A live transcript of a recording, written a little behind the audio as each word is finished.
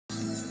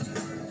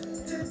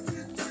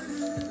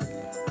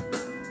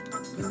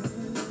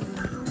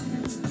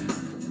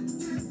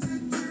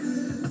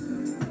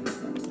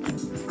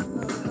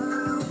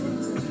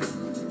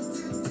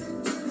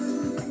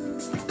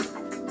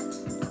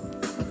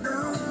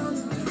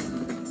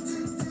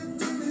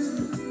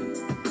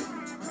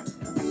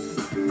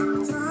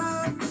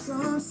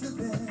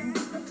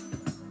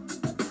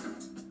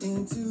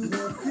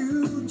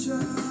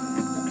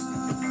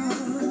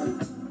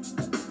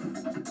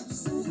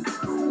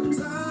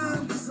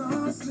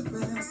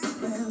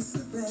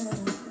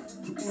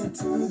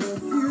into the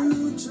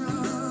future.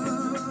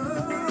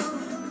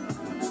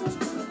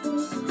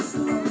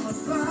 So I'ma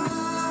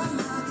fly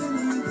like an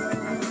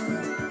eagle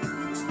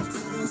to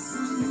the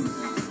sea.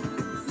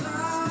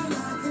 Fly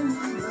like an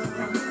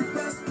eagle, make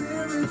my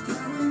spirit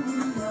carry me.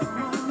 I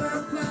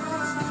wanna fly.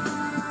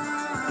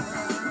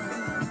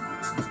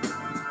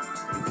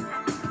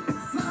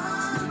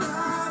 Fly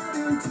right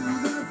into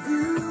the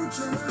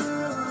future.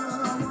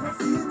 I wanna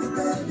feed the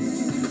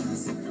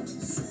babies,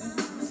 sing,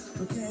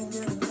 but can't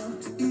get enough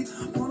to eat.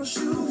 Wanna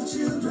shoot the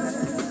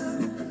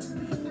children,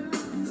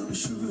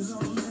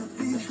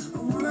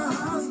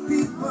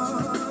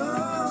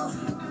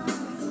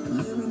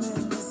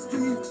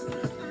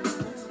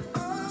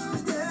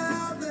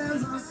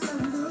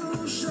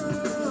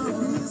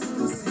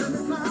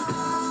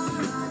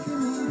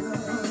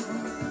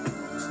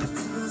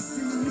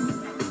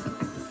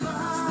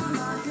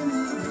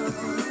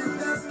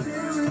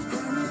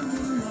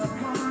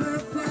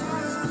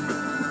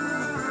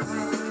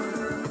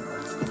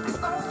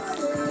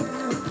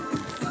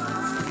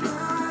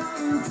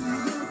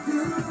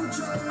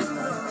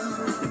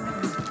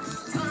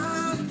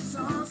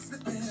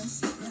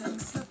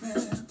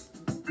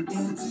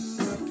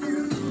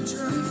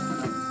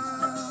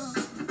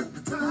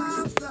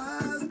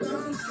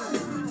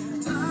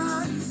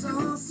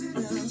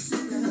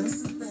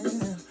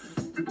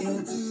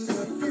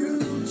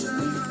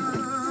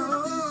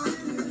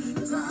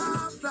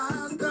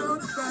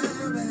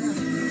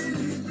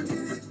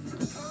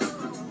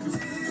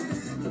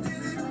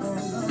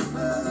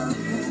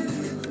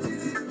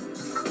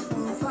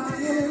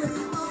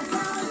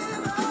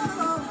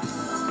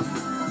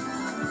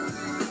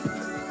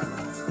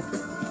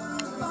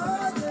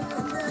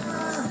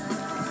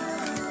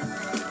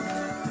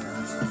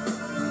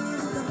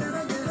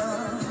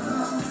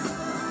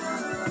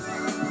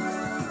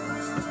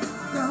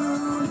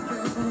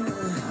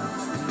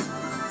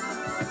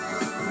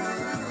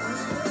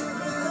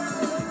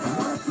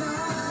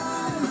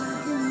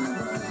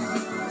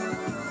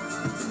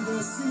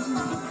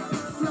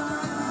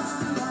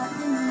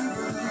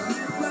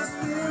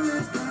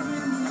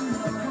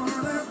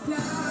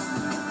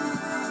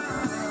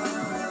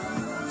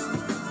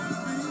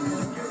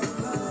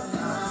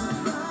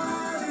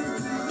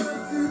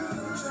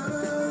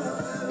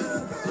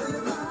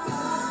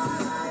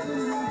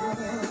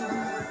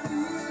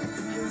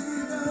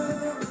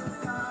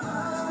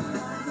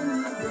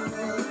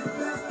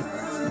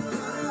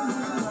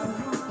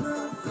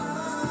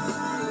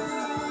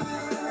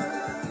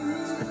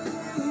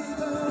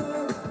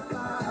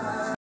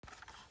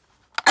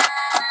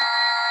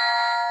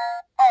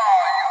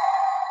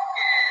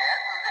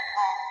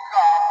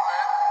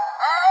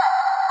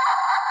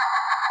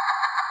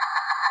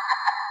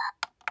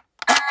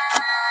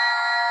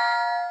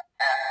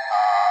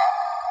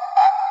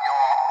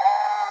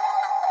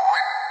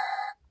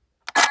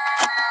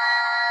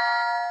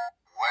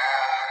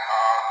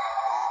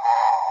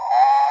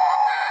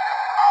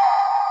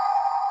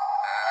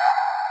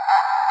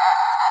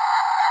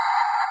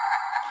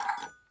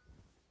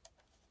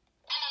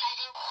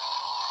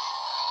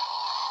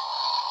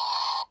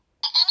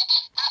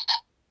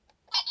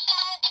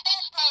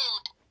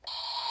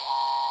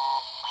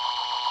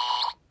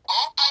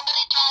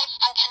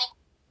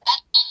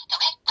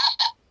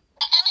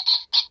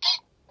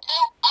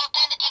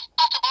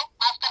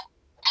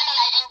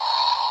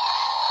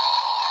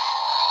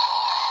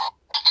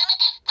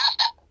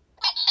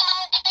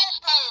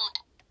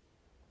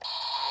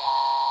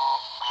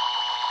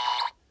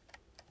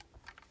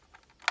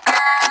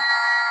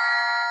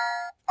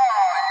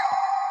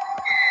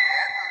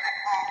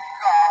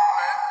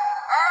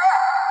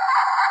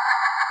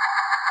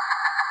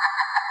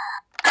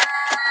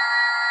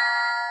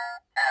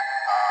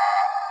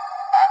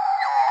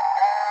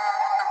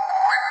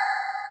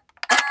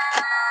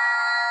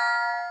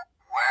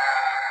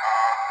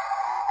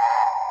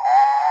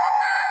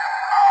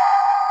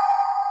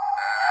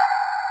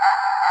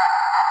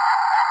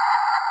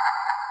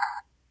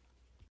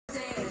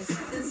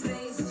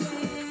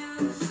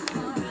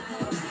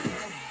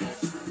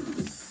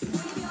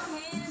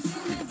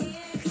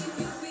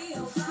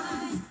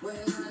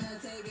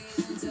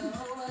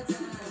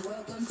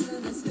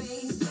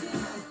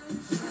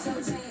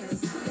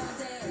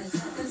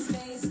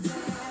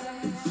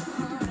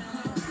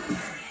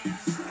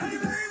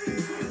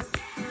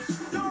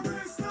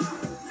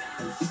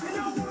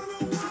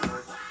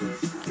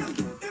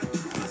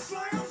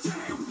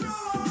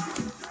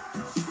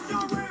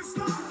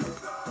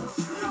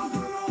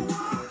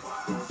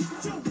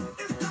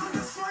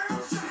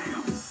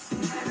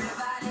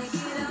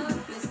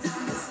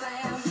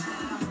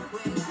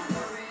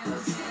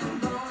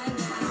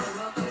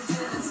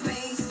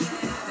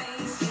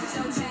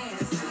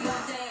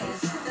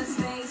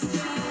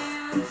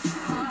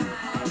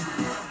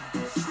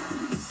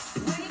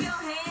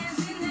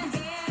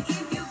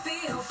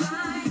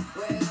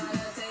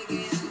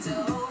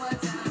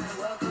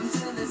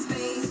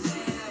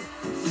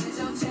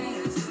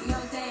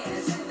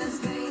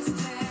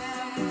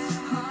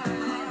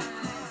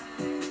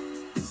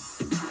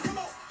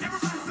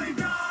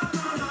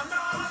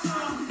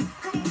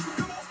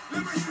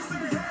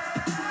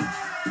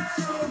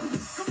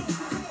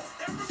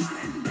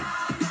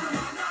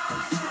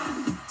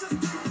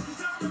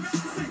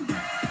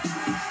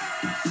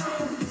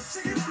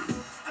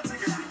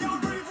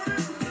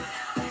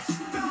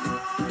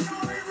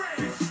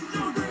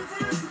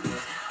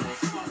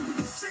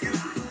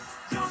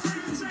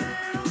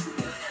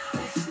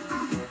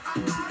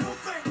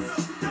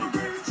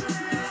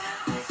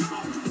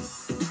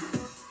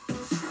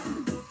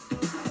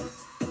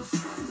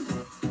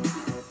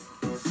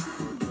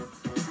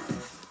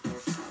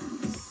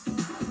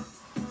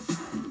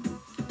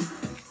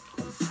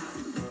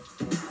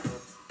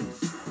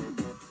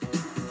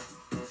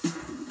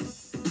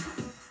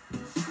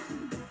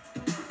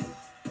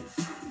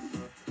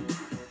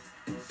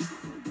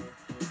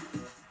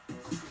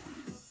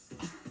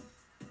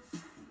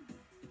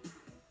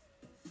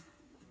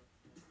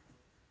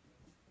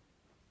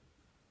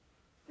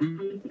 Time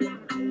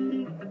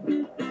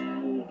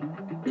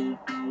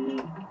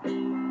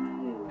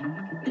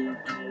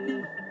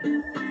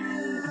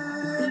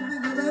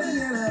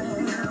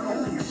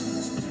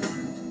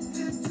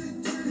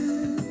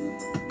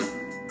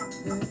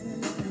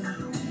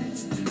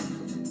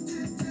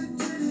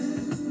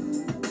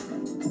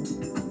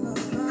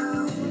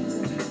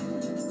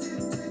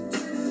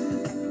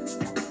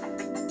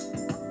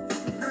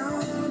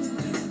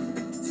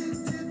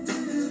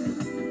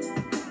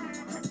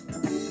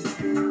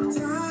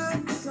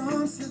is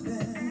on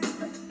slipping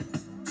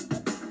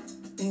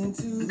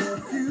into the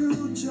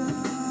future.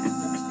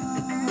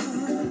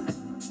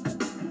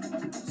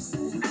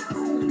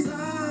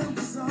 Time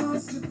is on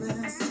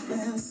slipping,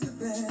 slipping,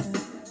 slipping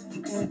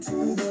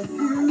into the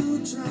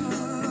future.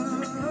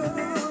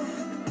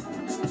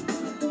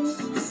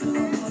 So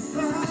I'ma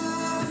fly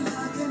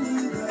like an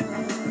eagle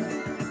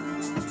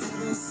to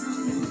the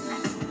sea.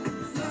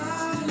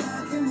 Fly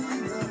like an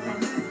eagle,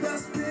 make the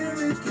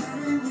spirit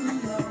carry me.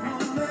 I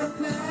wanna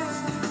fly.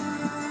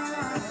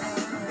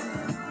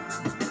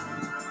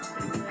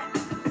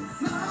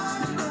 Fly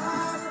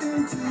right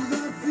into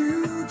the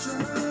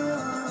future.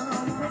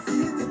 I wanna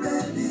feed the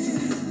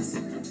babies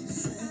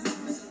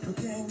who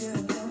can't get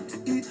enough to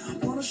eat.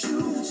 Wanna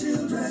shoot the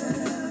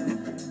children,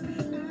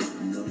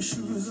 no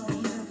shoes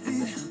on their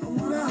feet. I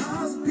wanna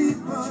house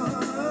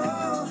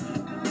people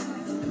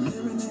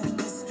living in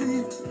the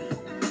street.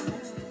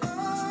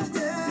 Oh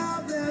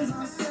yeah, there's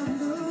a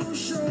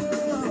solution.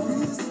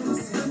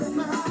 Let me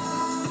fly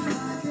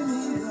like an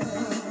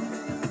eagle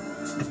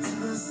to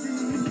the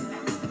sea.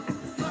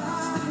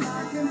 Fly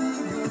like an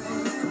eagle,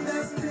 let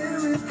that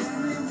spirit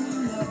carry me.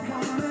 I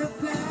wanna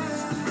fly.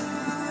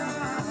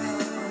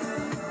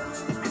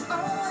 Oh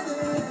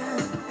yeah,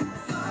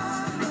 fly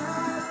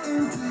right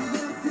into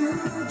the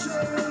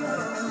future.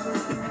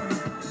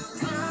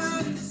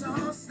 Time is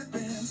on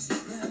slipping,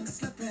 slipping,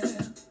 slipping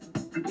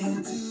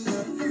into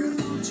the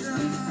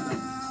future.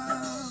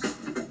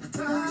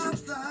 Time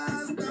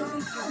flies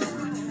down,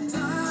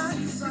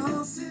 time is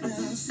on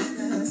slipping,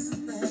 slipping,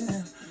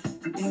 slipping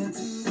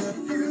into the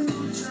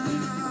future.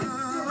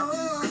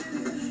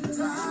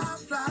 Time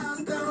flies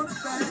down,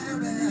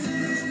 baby.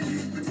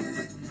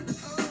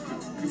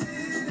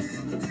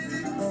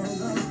 Oh,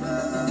 love,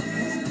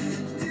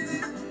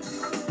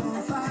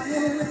 on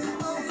fire,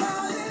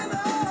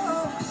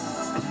 oh.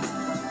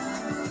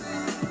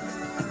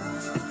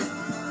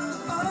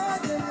 Oh,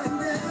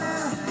 yeah,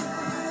 yeah.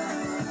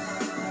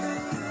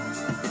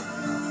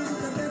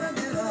 You better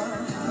get up.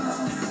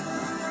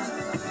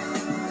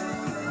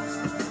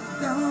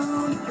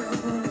 Down,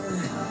 baby.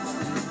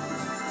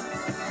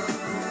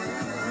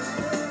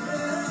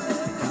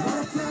 I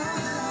wanna fly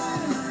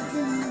like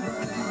an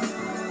eagle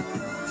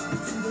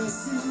to the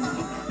sea.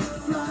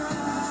 Fly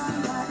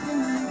like an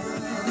eagle,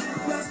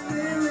 where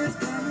spirits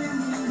carry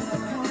me. I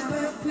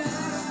wanna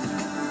fly.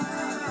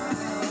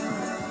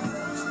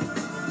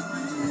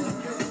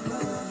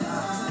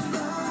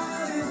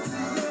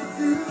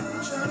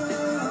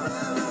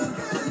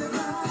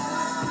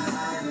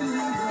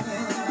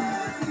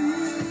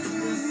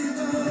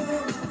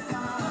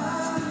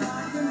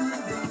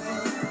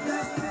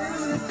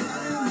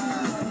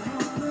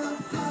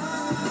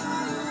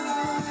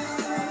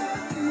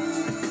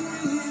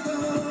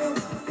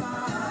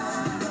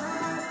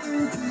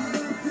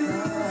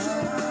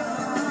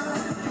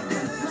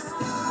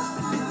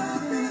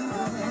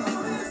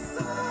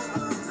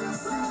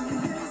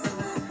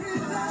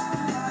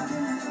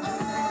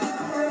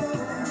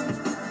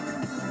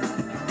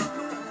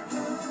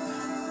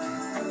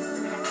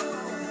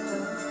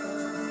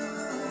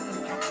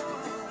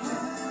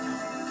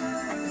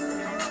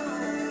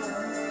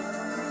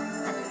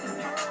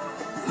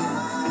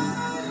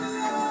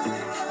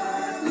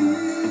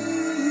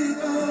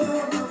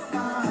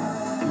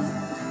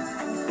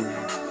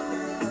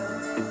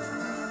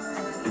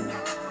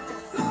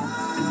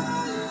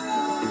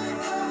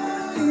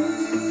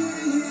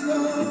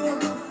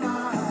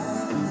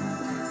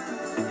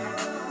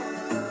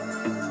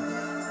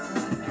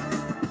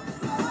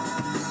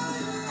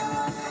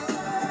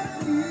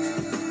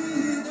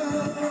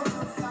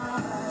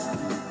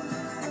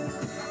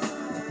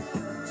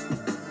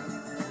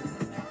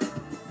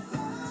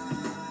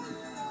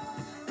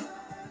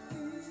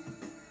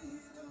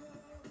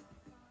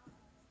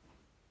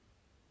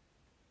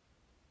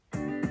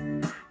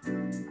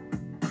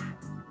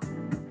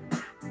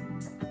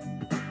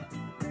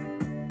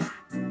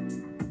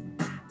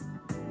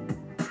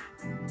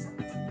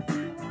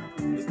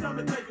 Time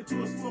to take it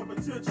to its full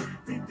potential.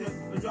 Beat this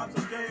and drop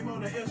some game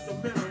on the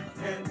instrumental.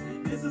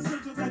 And it's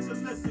essential that you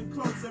listen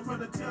close and run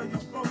to tell your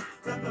folks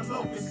that the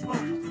locust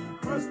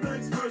smoke. First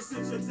things first,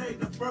 since your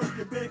date of birth,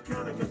 you've been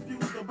kind of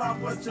confused about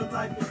what your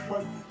life is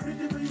worth.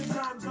 50 million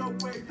times your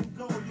way to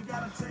go. You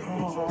gotta take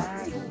control.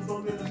 Schools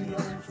don't let it be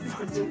old. You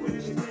can do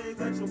anything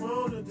that you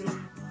want to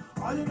do.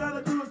 All you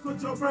gotta do is put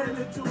your brain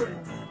into it.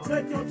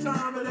 Take your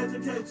time and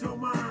educate your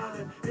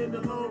mind. And in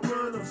the long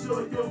run, I'm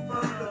sure you'll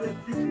find that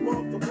if you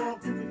walk the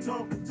walk, you can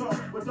talk the talk.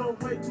 But don't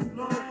wait too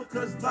long,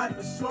 cause life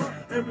is short.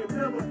 And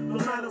remember, no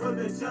matter what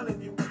they're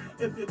telling you,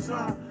 If you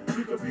try,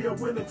 you can be a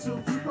winner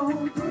too. Keep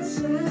on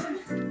pushing,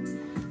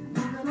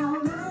 moving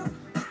on up.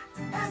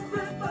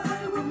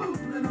 Everybody, we're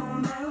moving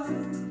on up.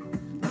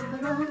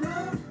 Moving on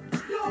up.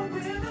 You're a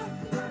winner.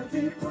 You gotta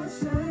keep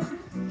pushing,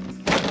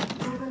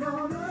 moving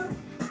on up.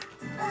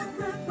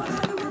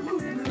 Everybody, we're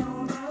moving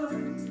on up.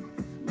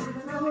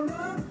 Moving on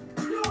up.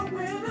 You're a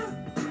winner.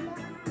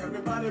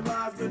 Everybody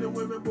rise, men and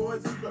women,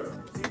 boys and girls.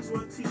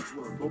 Teach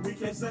one, but we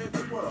can't save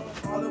the world.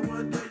 All in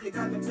one day, you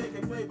got to take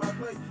it play by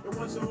play. And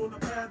once you're on the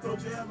path,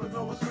 don't you ever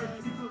know what's right.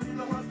 You can lead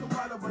a horse to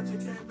water, but you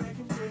can't make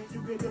him drink.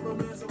 You can give a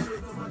man some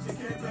wisdom, but you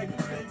can't make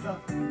him think.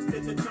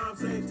 Stitch and charm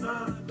saves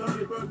time.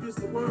 Dirty bird gets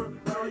the worm.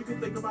 Now all you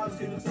can think about is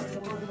getting a touch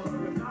of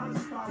one word. Knowledge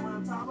is power,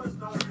 and power is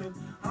knowledge. And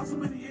how so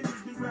many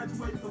idiots be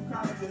graduating from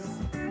colleges?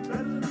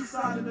 Better to be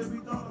silent than be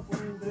thoughtful.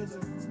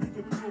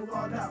 Speaking, we move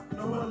all out.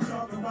 Know what I'm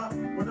talking about?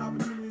 When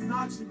opportunity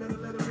knocks, you better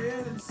let him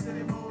in and sit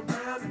him on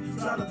down and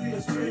try to be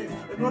a stream.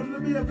 In order to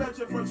be a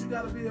veteran, first you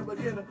gotta be a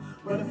beginner.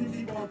 But if you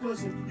keep on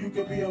pushing, you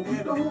can be a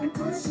winner. Keep on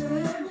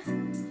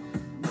pushing,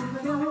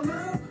 moving on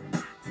up.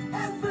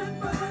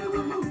 Everybody,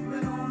 we're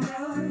moving on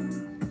up.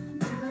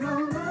 Moving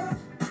on up.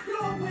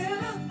 You're a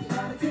winner. You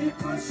gotta keep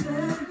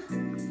pushing,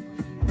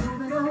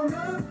 moving on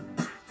up.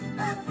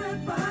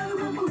 Everybody,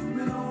 we're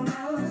moving on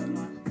up.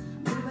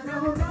 Moving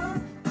on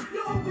up.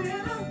 You're a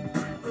winner.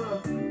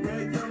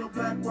 Red, yellow,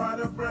 black, white,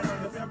 or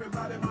brown. If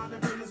everybody mind their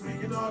business, we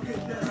can all get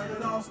down.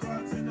 It all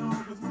starts in the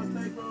home, 'cause once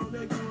they grow,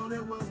 they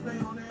will stay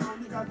on their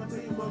own. You got to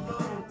leave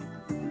alone.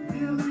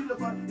 Be a leader,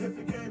 but if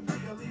you can't be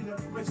a leader,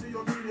 make sure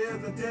your leader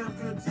is a damn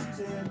good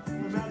teacher.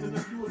 And imagine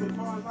if you was a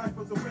car, life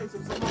was a race.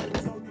 If somebody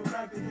was on your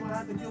back, then you would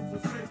have to give some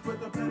space. Put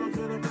the pedal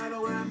to the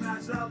metal and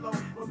match shallow.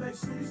 But make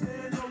sure you stay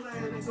in your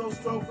lane and go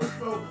stroke for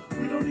stroke.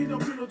 We don't need no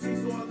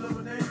penalties or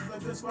eliminations or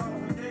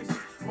disqualifications.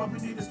 What we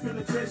need is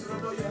penetration. I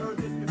know you heard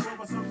this before,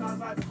 but sometimes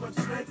life is what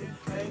you make it.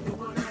 I ain't the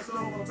one that's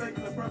over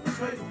making the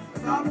perpetrator.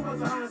 If I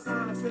was a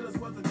Einstein and Phyllis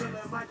was a killer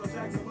and Michael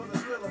Jackson was a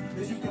thriller,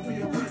 then you can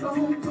be a winner. Keep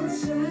on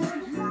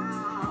pushing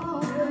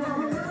now.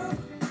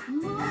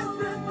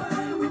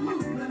 Everybody, we're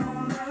moving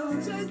on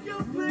up. Take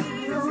your place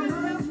in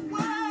this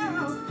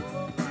world.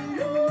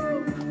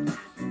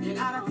 You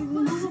gotta keep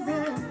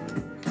moving.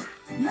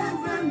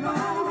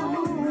 Everybody, we're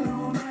moving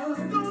on up.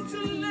 Don't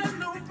you let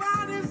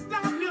nobody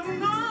stop you,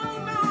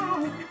 no, no.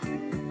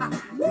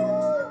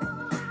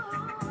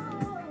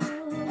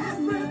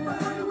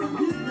 Everybody, we're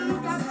moving You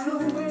got your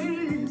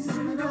ways,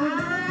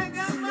 I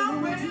got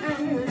my ways.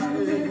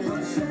 keep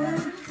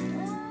pushing,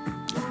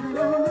 moving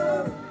on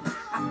up.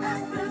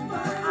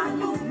 Everybody, I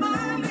don't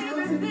mind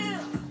living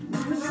here.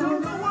 Show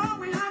the world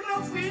we have no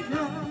fear.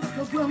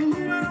 'Cause we're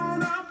moving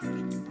on up.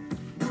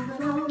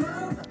 moving on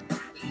up.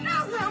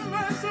 Lord have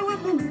mercy, we're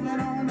moving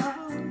on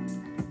up.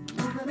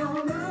 Moving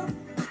on up.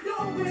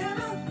 You're a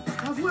winner.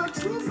 'Cause we're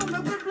true from the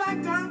good black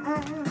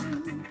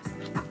diamond.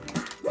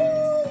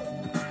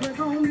 We're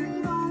gonna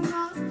move on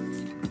up.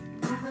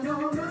 Moving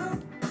on up.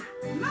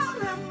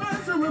 Lord have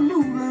mercy, we're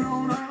moving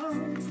on up.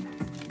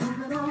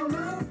 Moving on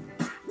up.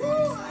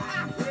 Woo,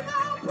 I keep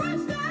on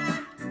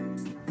pushing.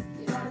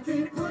 You gotta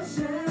keep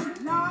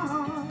pushing.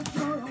 Lord,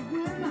 you're a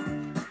winner.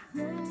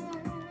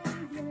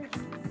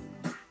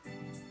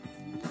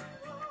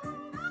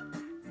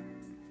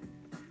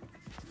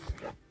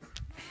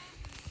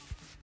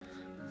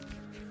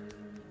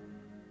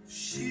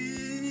 She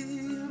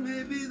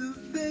may be the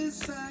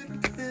face I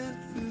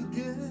can't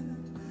forget,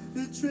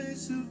 a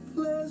trace of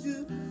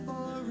pleasure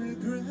or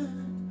regret,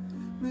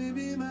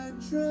 maybe my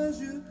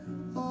treasure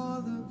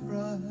or the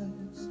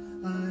price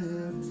I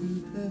have to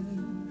pay.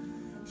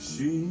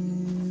 She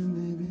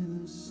may be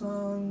the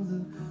song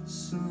the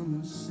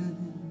summer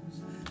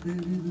sings,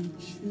 maybe the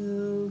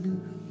chill the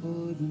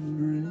autumn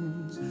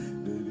brings,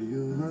 maybe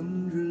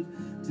 100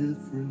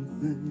 different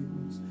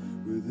things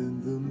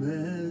within the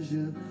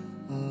measure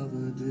of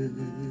a day.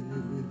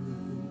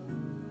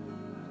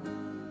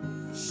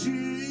 She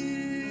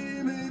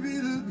may be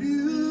the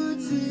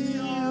beauty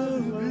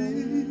of the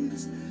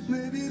beast,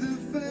 maybe the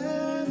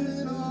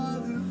famine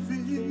or the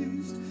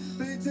feast,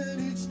 may turn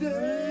each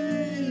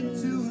day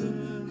into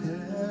a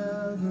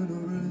heaven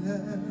or a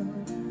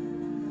hell.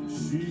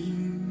 She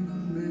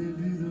may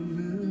be the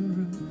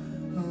mirror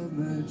of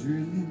my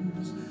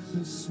dreams,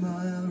 a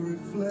smile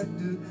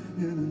reflected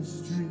in a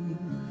stream.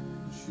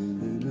 She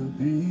may not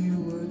be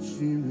what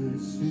she may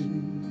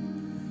seem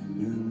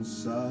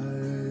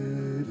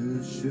inside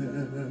a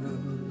shell.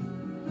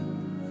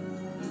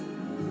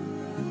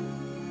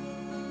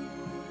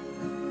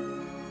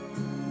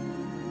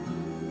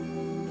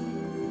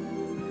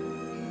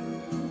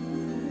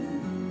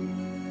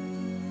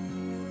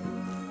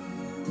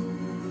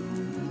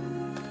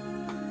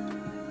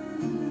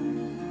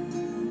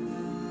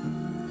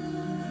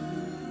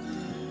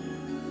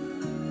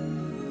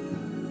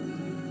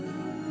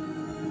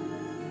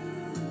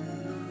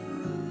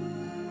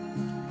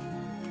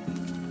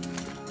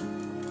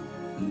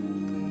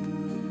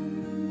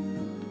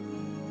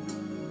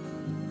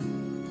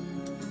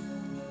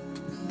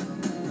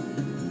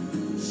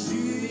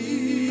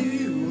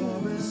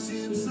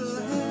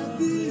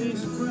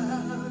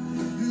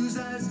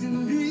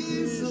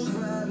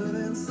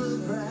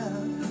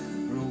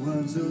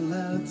 one's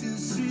allowed to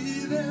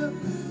see them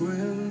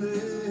when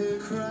they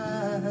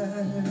cry.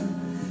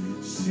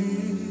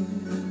 She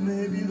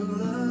may be the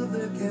love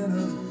that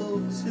cannot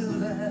hope to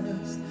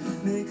last,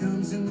 may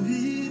comes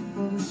indeed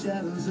from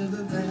shadows of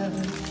the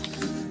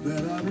past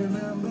that I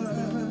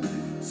remember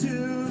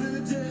till the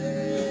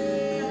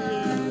day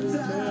I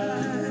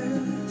die.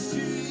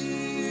 She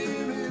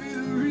may be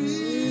the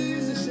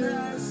reason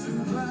I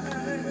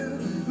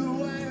survive, the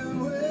why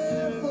and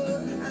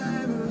wherefore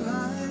I'm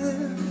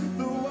alive,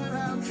 the one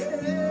I'll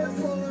care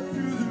for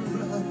through the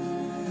rough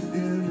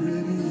and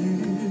ready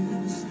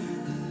years.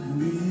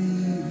 Me,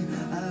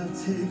 I'll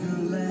take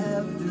her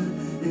laughter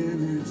and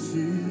her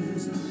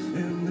tears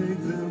and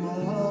make them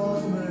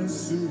all my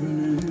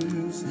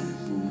souvenirs.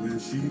 Where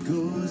she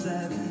goes,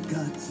 I've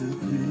got to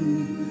be.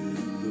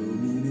 The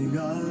meaning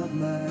of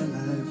my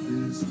life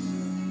is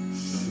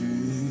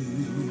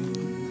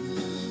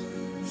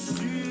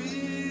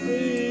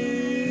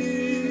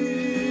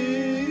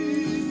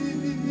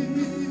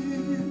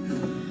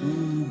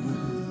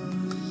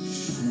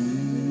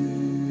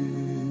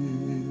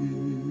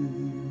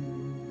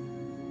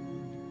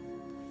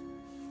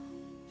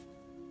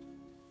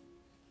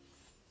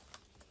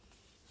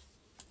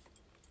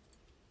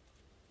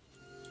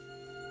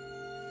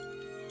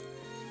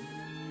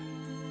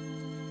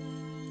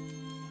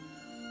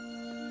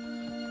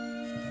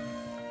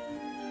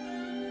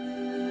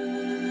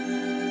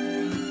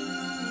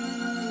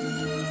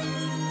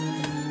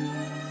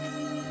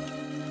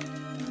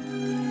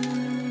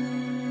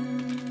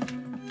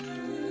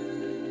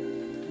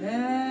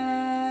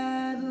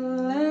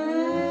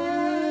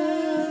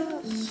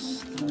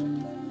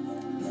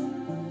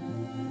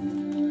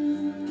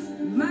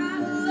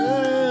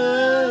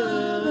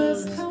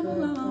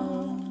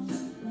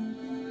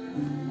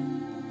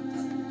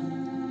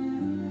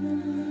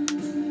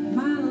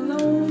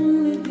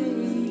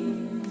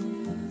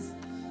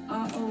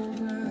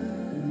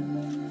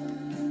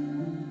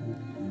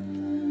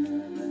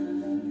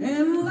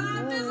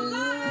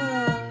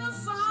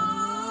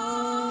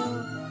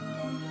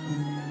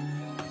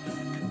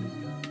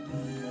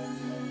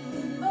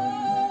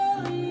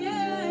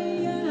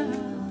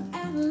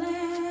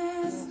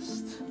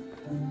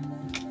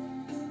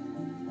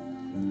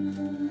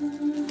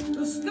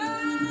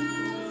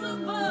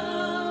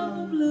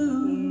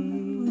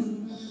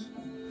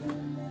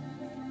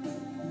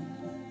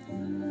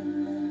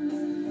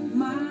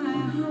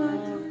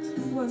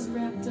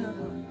wrapped up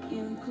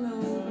in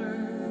clover.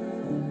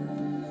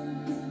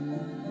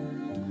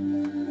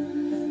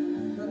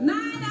 The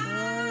night I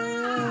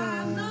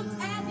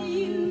looked at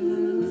you,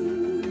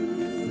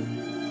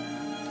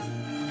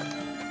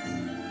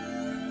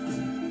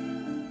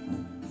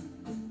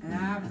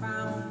 I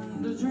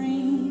found a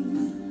dream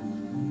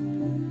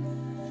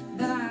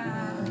that I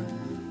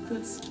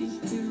could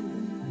speak to,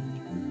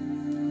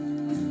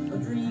 a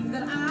dream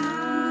that I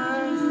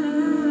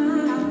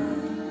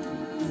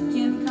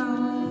can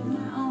call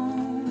my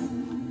own.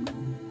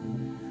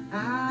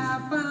 I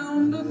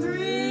found a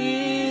thrill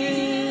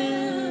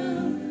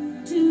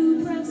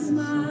to press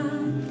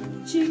my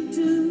cheek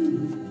to,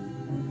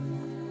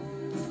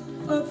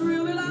 a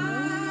thrill that I've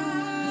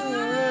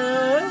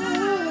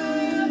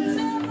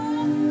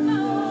never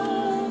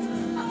known.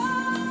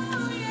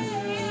 Oh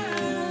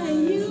yeah,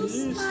 you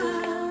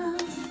smile,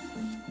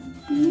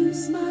 you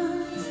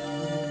smile.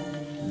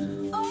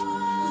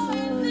 Oh,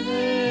 and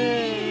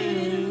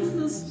then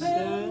the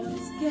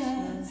spell's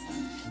cast,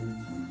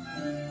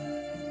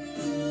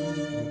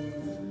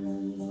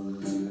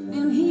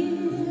 and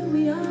here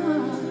we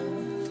are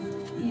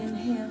in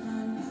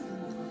heaven.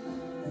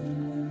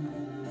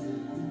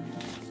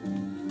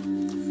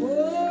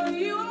 For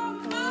you are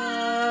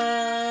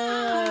mine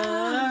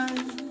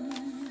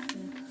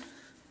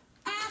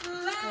at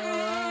last.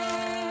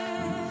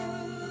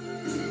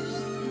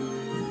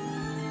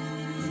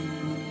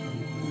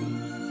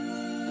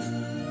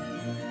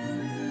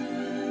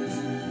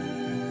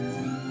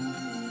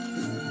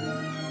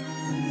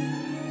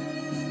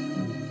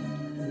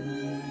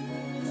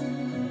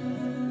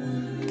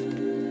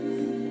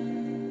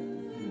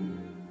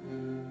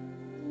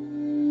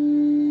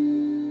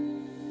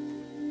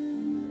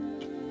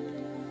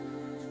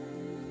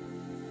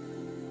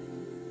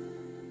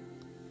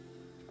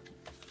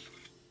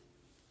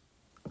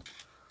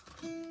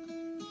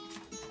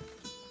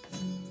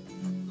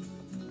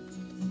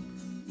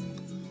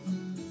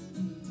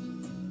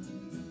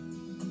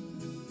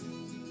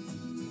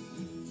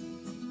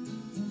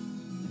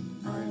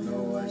 I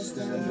know I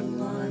stand in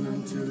line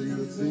until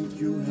you think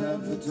you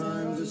have the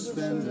time to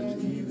spend an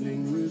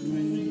evening with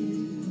me.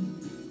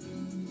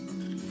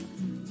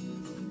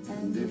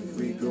 And if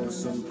we go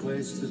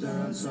someplace to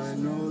dance, I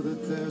know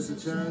that there's a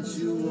chance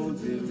you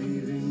won't be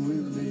leaving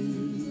with me.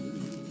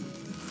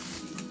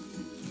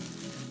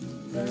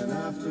 Then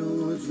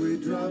afterwards we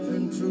drop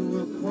into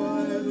a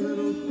quiet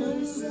little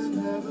place and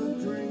have a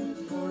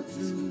drink or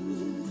two.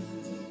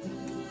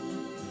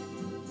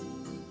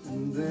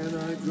 And then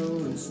I go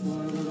and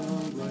spoil it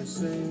all by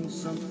saying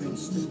something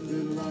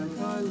stupid like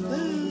I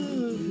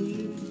love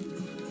you.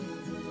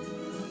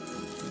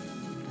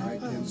 I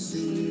can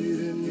see it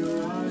in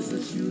your eyes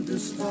that you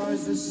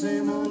despise the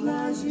same old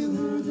lies you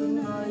heard the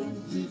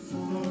night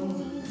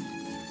before.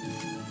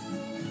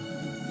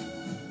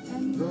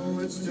 And though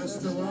it's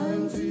just a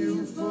line to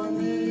you, for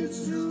me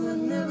it's true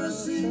and never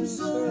seemed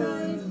so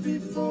right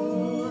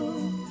before.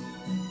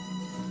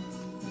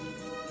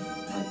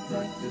 I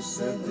practice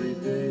every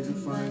day to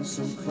find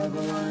some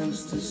clever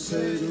lines to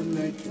say to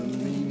make the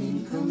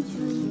meaning come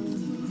through.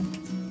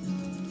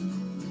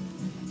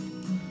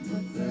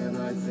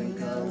 I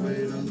think I'll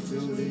wait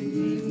until the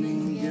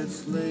evening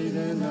gets late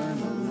and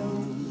I'm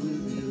alone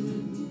with you.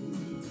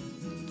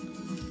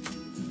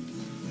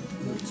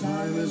 The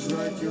time is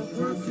right, your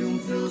perfume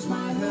fills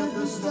my head,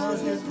 the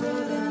stars get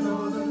red and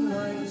oh, the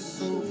night's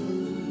so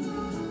blue.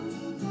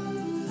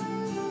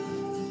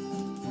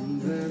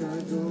 And then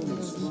I go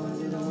and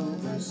smile it all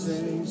by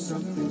saying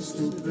something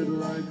stupid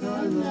like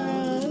I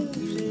love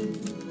you.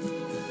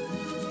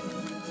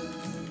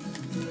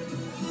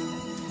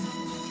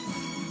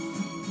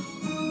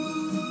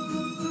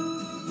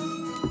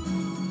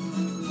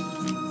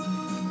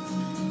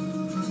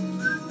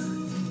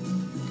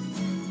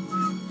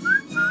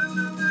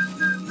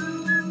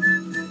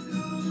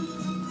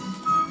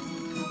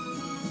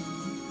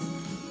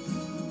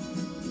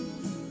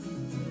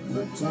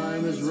 The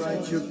time is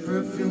right, your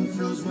perfume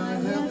fills my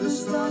head, the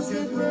stars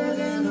get red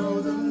and oh,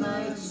 the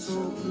night's so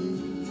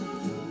blue.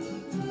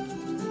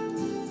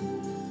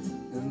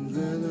 And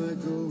then I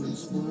go and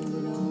spoil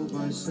it all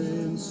by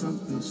saying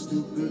something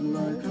stupid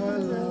like I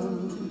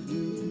love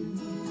you.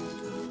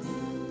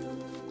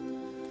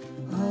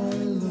 I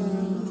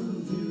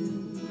love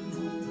you.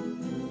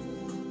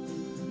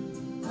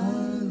 I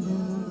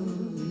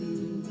love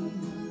you.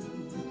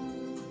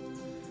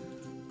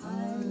 I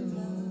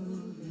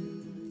love you.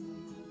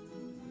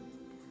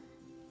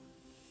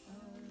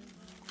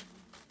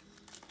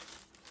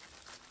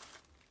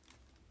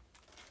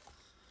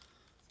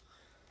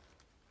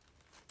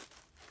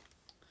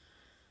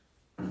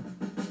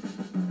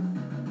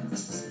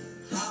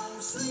 How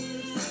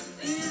sweet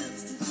it is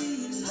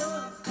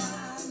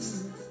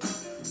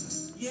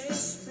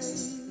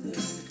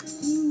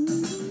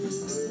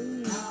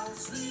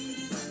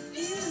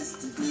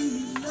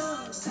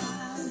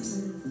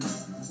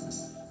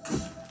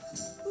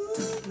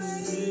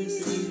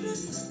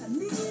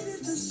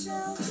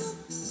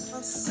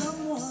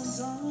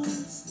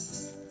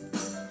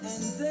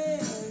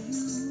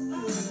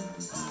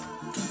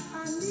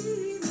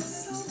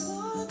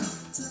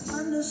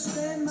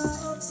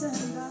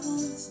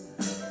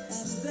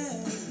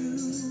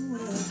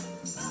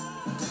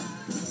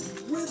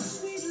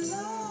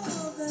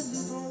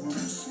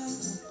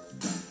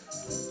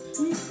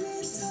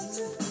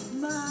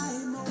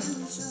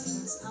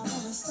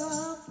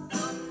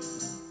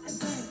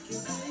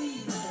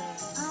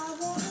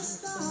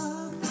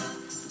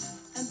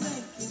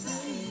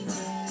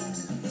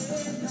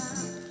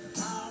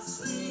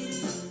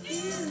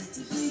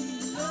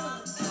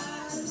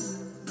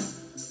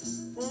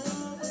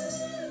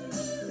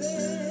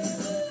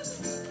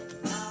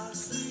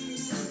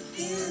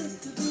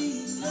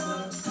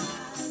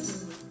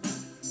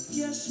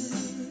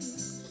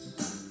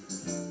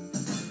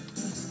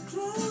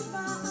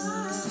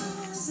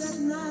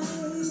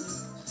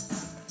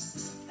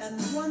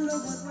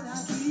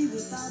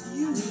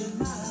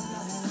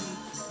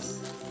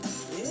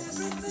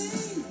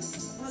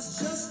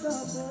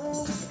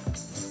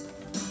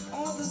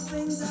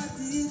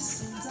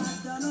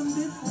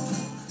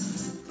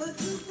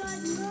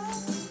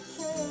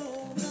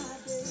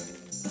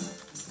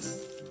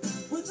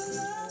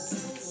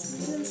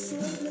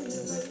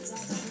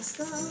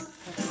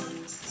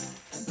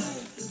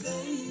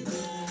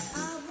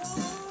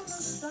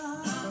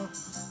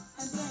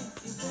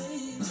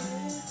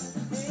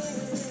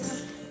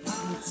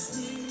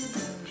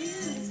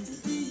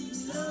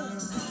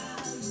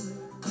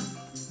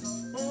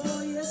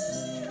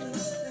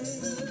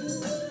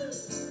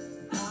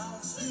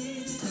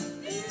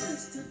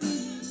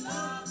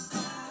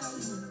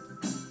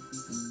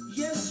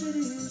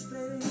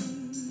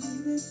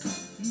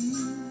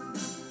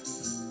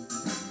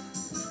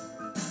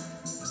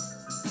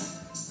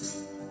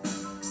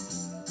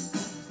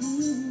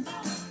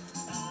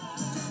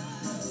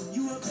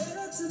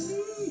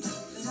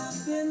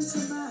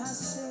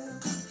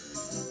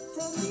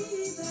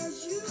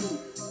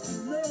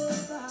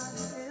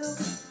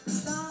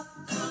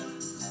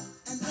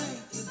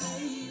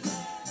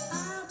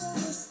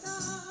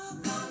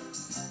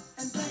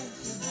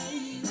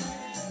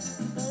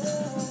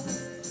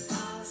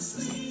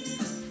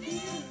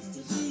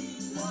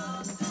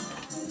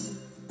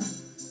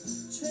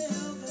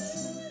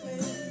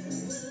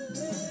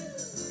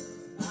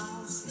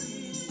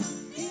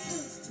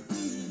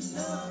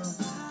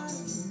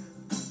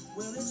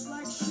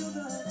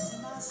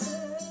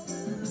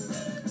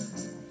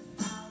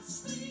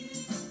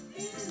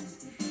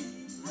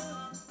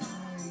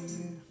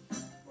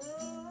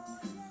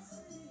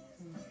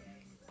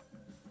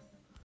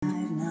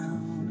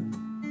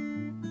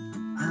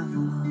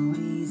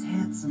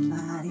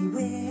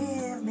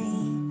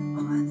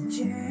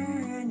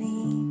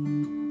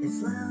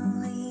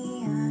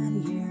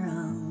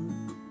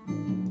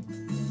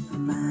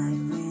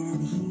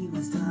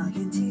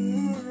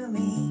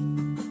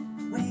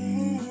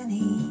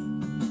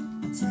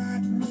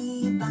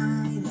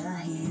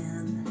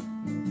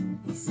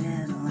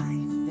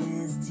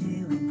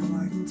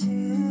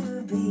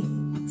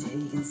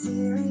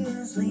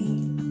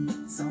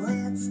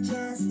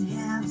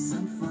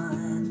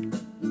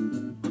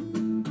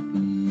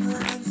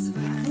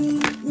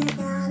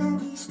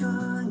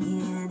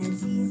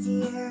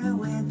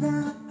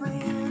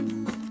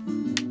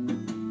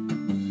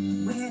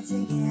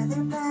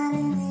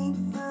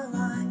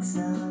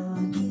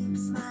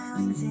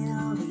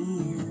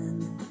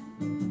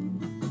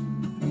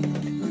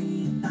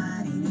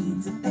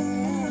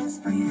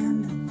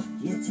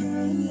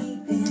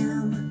take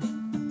them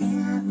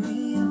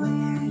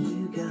everywhere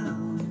you go.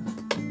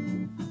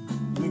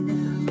 You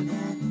know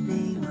that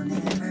they will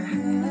never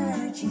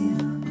hurt you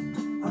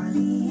or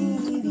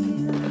leave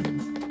you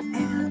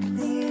out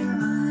there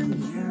on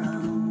your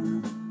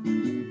own.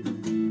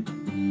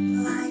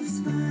 Life's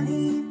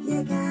funny,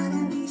 you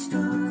gotta be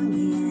strong,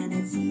 and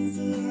it's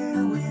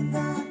easier with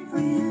a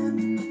friend.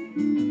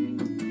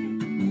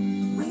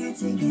 We're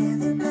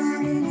together,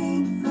 but it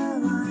ain't for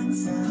long,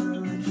 so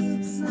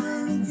keep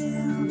smiling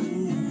till the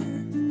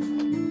end.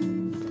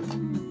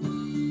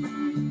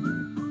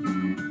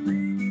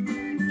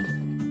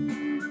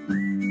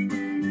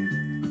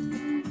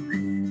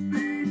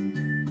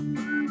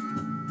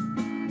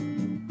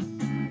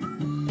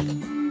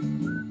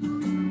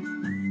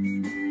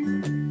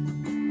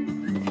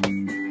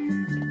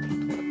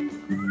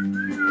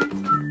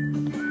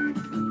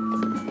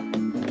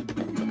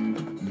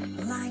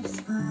 Life's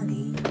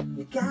funny,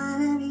 you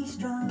gotta be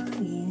strong,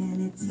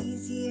 and it's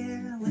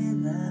easier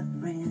with a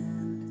friend.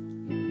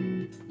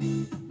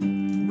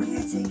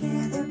 We're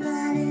together,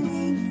 but it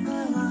ain't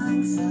for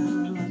long, so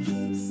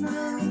keep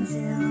smiling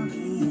till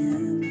the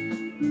end.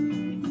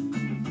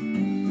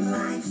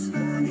 Life's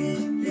funny,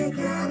 you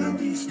gotta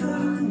be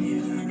strong,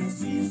 and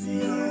it's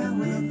easier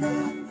with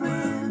a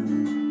friend.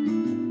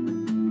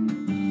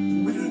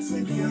 We're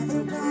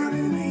together, but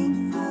it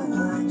ain't for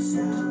long,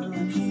 so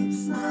keep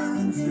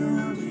smiling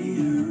till the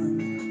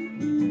end.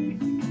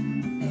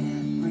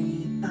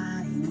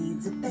 Everybody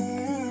needs a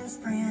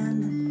best friend.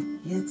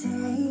 You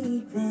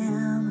take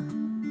them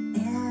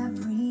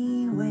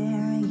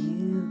everywhere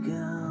you go.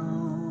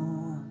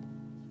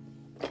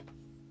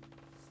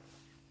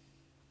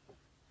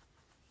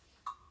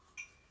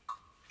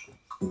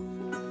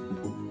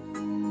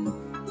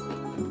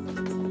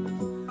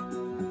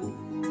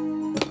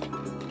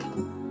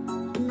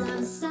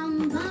 Love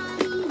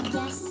somebody,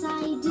 yes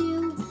I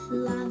do.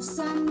 Love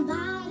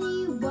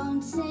somebody,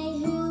 won't say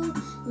who.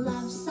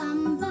 Love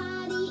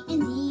somebody,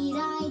 indeed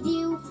I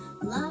do.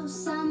 Love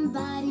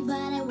somebody,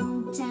 but I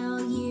won't tell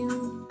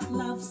you.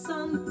 Love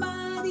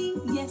somebody,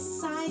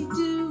 yes I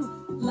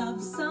do.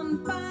 Love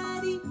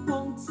somebody,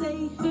 won't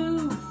say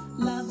who.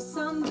 Love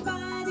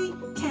somebody,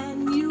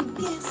 can you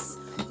guess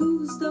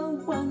who's the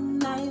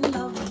one I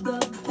love the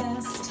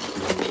best?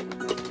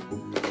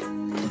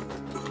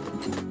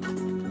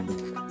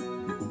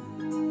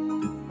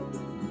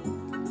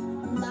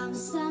 Love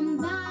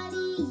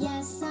somebody,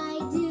 yes I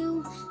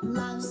do.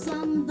 Love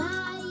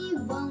somebody,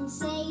 won't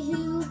say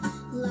who.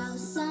 Love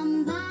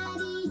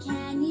somebody,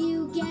 can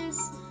you guess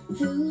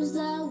who's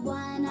the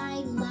one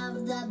I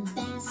love the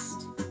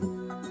best?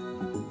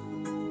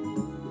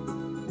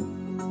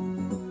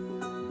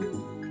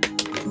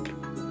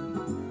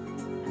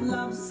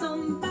 Love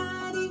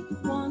somebody,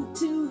 want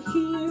to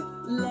hear,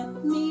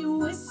 let me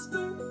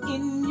whisper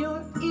in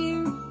your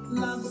ear.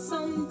 Love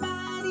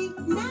somebody,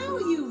 now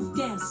you've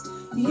guessed,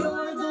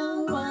 you're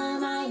the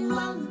one I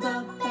love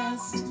the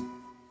best.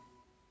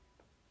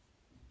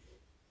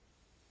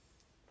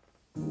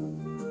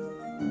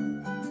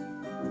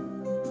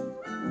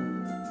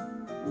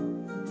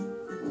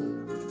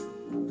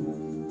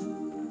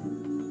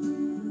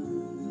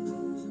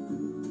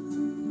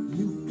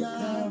 You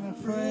got a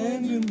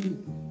friend in me.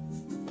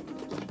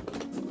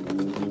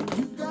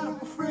 You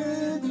got a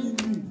friend in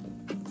me.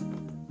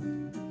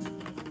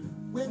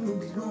 When the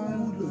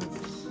road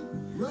looks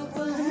rough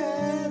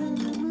ahead and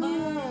you're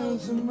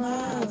miles and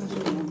miles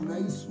from a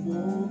nice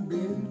warm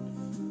bed,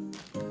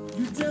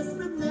 you just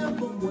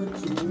remember what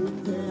you were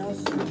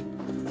past.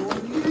 Oh,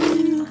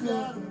 you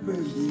got a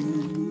friend in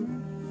me.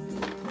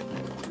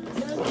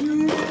 Yeah,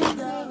 you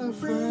got a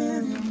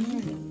friend in me.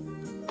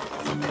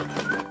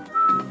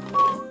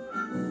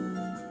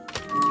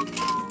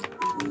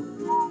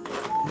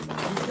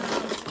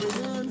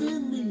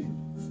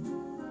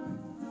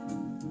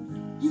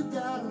 You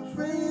got a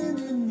friend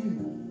in me.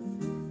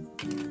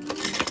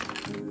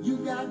 You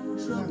got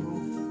trouble,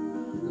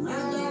 and I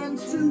got them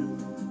too.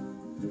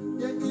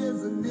 There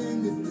isn't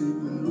anything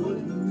we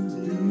wouldn't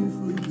do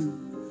for you.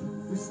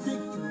 We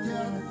stick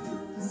together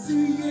and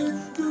see it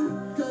through,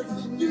 'cause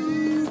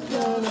you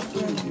got a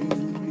friend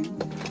in me.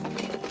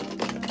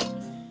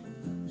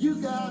 You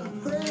got a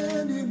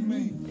friend in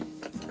me.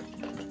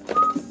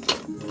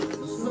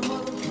 Some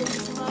other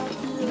place might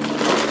be a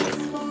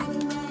small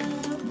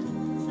around,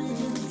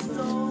 being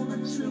strong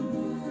and true.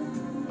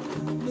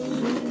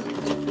 Maybe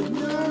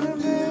none of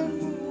them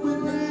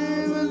will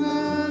ever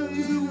love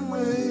you the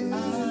way I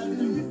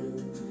do.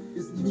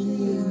 It's me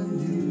and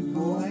you,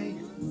 boy,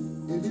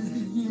 and as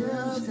the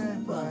years go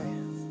by,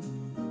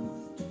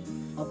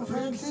 our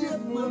friendship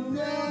will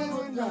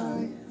never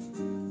die.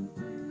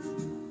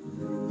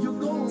 You're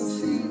gonna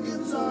see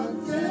it's our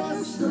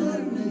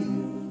destiny.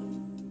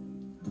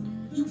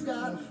 You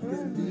got a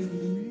friend in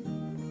me.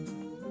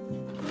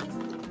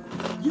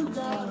 You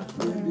got a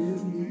friend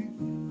in me.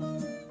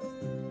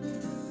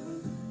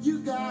 You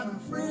got a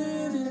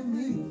friend in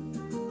me.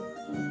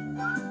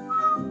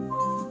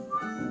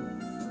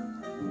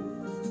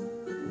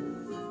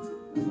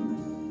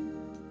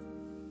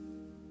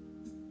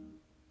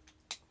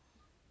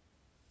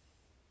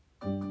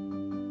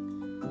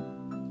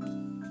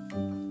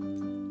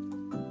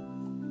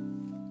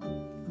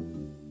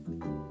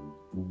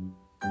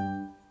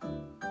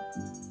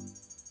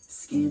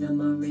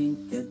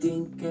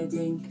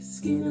 Skidamarink-a-dink-a-dink,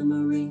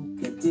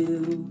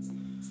 skidamarink-a-doo.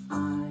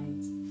 I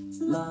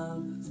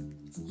love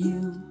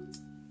you.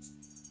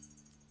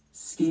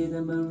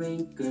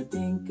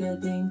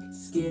 Skidamarink-a-dink-a-dink,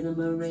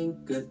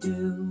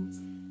 skidamarink-a-doo.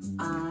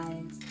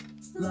 I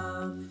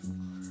love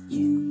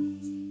you.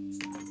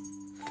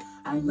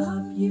 I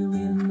love you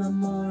in the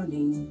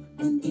morning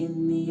and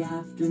in the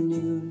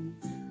afternoon.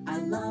 I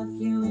love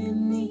you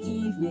in the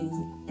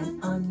evening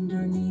and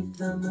underneath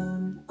the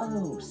moon.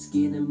 Oh,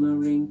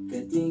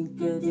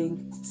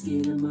 skidamarink-a-dink-a-dink,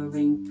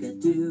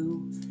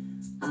 skidamarink-a-doo.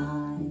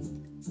 I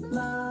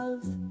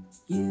love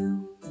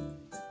you.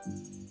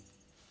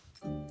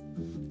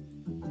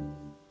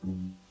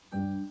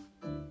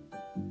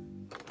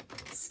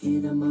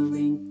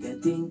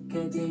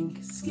 Skidamarink-a-dink-a-dink,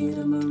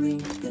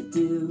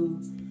 skidamarink-a-doo.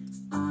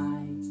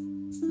 I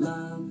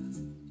love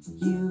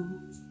you.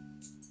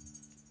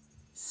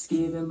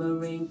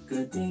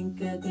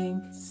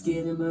 Skidamarink-a-dink-a-dink,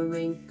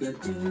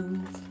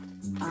 skidamarink-a-doo.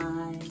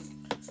 I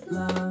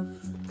love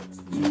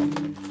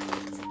you.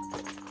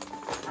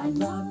 I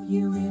love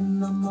you in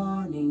the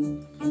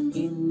morning and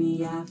in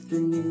the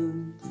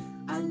afternoon.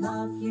 I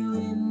love you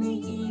in the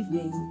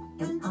evening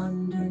and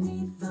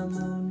underneath the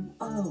moon.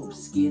 Oh,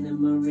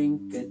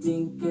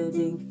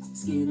 skidamarink-a-dink-a-dink,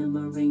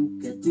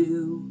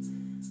 skidamarink-a-doo.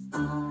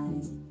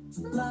 I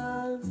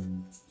love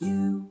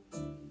you.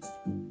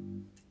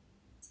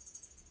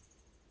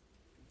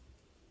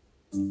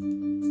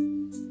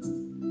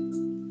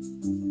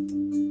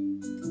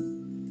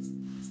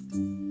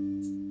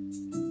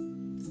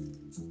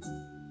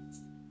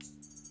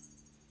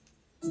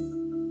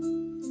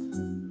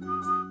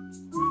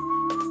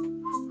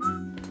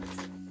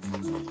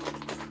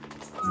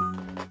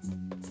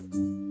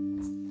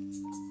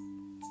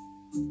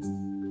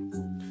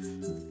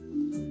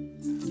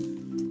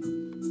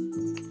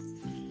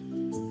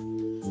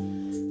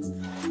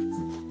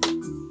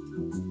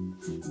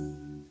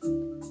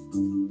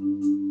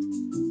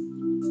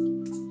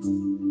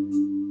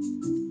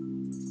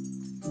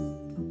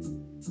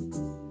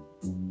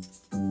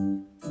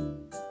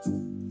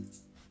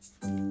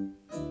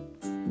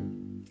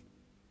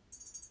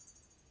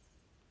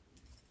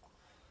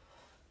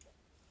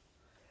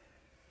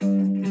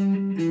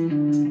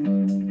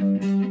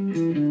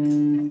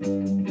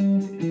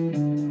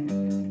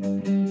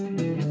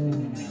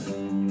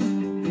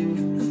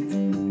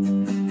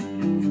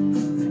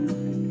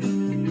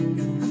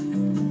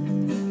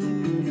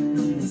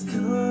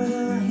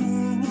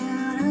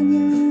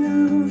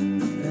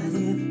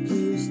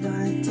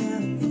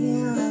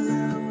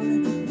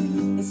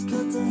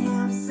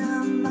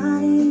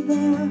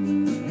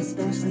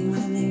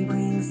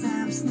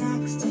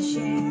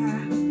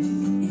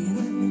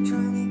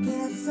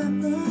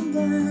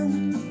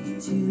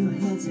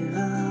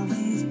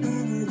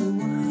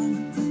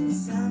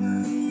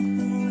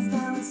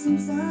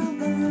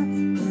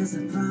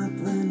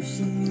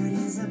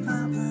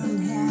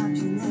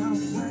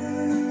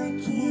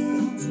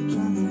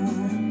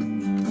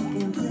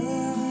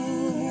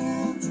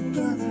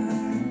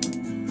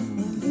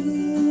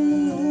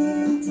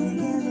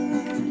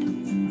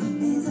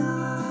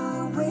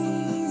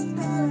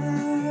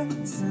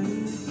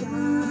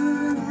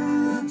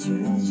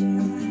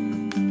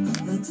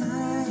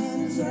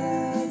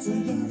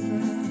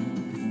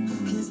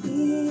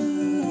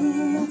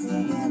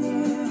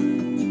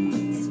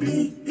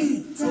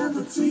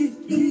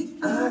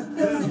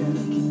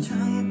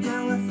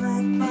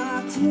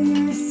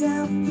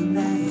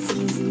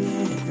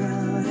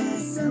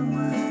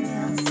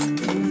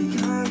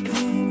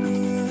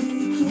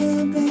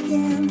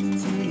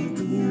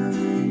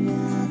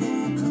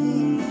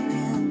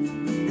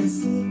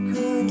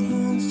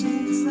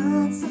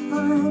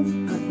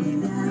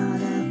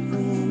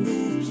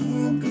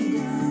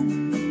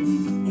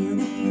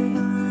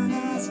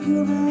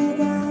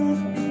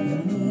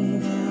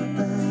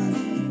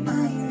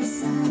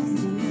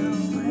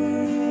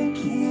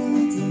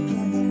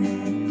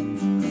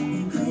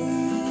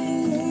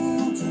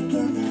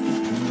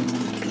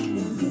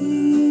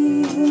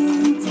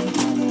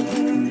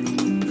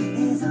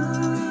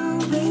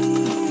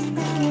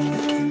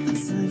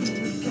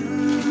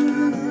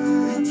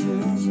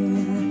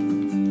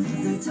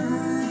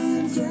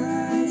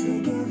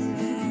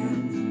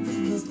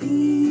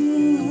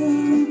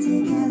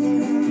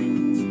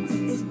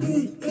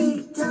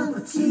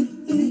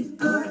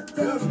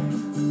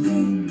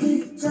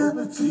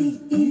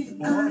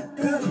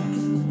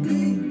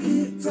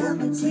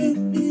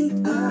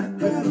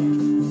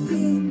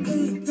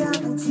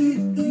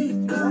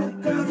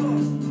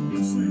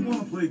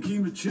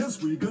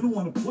 Chess where you're gonna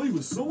want to play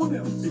with someone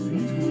else. If you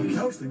need to move the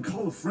couch, then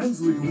call a friend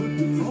so they can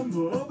lift it from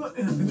the other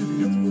end. And if you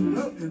get to move it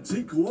out and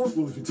take a walk,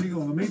 well, if you take it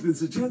on the mate,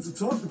 there's a chance to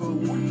talk about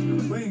working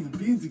and playing and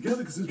being together,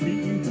 because it's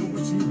me until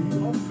we see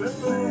you all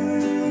better.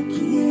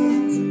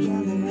 Working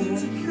together,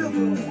 Together,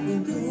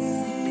 and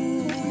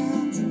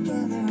playing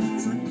together,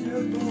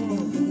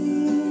 together,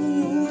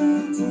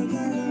 being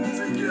together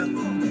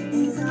together.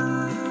 is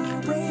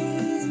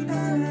always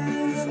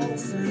better.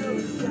 So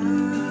you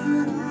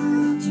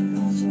gotta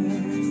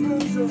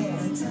treasure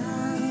the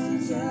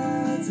times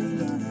you're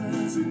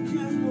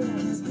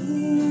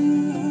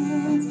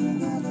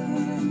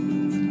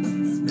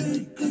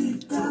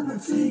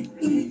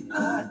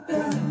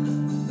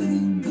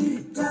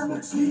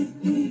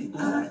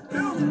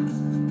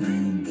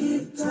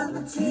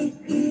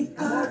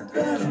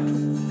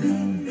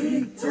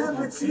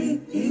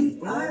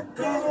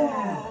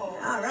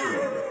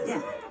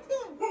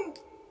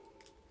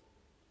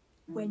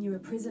when you're a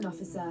prison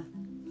officer,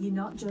 you're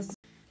not just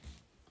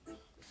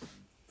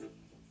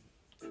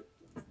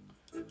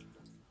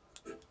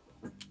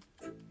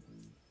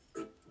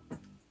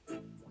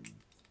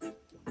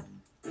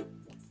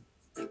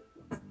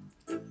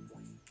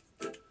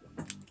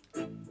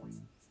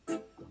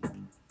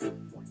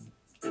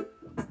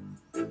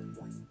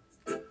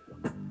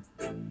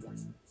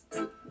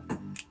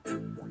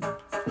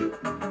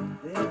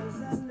There's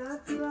a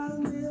natural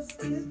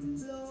mystic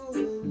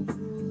flowing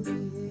through the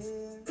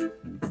air.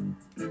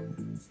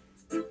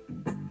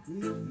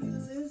 If you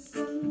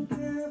listen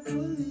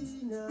carefully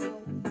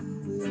now, you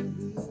will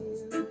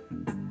hear.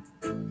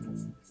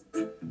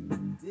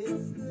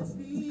 This could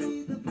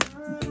be the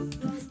first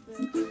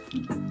trumpet,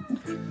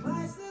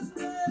 might as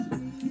well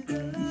be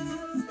the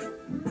last.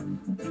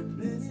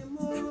 Many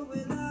more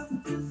will have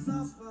to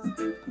suffer,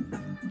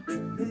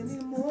 many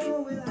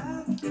more will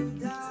have to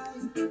die.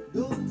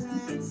 Don't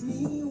ask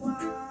me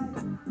why.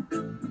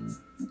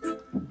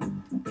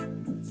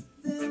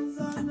 Things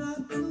are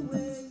not the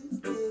way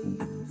they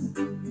used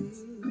to be.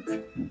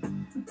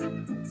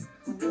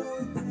 I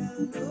won't tell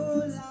no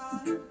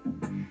lie.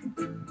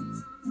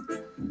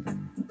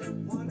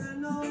 One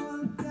and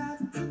all got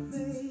to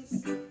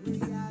face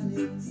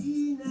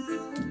reality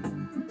now.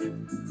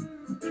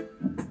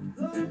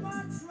 Though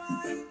I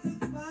try to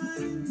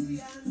find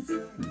the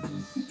answer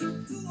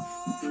to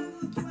all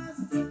the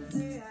questions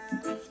they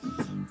ask,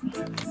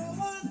 no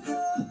one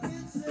knows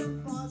it's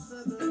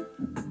impossible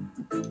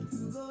to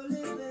go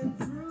living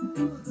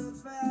through the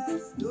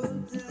past.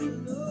 Don't tell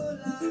no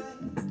lie.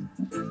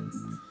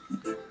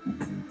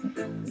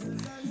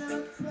 There's a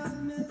natural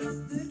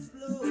mystic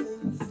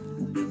flowing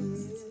through the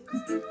air.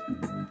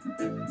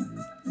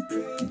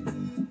 Can't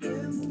keep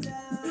them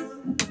down.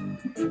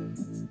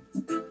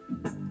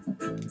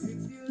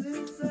 If you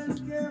listen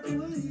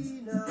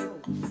carefully now,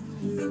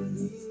 you will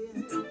hear.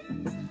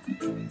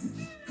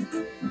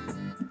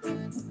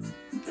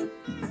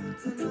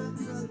 It's a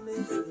natural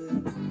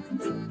mystic.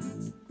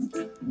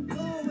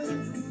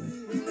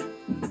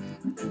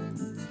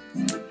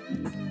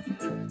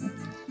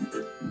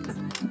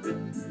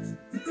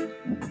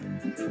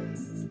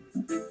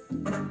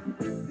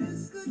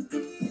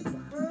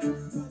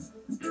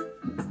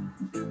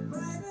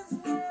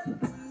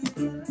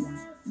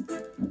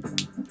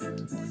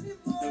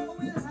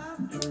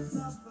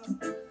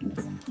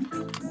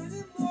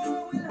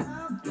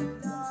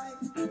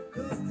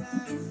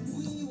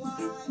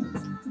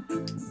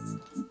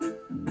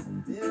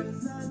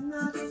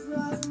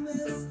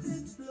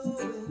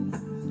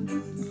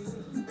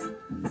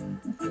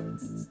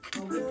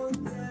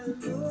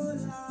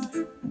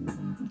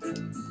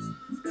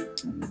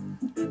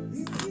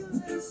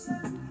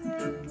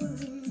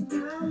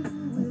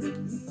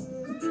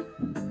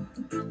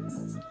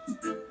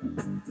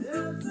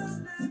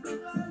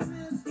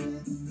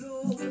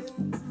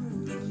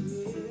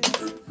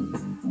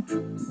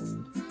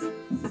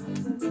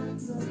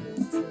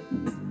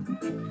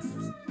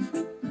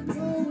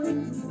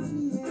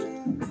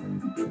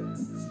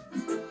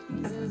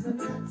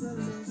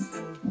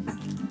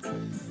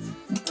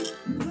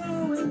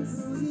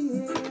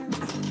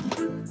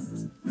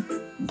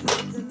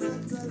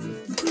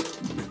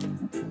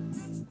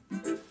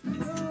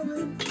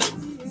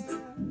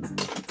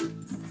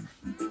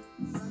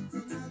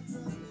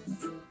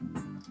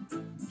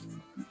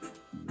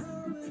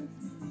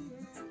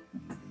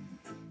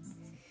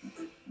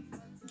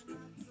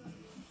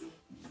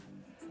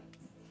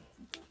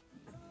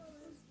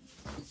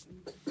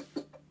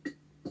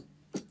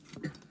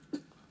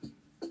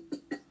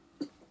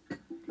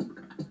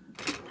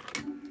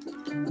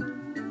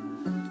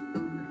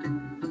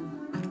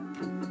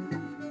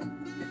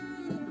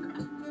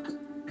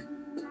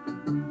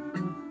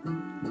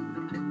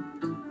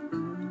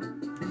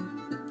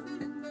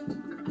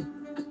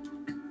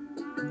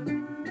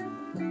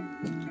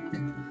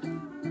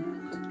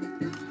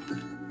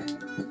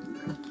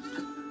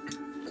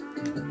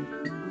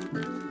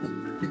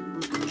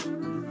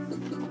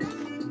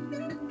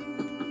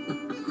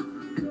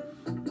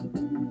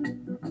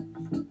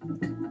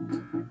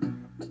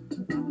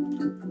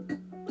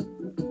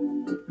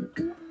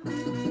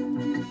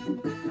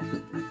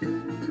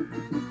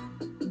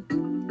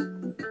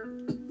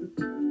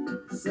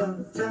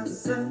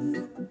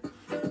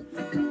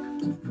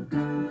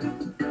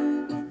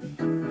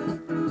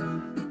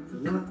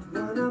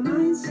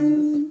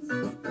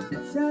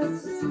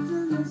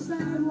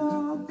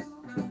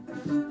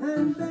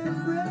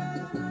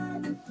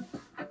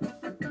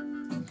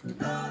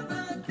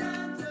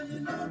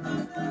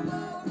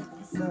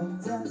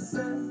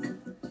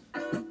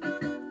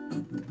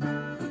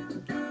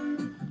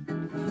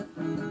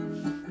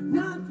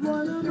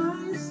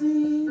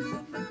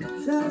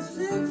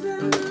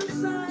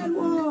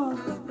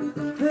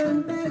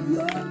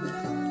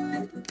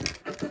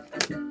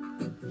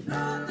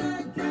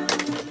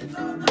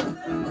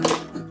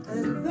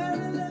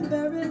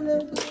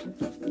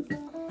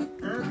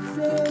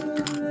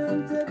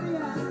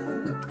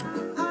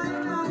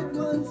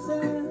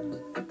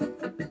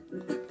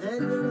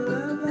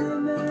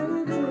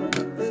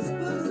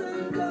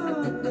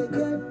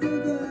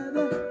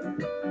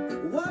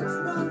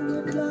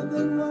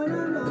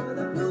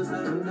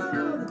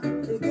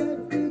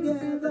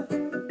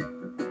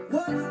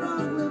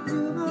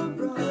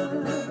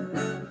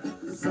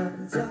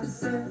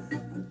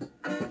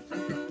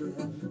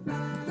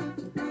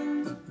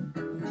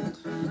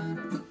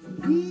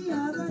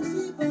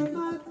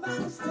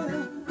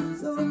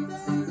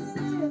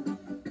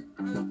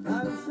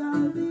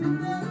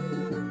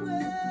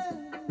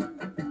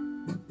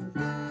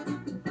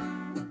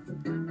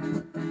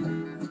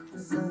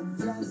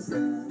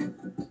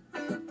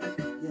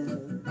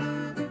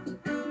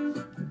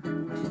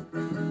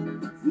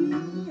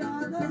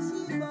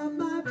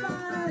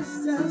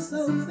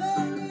 so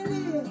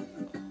verily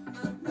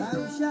thou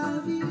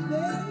shalt be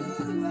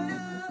very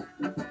well,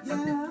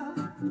 yeah.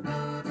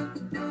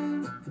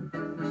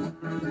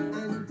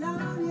 And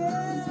down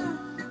here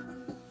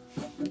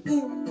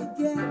in the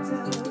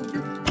ghetto,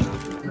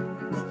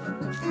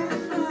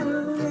 and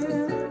down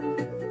there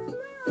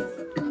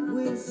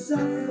we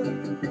suffer.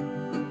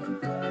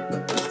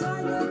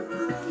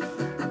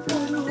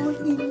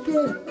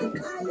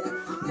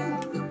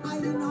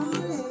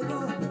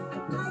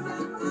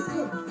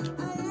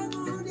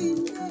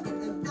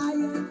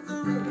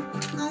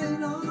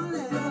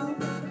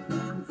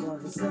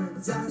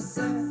 Just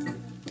said,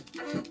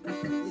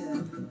 yeah.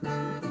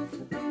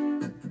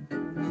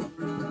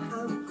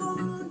 I'm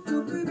going to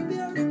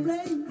prepare a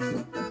place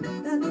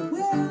that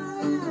where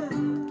I am,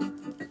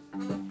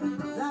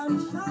 thou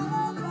shalt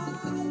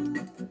abide.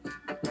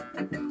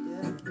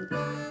 Yeah.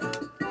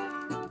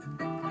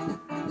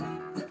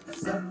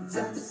 So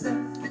just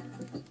said,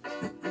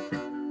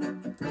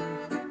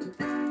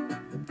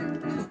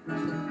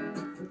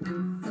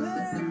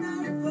 fear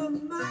not for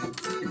my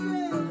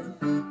children,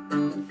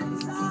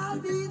 'cause I'll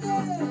be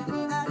there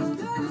at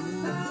your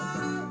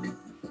side.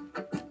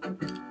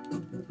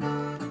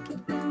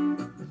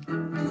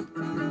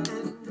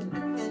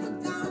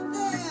 And down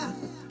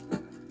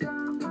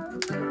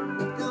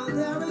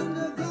there in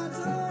the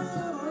ghetto,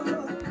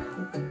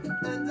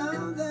 and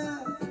down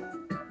there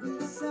we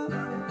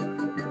suffer.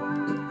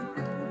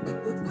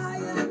 But I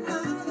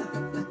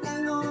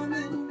hang on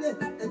in there,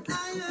 and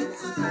I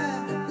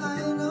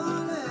know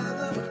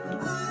never.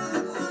 I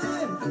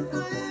hang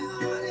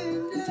on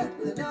in there,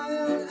 and I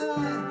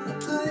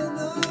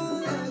know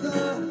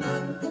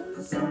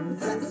never. So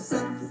that's it.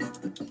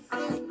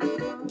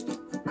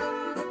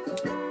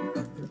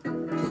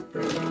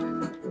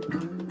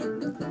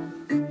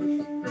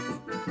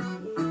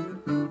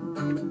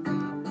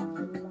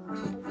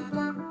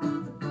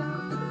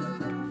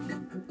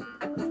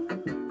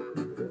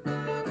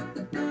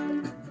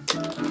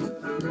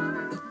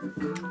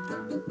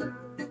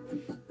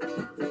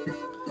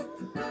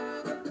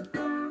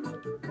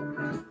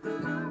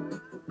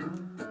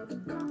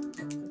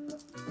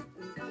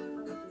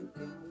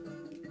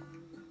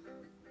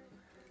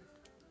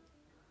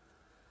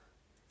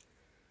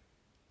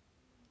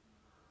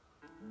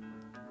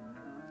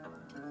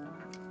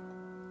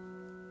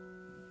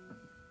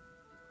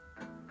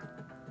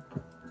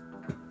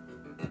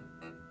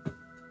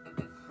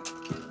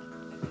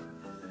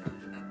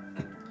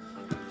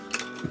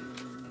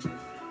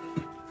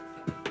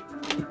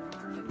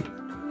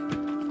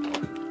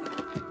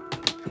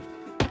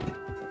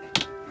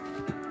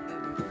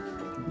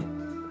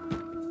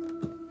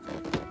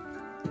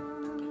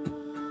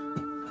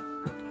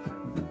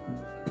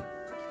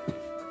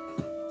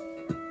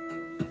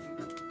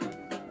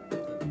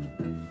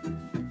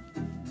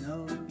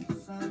 No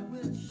sun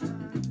will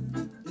shine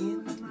in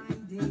my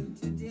day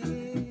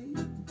today.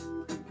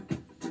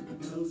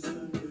 No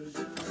sun will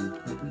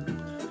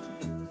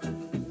shine.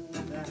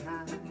 The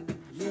high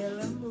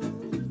yellow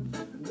moon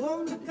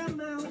won't come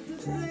out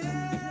today.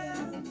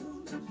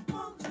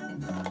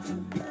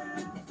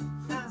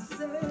 I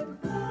said,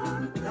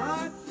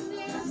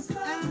 darkness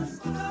has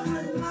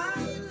covered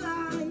my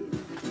life,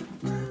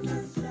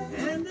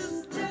 and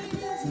this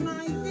changes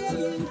my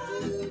day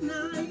into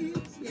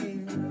night,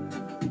 yeah.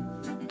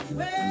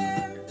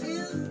 Where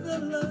is the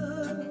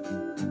love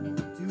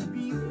to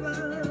be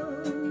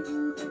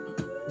found?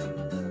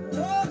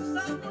 Oh,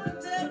 someone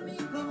tell me,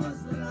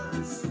 'cause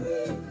love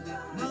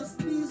must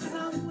be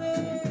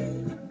somewhere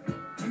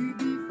to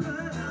be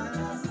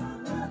found.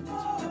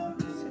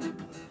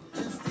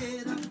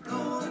 Instead of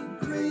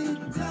concrete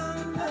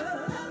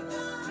jungle,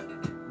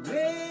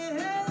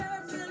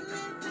 where the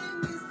living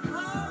is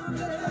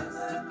harmless.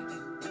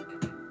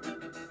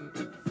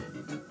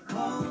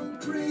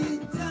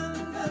 Concrete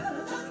jungle,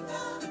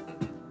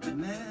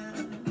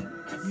 man.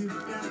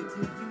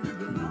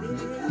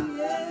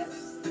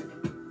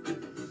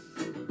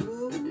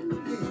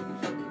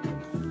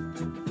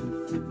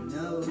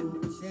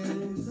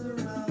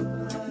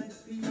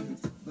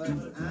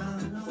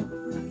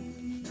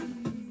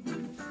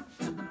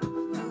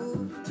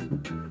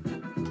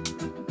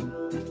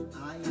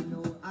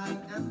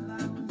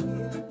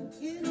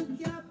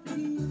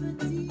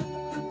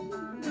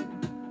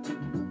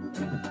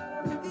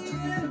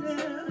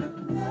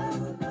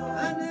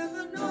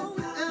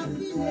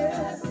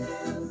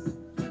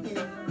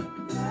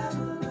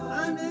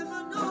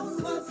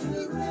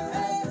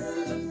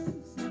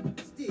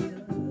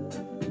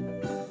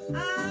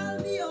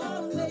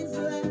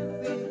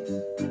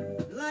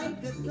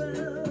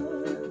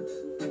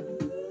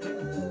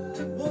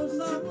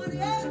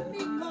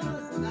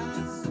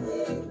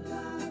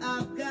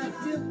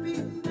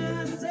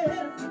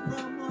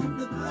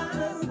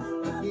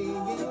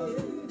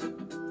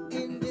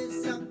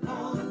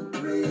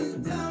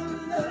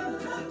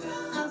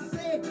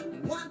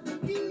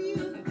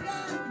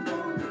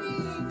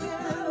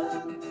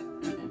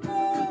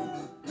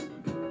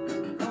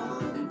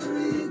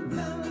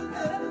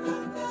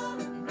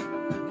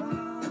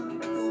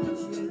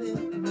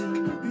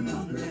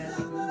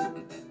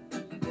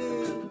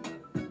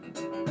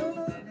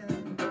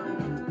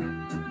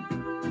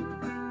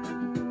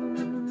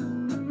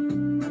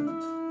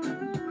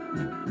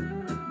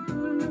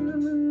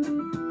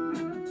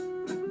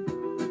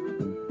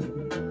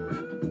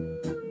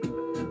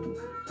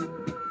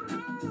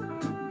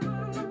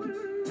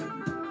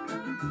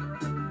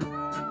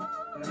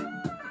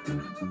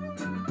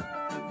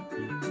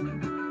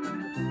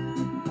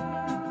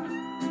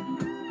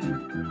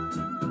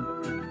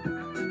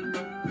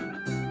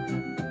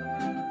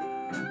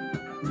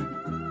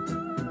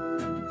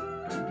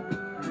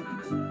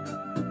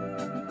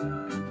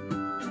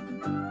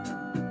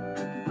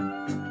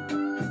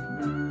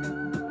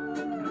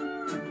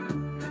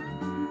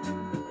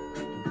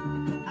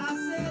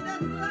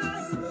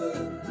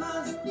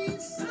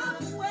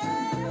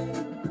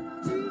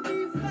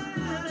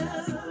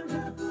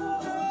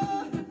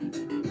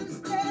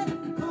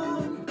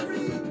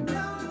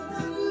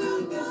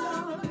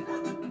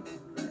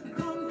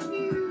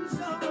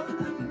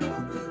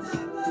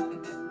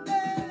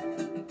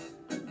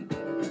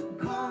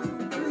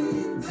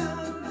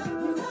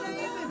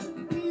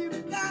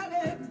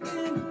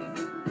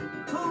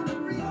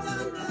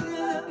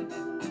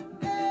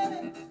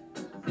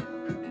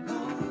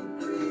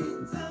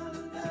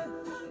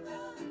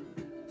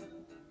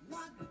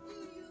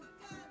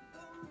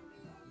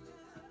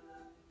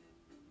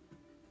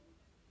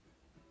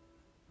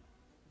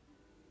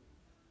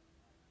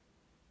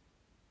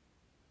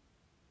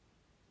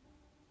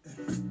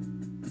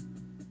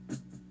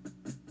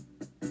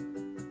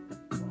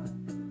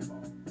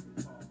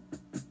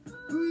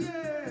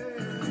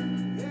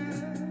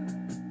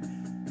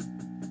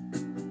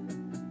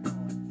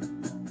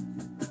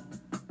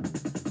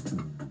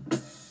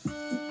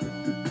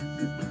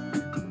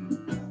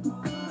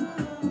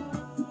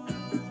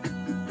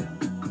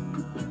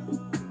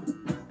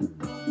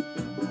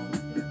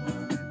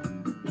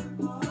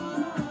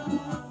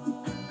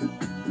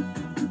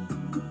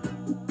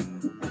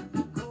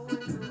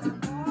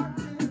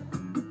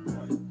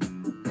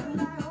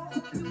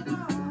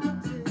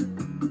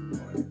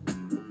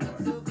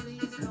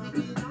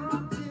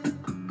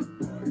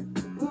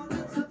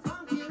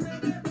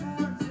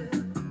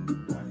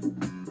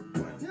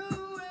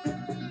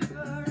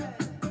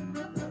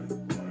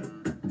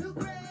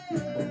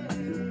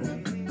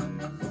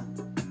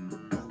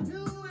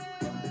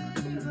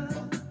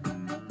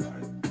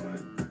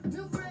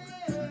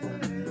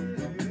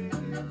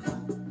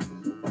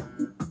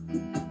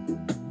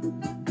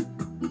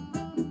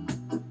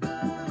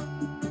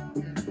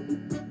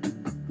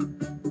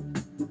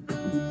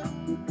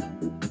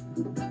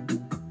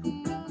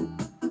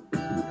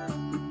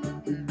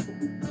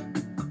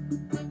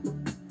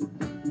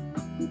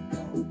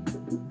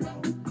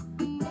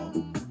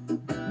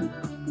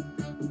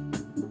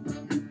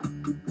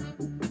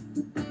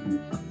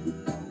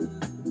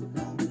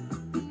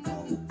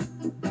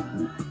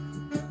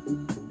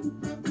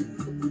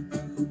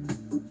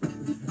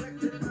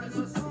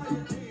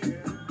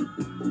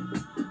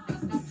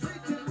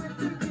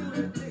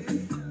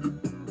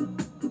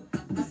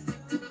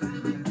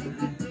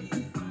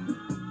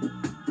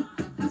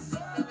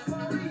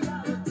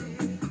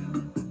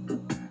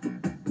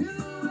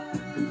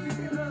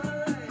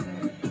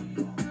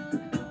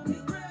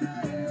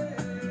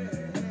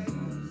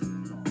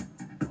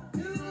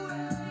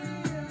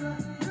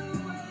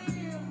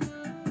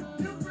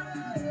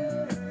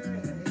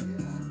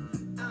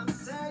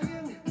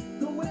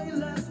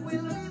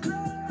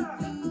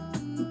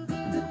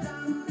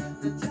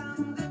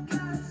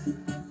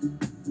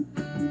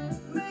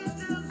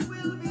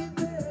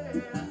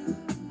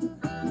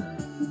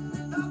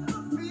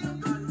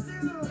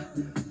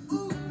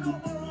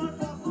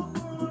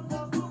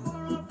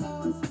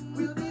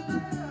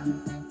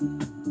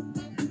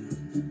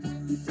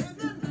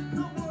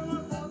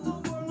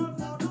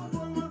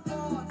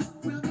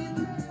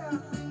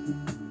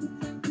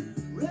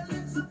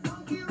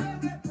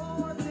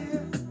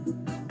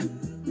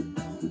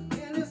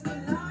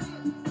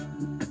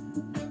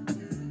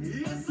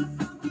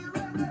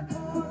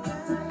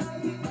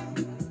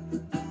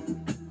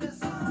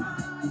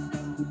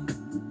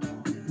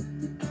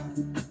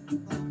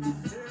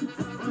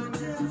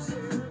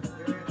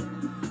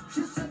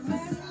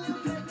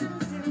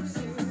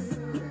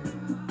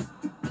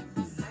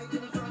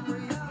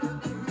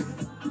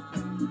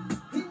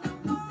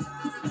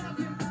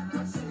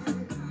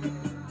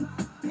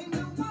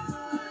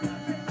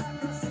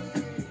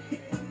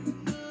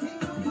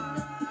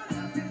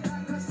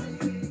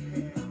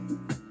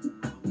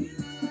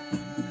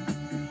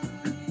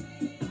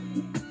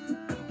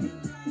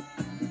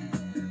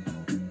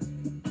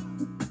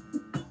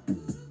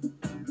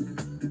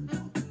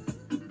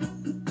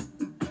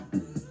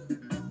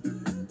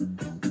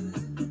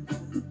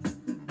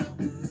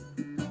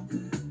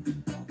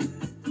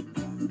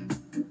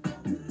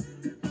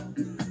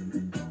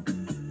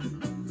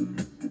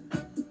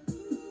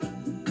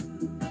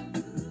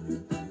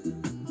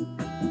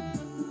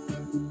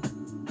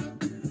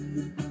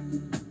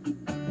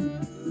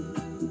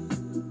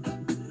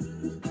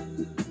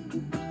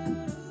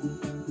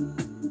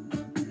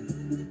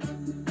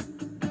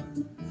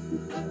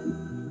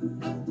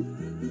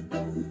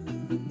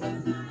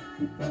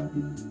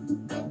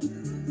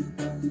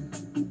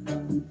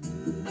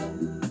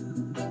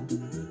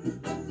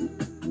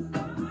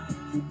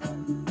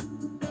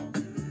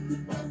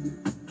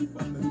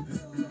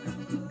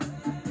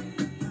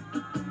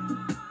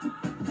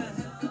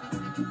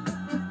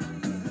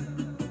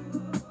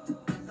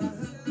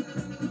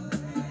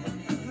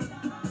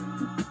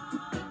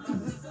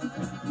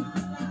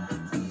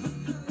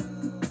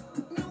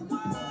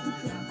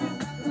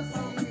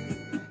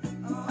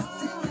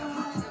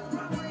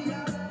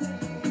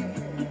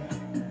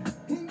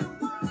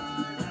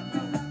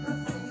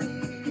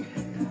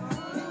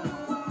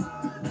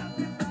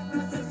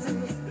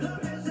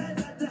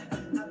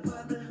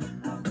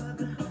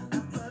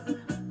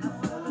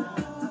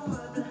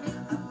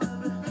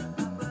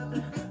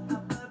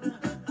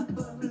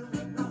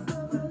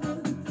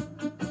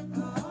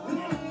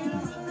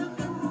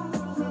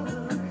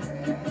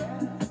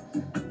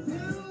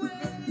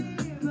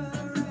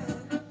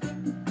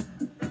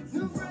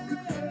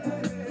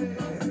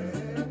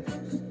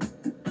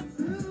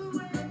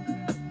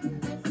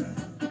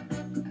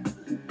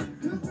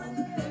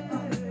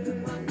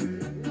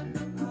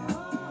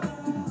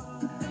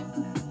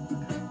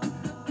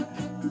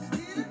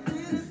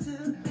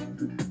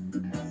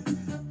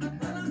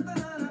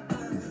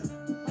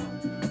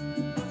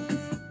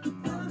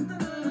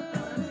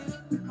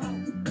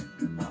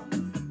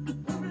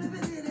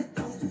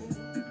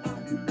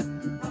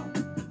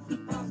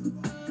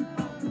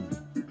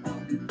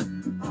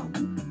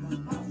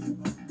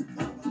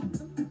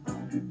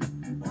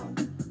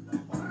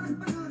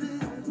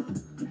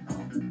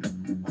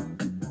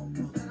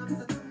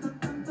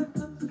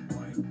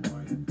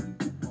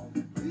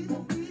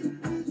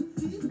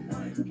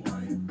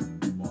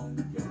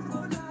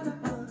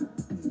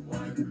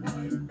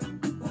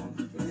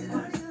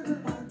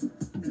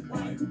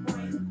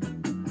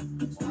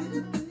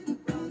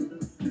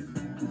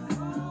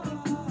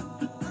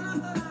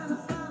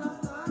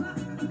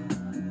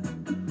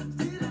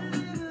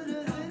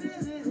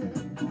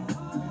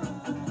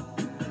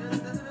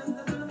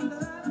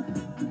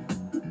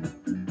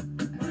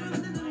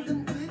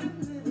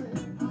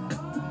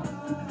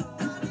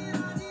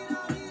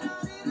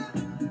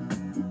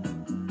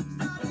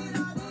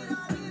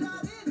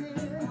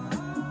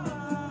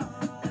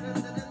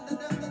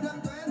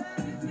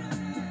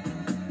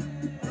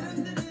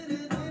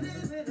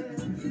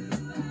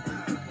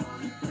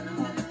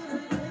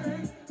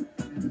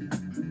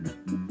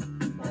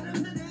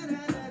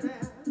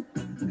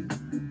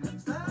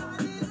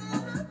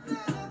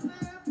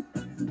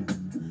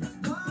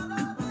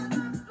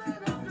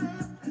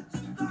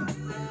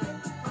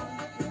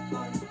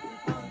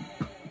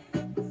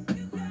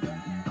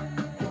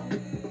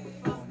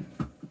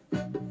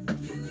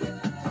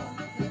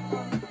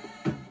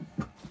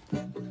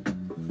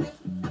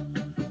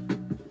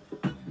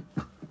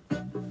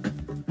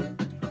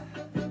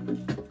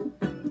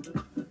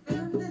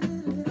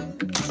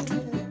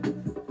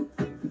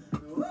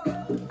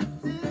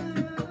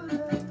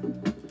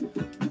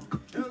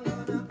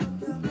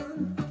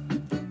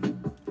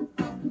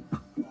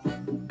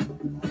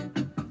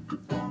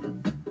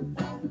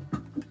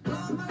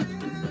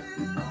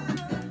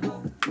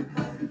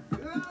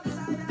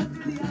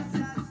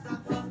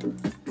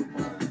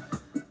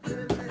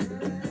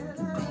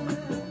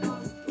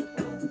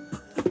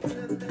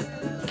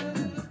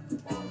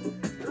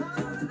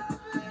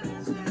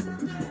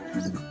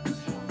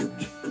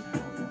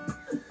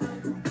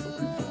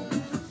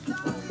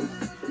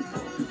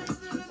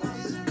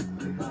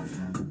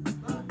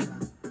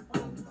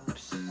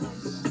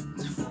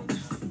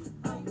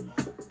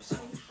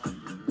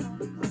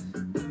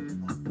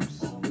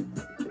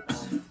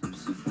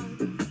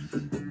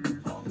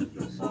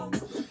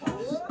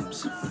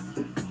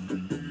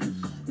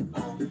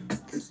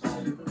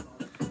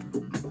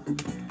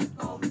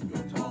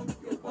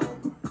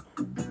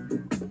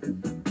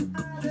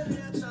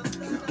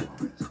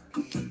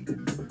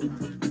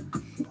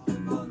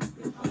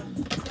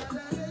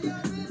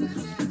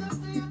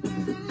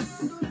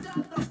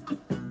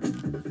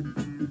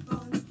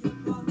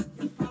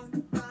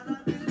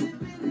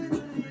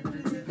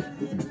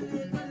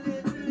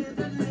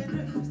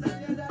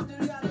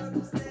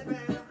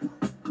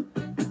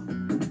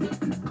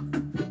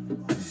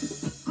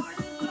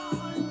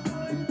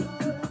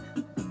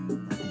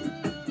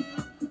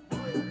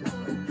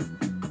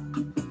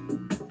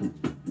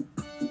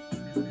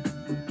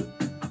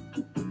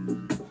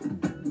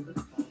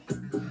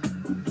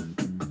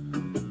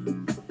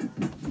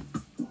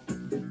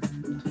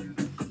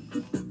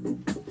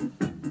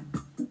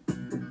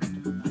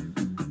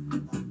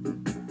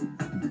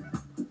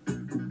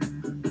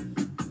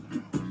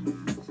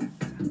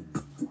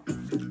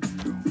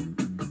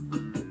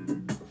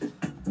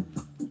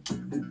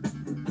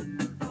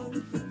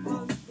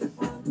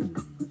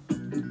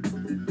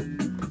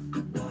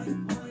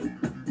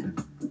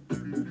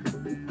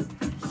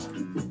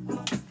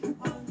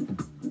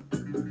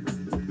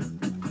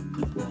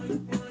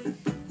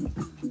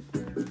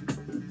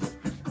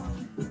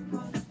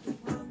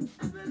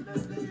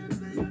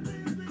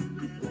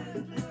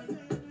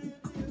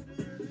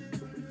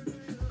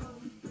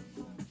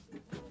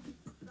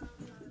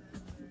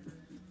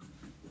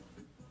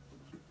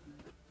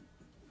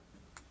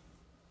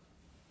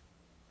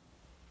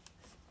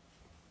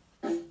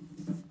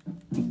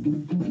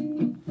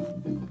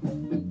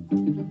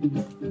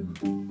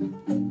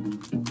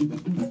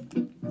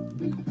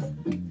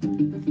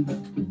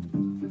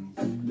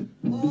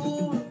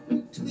 Oh,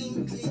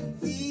 twinkling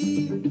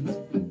deep,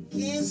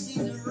 can't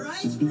see the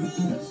right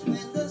roads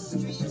when the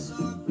streets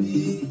are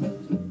big.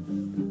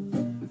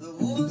 The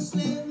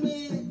horseman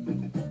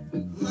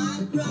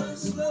might run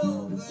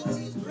slow, but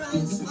his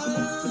bride's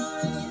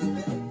fine.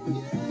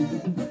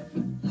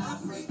 Yeah,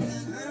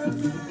 African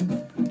hermit,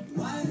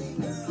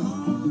 winding her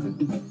horn,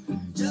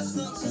 just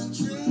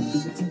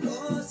concentrate,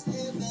 cause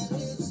heaven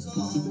lives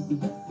on.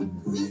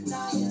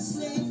 Retired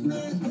slave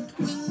man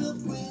will look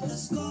with a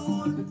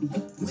scorn,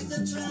 with a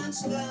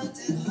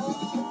transplanted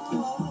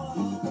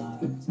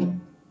heart.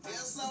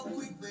 Guess how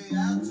quick they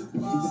had to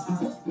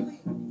part.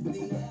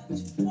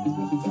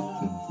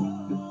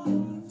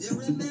 The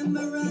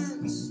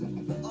remembrance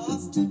of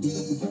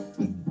today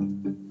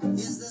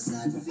is the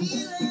sad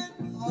feeling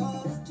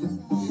of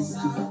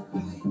tomorrow.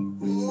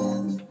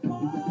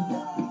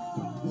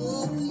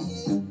 Oh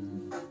yeah,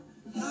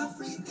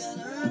 African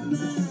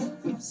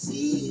hermit,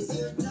 seize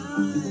your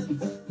time.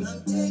 I'm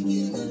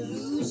taking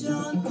illusion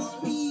on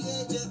the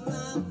edge of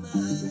my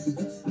mind.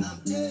 I'm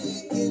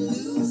taking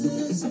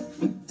losers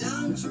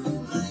down through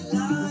my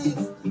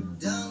life,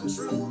 down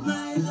through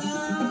my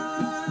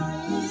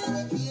life.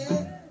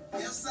 Yeah,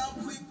 guess how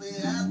quick they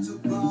had to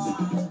part.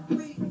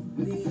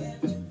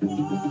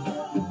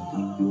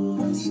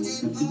 Did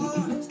they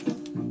part?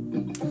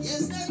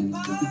 Yes, they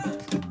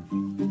part.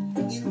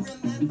 In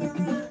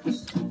remembrance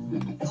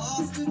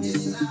of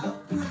today, how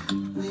quick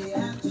they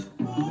had to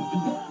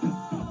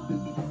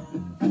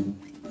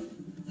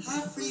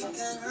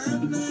African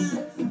hermit,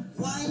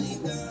 while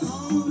they're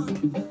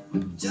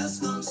on, just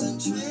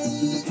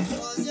concentrate,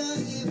 cause your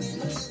heaven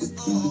lives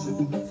on.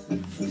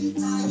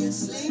 Retired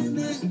slave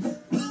man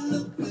will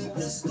look with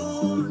the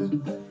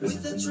scorn,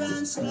 with the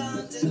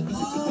transplanted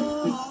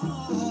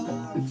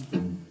heart.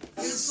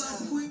 It's how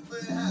quick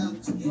they have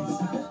to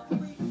part.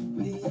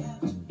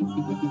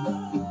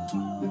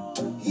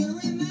 In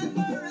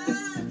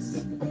remembrance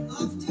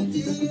of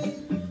today,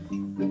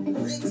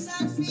 brings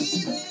that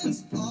feelings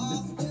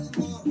of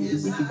tomorrow.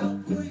 Is how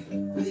quick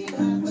we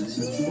have to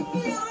leave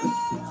me alone.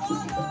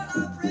 Oh Lord, I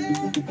pray.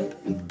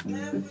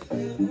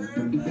 African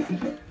hermit.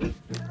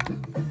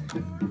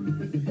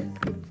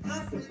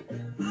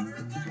 African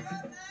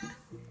hermit.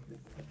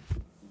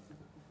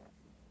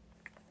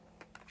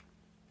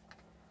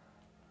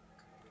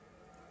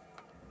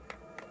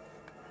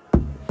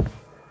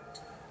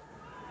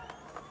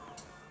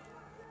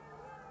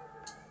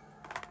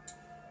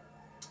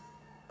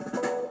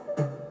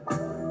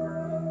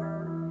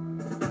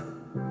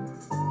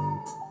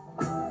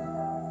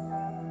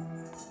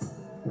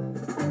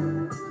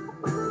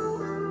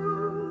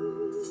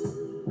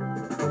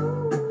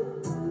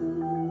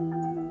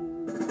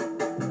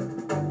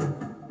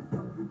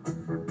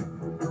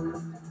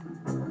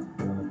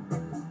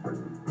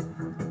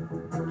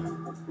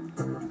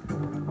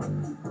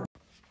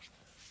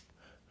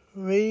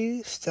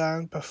 We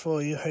stand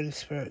before you, Holy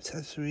Spirit,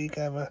 as we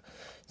gather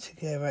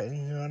together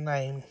in your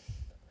name.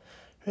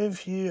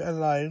 With you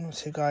alone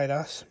to guide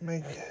us,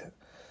 make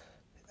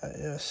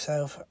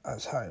yourself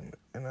at home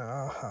in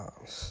our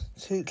hearts.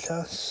 Teach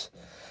us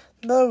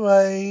the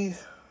way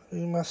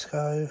we must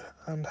go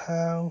and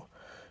how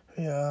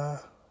we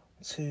are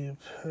to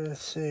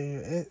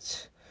pursue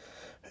it.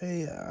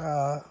 We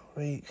are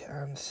weak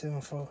and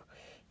sinful.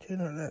 Do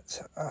not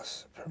let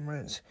us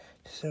promote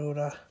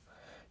disorder.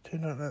 Do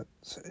not let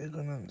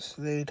ignorance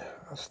lead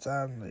us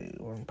down the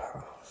wrong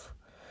path,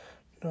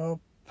 nor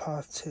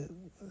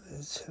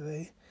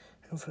particularly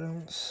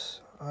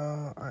influence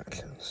our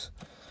actions.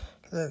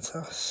 Let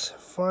us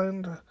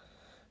find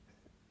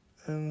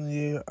in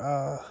you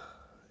our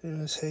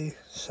unity,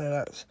 so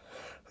that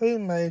we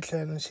may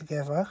journey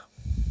together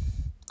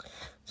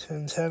to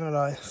eternal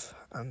life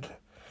and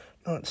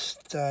not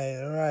stay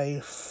away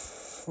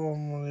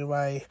from the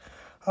way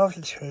of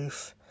the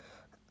truth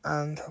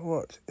and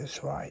what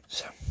is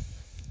right.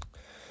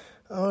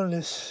 All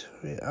this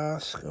we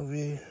ask of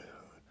you,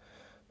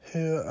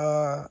 who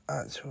are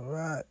at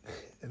work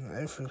in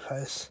every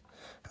place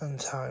and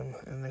time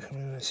in the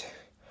community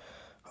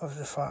of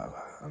the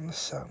Father and the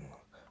Son,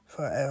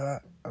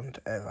 forever and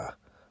ever.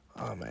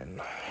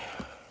 Amen.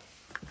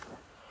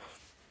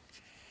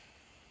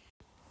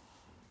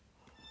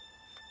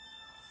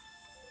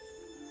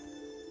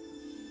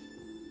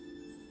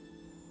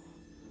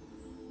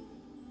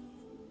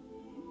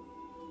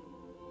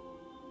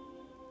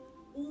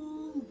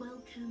 All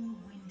welcome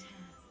winter.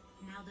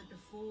 Now that the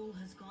fall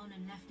has gone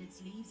and left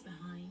its leaves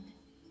behind,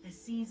 the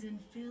season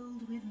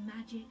filled with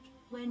magic,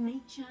 where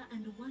nature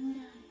and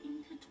wonder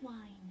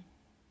intertwine.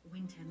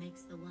 Winter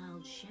makes the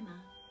world shimmer.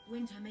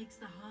 Winter makes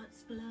the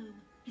hearts glow,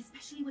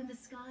 especially when the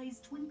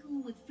skies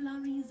twinkle with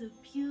flurries of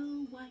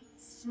pure white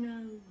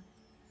snow.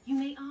 You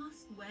may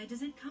ask, where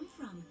does it come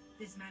from,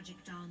 this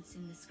magic dance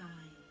in the sky?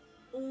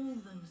 All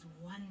those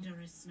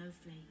wondrous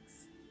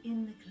snowflakes.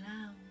 In the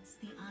clouds,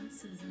 the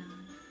answers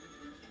lie.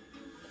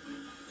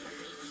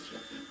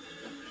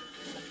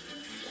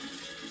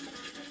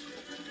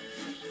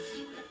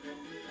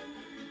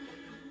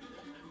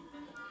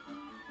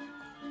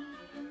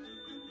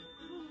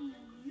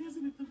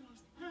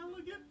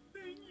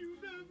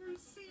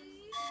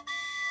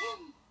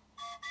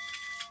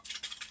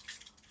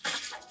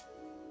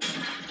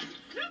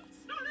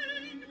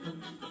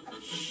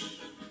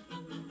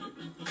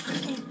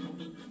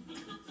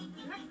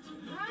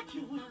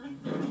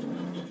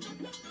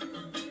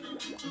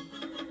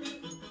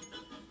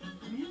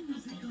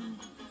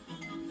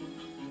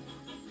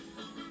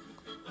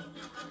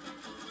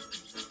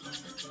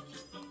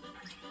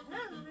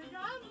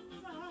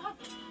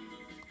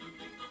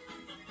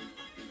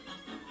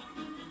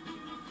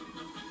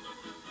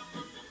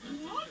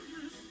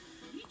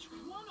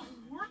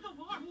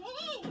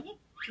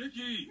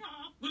 Ricky,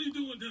 what are you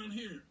doing down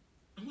here?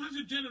 And why's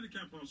your janitor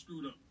cap all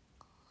screwed up?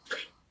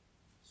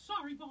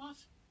 Sorry,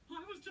 boss.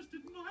 I was just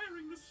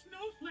admiring the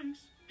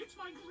snowflakes. It's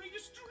my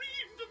greatest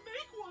dream to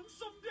make one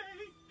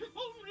someday. If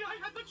only I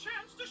had the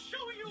chance to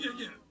show you.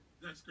 Yeah,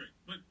 that's great.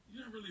 But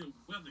you're not really a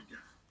weather guy.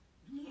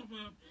 You're more of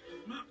a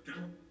mop guy.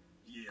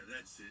 Yeah,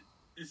 that's it.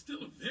 It's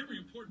still a very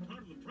important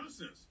part of the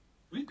process.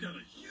 We've got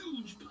a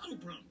huge puddle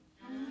problem.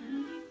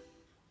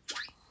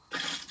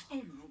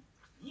 Oh, no.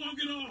 Walk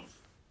it off.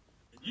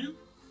 And you,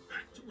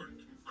 back to work.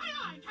 Aye,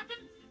 aye,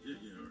 Captain. Yeah,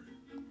 all right.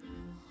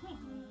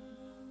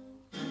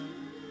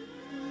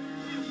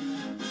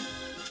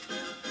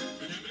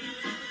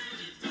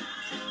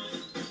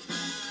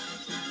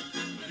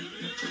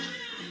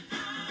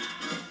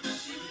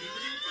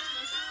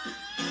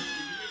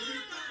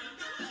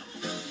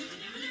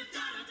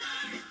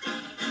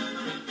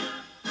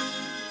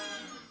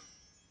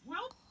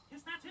 Well,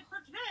 guess that's it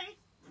for today.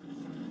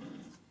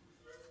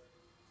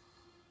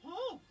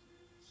 Oh,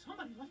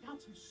 somebody left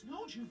out some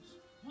snow juice.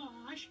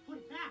 I should put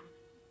it back.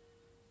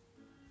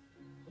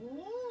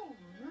 Or...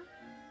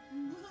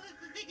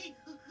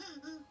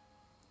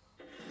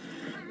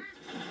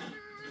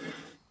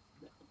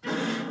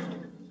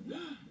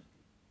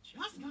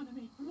 just gotta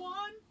make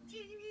one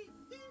teeny,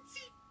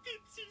 itsy,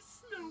 itsy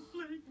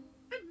snowflake,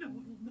 and no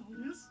one will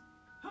notice.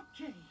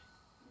 Okay,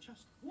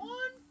 just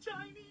one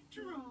tiny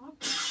drop.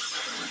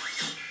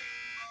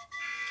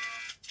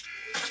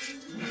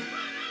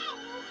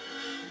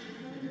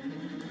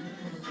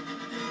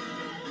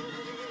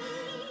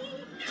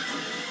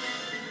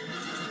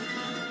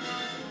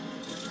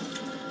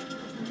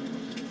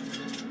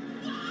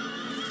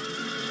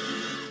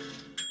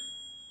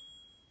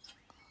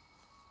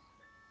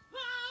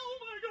 Oh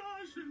my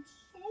gosh, it's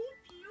so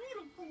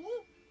beautiful!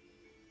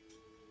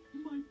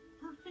 My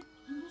perfect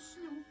little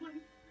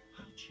snowflake.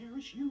 I'll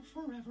cherish you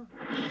forever.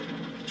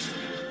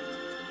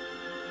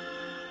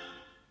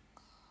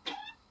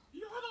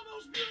 You're the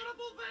most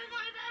beautiful thing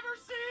I've ever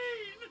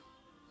seen!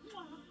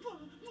 Mwah,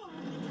 mwah, mwah.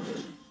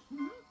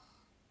 Hmm?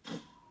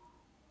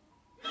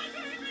 My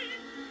baby!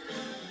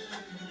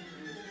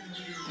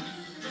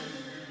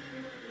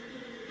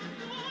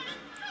 I'm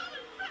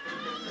coming back!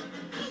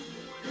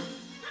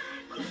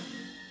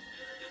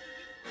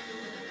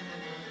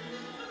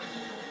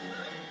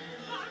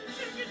 I'm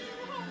taking you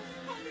home,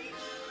 buddy!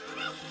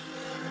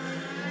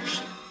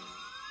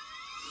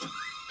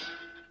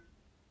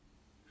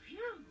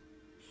 Phew!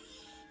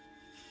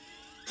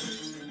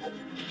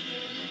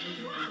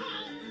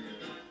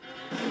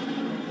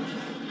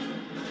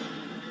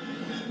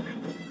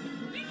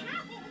 Be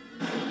careful!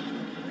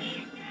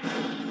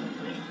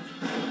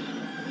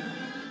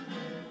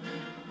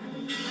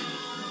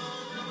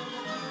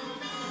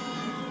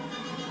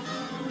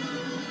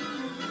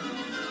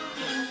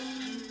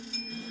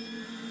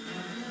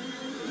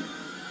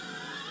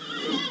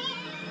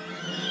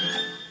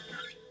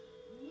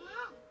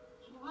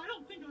 Wow, I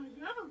don't think I've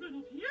ever been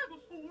up here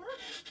before.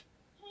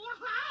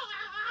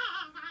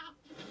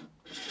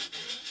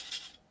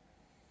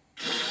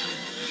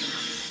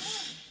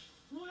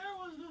 Where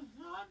was the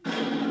thunder?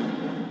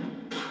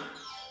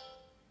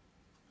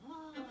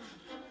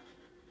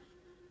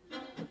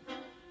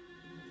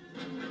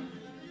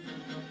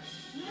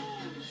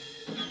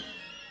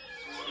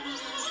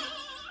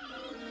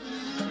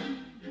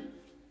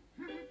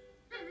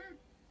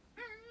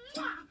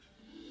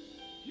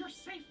 You're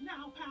safe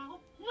now,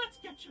 pal. Let's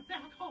get you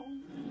back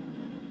home.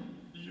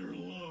 Your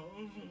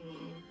love,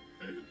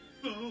 it's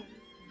so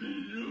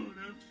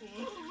beautiful.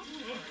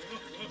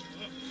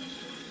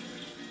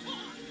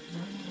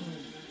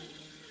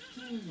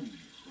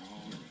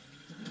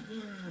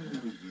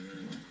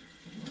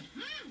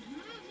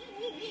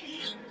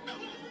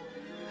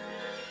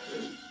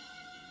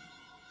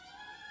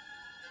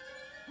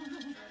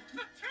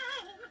 The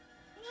town!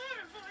 What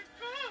have I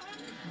done?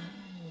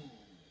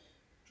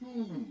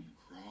 Don't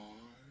cry.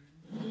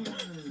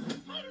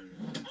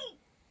 Huh?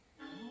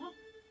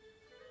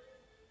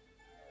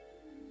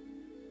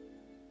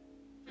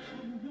 I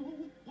know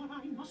what I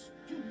must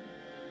do.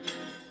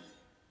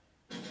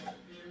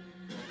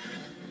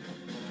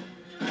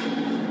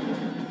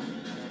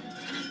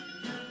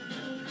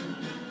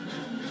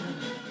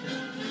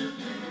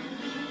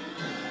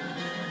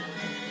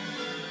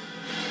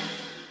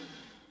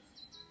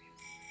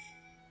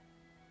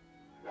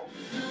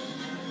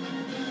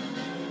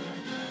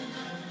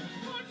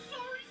 I'm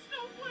sorry,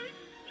 Snowflake.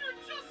 You're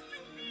just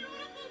too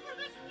beautiful for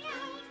this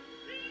world.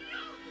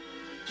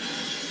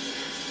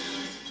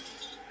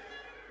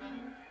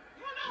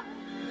 Oh, no.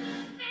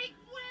 Make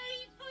way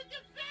for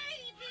the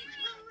baby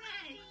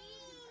parade.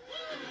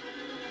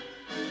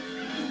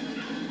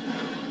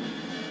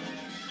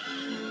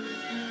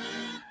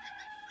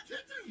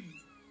 Kittens!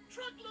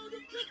 Truckload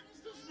of kittens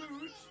to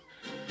smooch.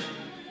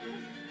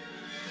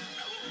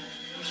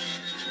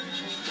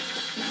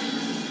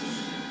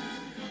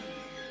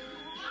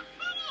 Oh,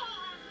 come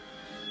on.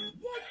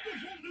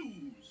 Wonderful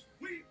news!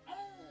 We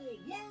all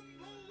won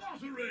the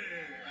lottery!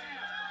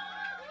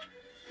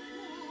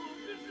 Oh,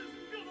 this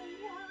isn't gonna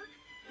work.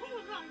 Who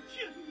was I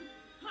kidding?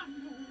 I'm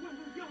no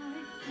weather guy.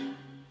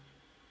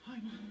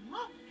 I'm a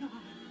love guy.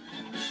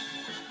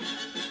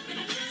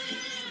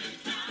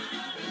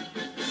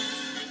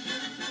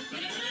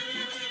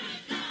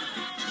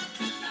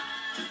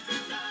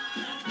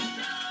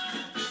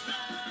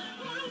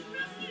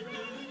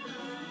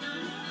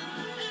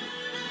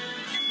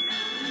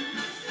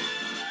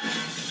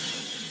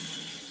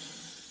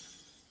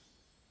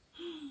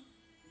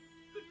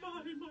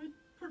 Goodbye, my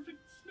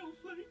perfect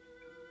snowflake.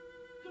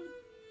 Goodbye.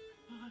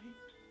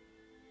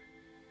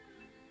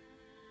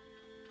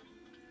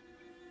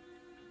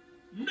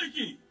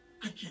 Mickey!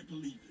 I can't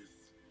believe this.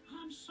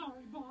 I'm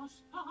sorry,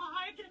 boss.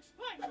 I can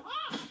explain.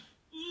 Ah!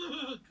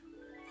 Look!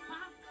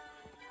 Ah!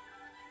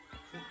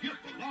 Forget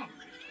the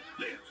lottery.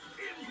 This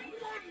is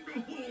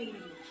wonderful!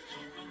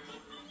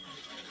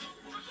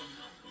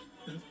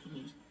 That's the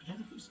most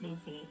beautiful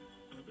snowfall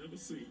I've ever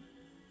seen.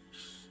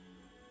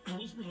 I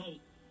was wrong.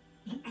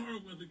 You are a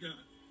weather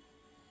guy.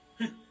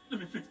 Here, let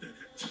me fix that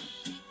hat.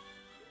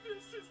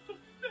 This is the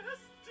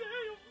best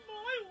day of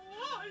my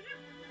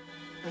life.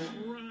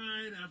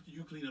 Right after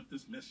you clean up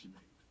this mess you made.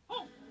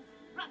 Oh,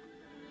 right.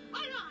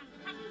 Aye, aye,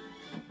 Captain.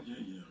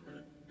 Yeah,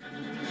 right.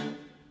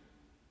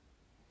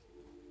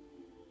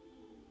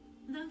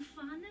 Though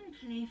fun and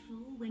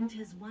playful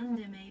winter's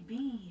wonder may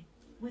be,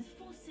 with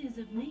forces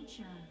of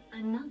nature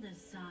another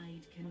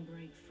side can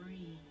break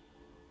free.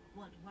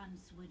 What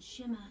once would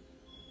shimmer,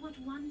 what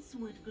once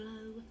would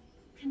glow,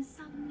 can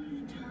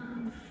suddenly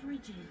turn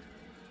frigid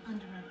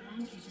under a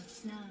blanket of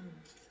snow.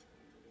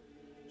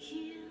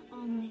 Here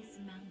on this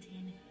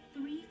mountain,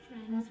 3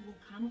 friends will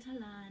come to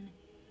learn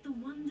the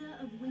wonder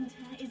of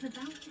winter is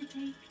about to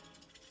take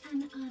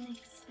an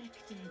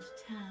unexpected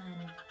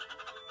turn.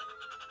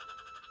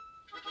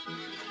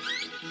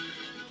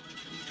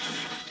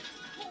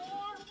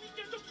 Our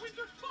weekend of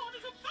winter fun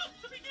is about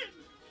to begin.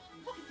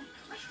 Look at that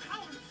fresh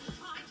powder.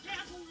 I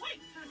can't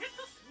wait to hit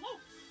the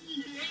slopes.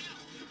 Yeah,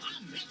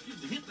 I'll make you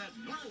to hit that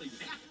gnarly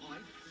half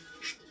pipe.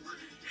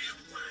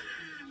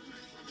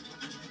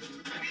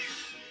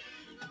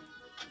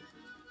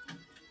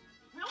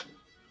 Well,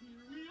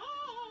 here we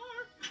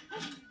are.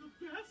 Only the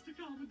best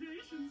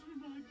accommodations for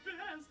my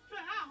best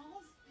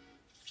pals.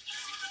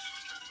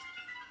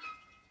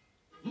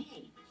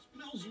 Oh,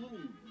 smells a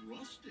little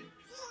rustic.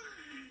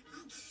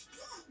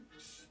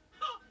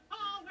 Oh,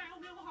 well,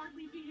 we'll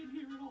hardly be in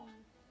here at all.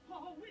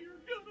 Oh,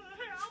 we're gonna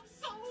have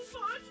so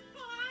much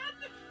fun!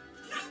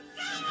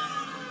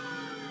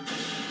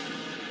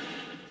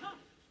 Huh,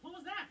 what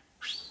was that?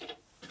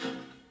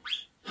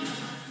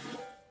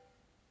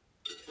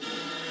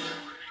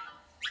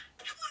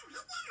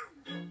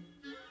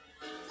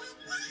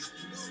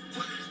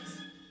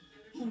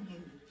 Oh no,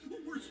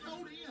 we're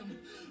snowed in.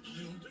 I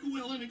don't do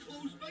well in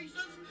enclosed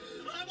spaces.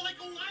 I'm like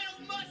a wild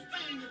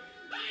Mustang.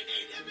 I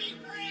need to be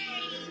free.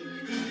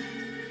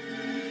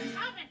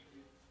 Stop it!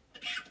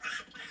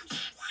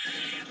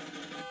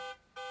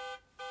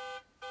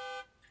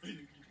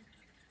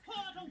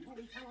 Oh, don't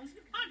worry, fellas.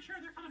 I'm sure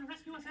they're coming to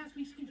rescue us as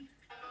we speak.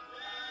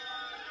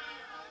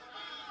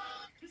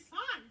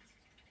 Besides,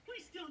 we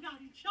still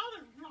got each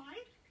other,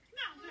 right?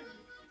 Now then,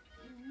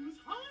 who's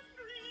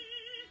hungry?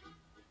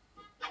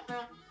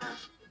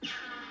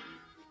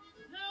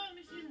 Let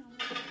me see now.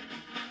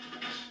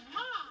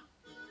 Ah!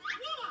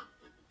 Voila!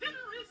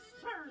 Dinner is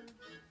served!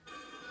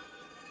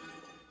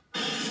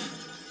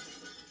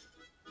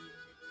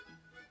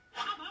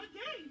 How about a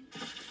game?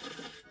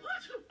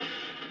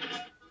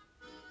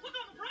 Look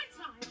on the bright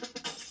side.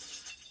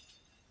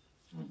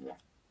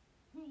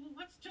 Well,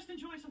 let's just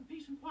enjoy some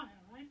peace and quiet,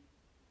 all right?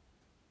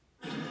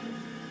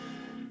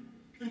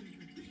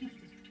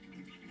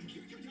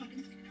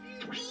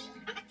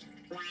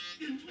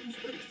 Into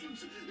space.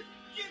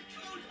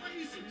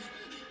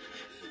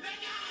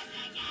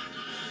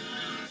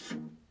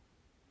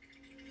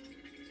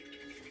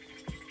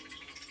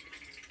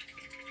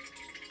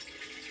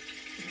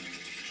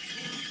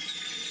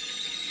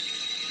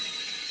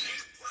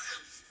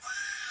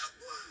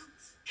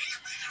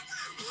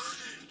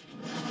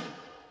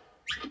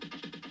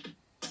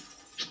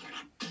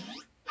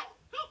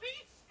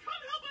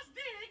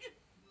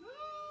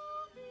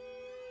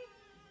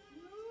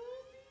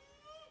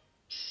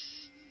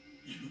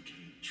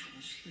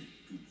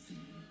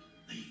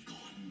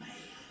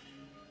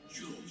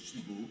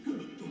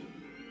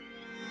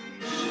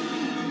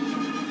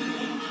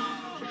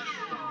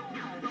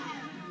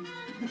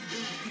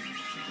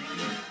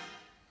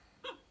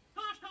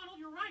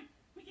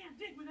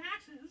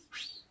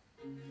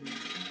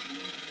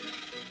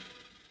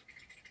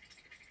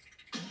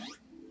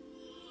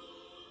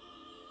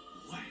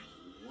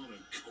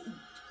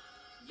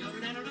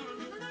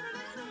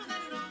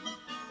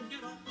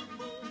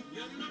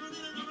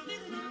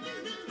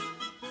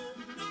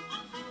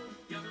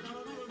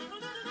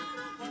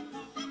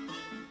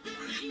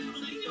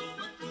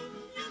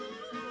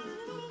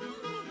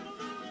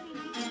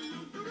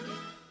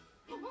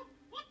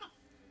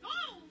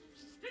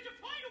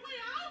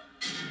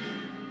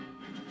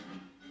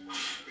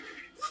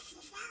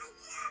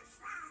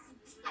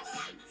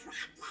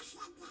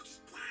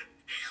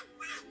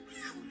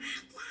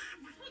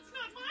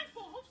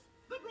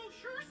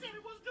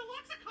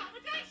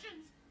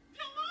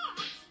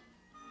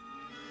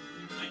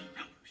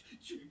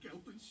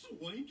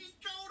 wanky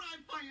coat I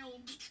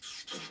found.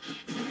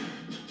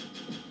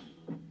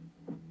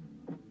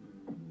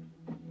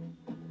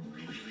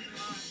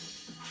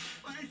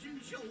 Fashion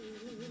show.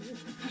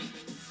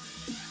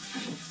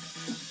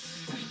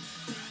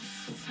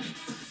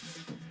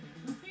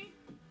 Tuffrey,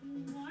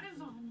 what is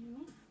on you?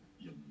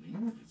 You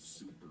mean the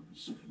super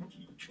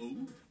swanky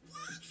coat?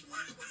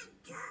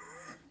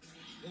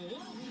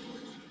 Oh.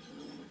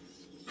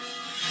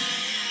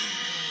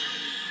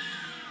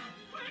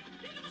 Quick,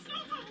 into the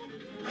snow tunnel!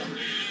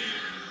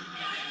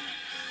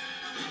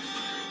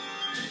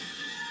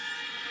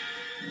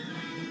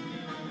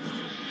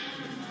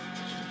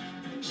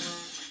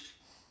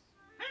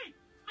 Hey,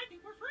 I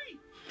think we're free!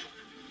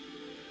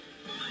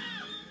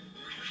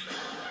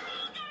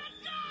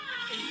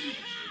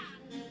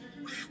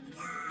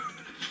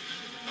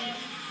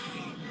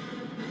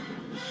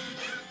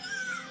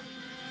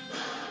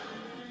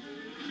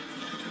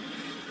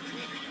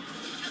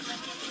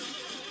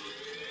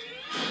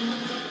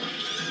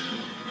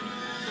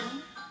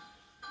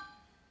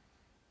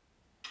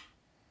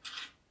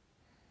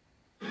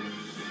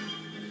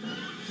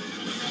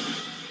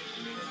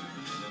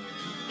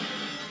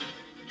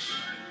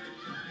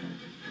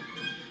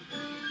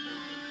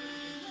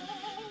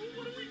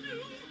 What do we do?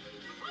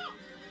 Oh,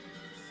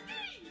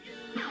 Steve!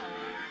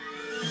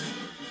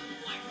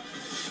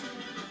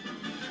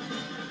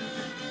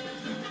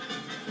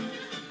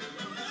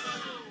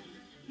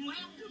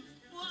 That was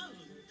fun.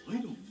 I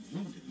don't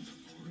know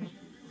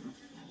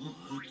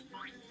any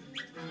party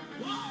but...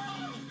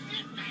 Whoa!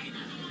 It's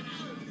raining!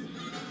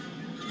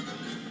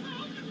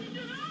 How can we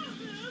get out of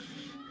this?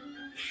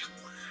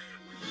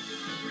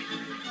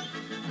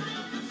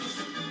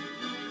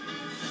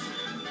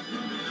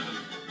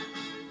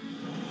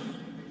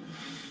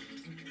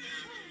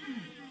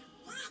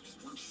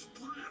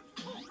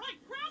 All right,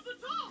 grab the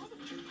tub!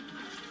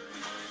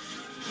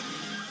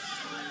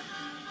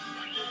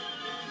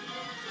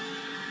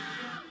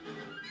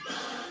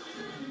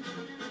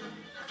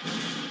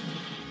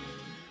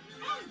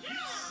 Oh, yeah!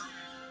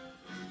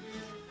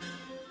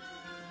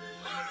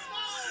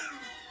 Ha-ha!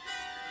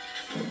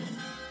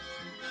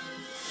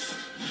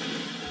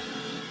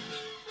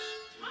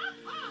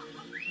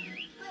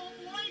 Wrong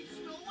way,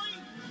 Snowy!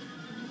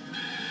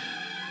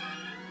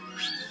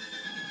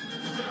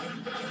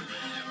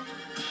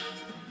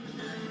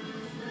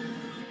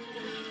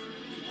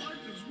 I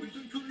just wish I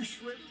could have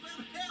shredded that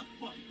half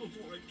pipe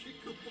before I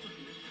kicked the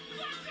bucket.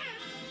 That's it!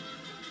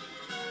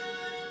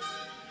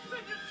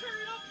 Ready to tear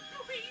it up,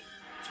 Tuffrey?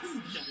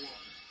 Tube you are.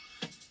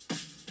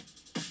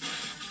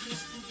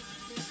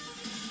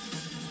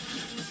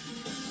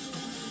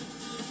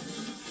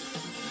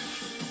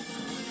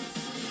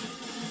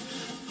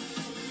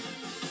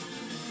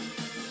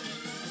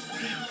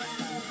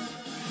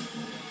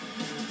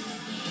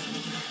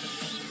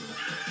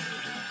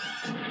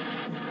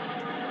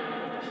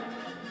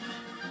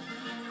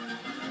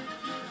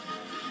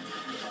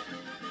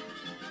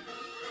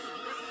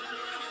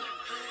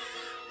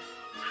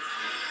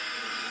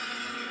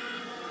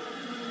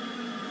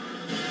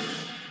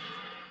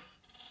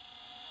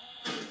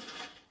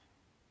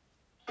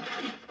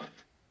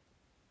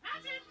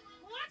 That's it!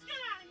 Let's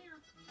get out of here!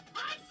 I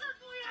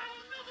certainly had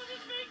enough of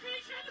this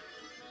vacation!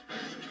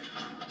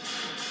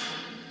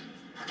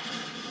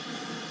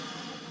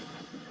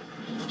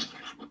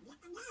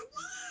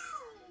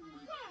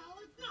 Well,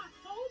 it's not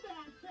so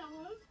bad,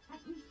 fellas.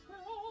 At least for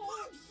all.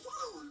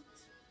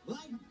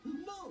 Like,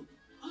 look,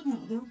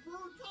 another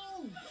fur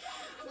coat.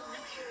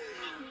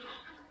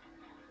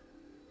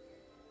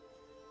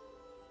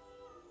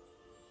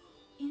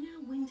 In a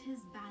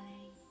winter's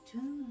ballet,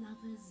 two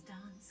lovers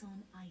dance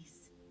on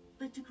ice.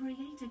 But to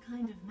create a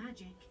kind of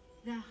magic,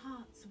 their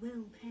hearts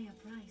will pay a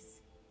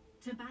price.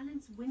 To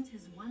balance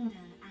winter's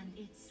wonder and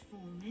its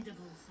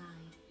formidable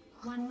side,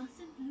 one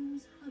mustn't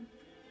lose hope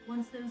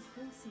once those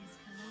forces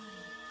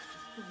collide.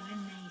 For when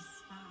they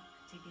spark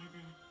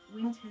together,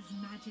 winter's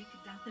magic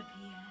doth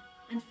appear,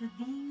 and for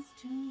these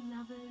two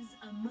lovers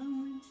a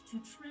moment to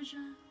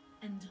treasure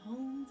and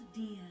hold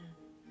dear.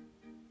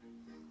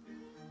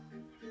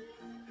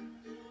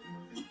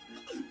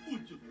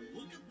 Would you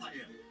look at that?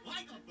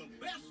 I got the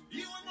best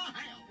view in the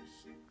house.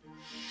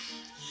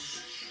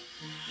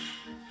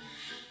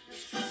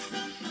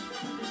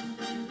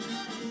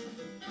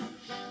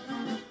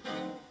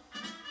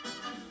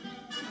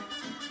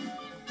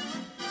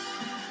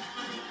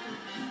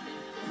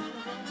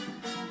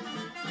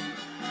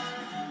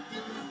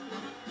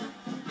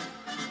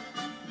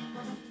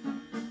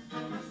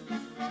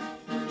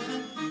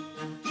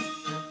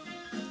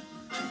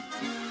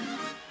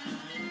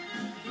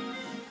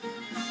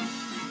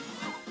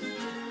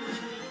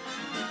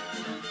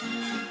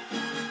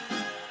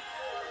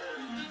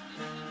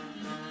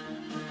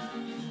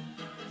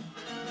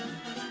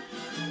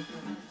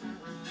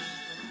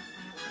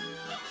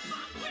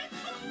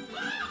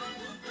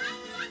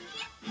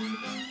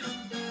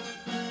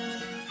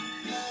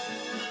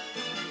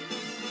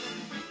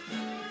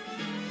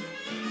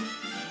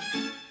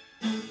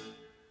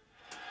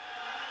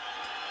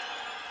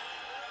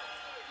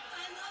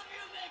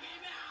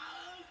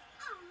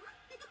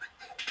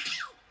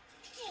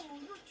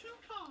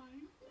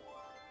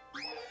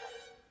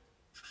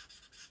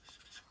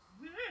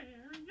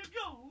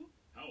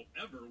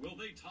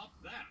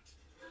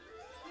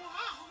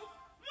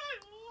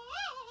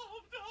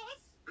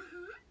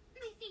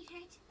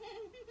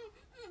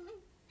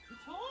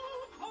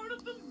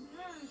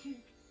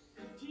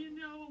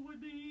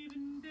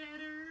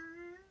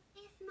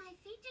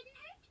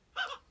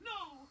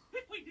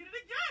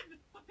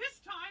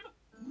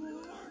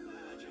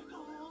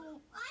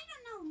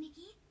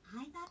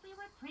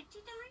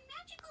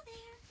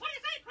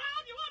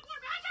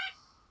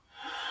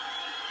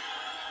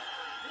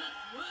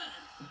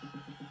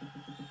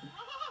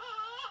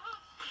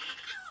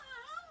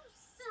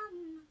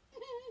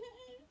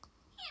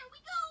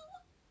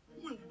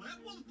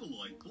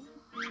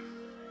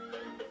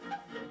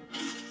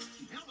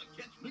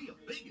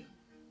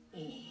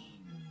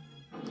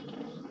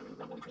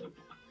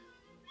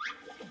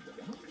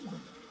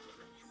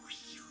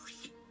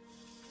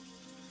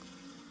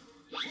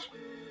 All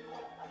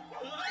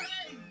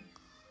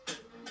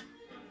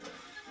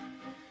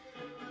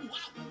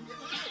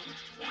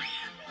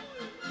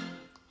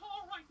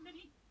right,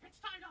 Minnie, it's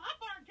time to up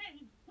our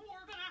game. We're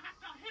gonna have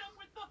to hit him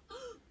with the.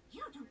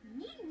 You don't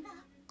mean the...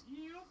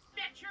 You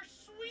bet your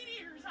sweet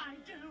ears I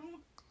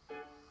do.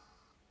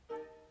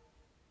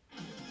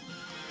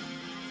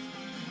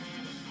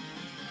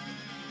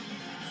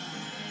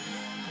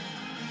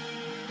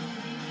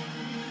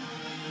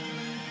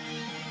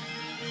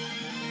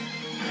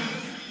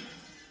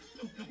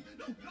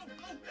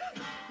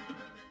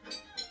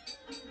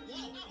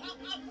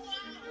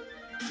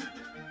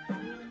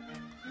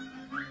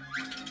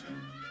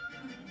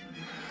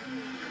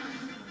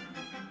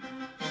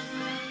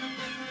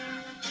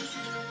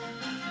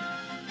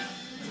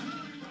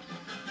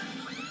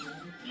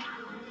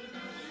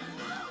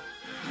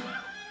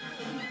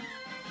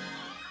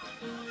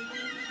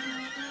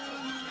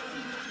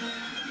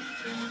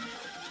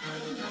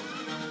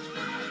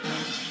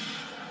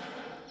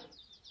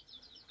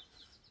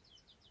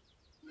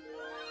 Oh,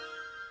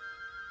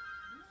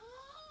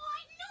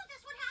 I knew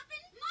this would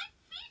happen. My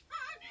feet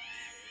hurt.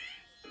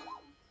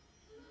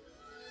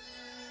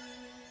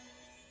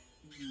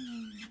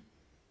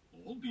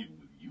 I'll deal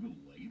with you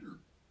later.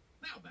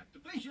 Now back to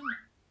fishing.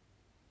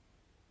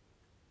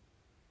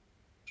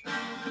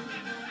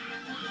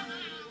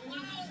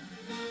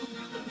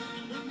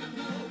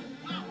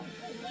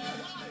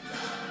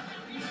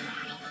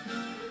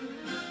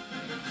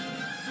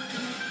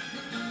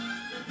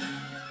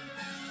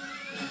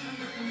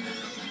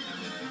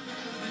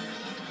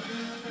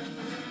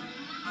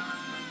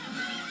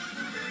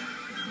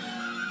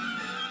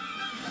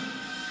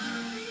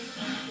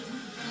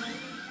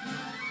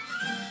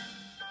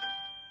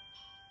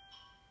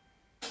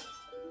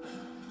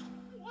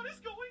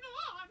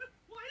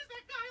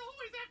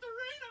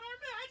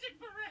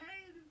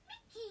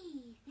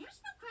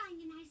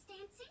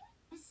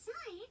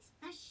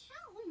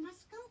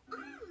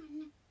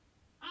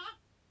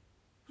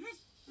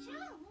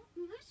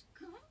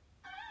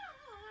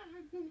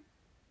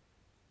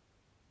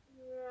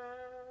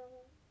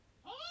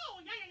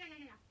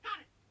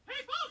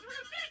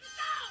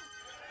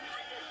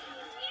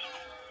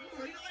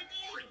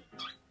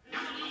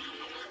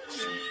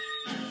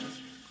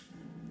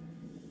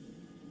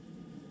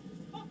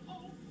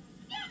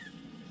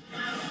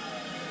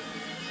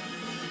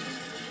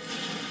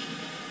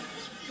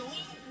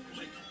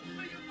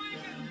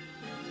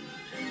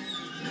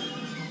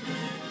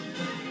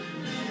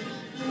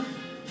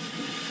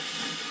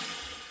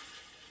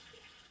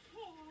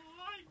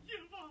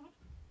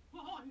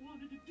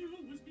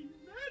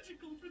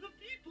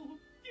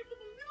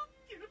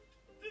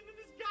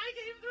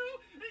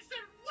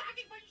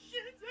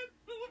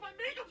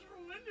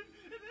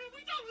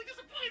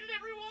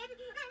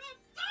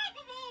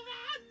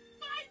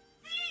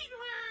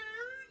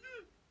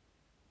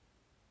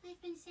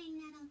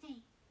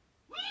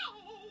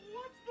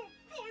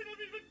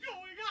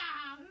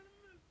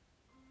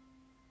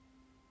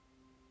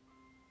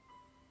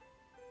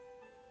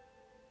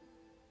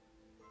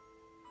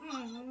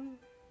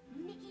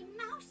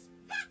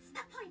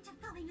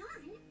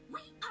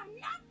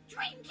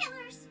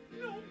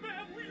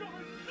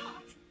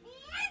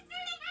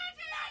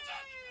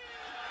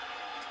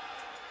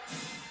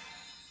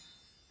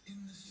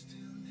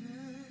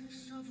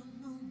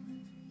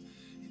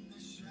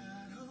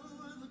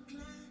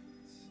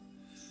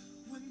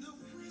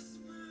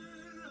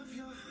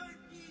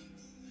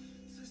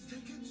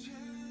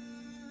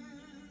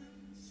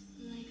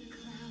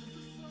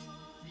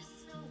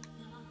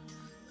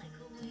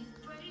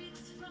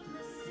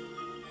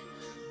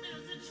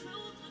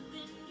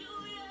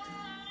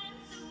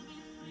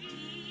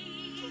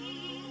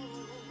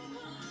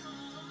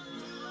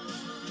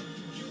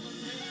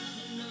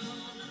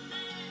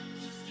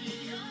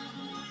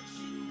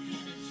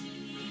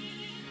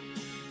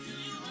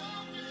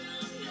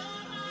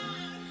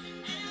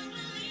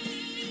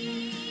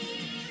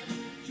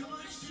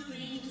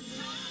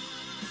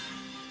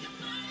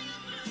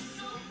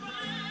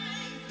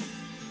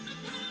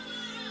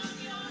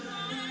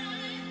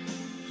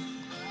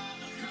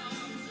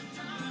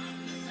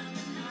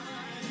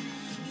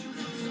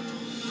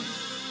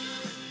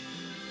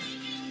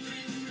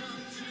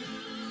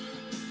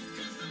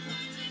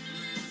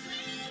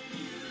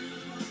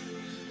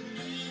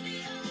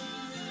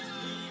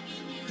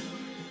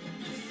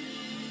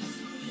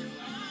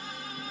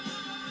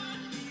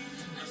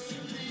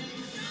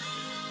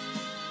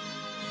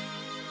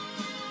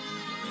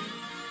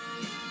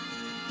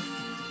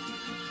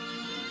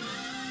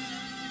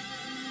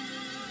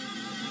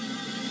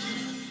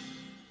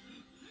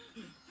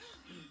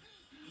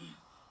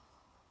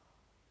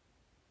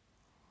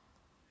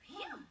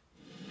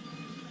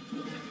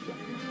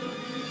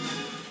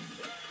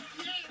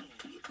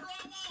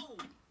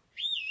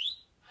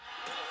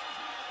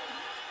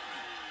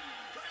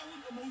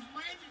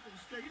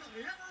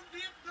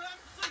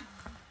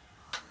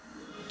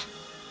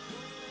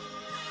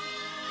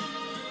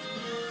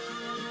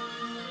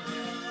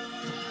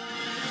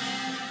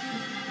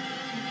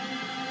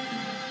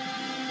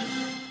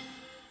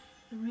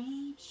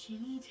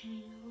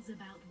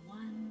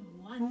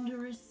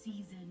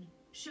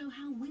 show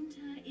how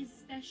winter is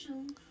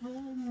special for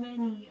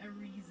many a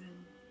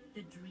reason.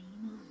 The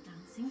dream of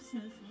dancing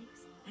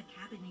snowflakes, a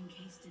cabin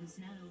encased in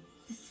snow,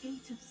 the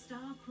skate of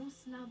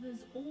star-crossed lovers,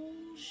 all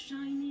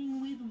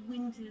shining with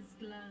winter's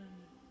glow.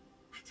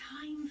 A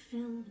time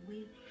filled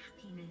with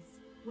happiness,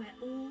 where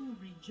all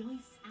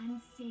rejoice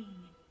and sing.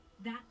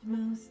 That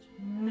most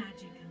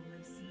magical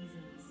of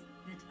seasons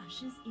that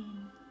ushers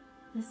in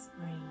the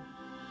spring.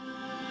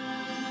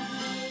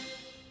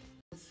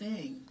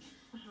 Thing.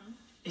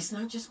 It's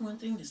not just one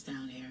thing that's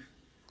down here.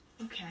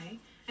 Okay.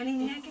 Any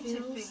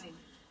negative feeling?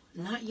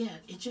 Not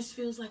yet. It just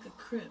feels like a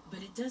crypt,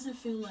 but it doesn't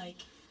feel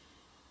like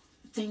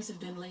things have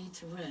been laid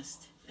to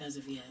rest as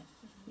of yet.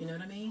 You know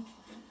what I mean?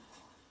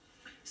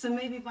 So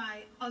maybe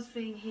by us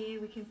being here,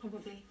 we can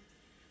probably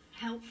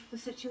help the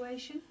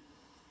situation?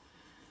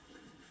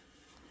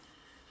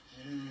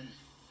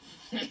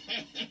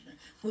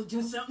 We'll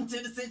do something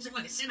to the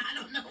situation. I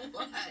don't know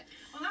what.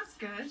 Well, that's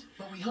good.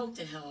 But we hope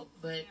to help.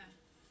 But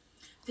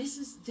this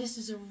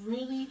is a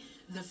really,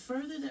 the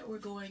further that we're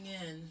going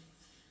in,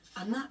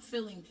 I'm not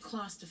feeling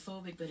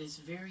claustrophobic, but it's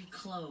very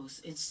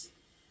close.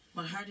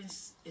 My heart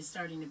is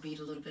starting to beat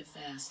a little bit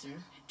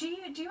faster. Do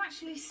you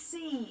actually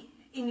see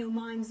in your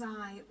mind's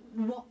eye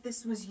what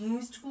this was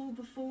used for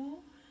before?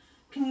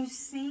 Can you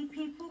see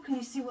people? Can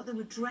you see what they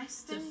were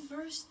dressed in? The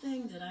first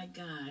thing that I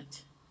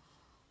got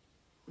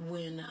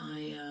when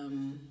I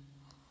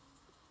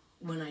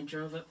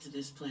drove up to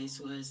this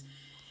place was,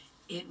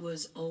 it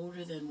was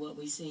older than what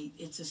we see.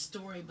 It's a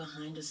story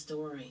behind a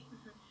story.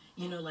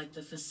 You know, like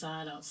the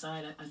facade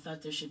outside, I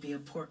thought there should be a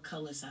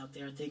portcullis out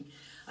there.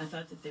 I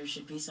thought that there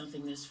should be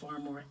something that's far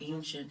more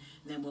ancient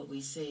than what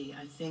we see.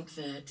 I think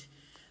that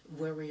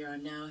where we are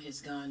now has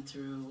gone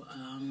through,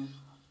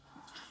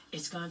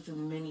 it's gone through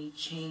many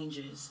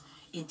changes.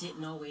 It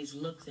didn't always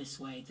look this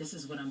way. This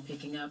is what I'm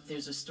picking up.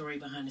 There's a story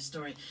behind a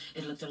story.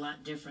 It looked a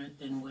lot different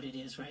than what it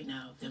is right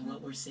now, than what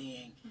we're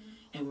seeing.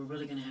 And we're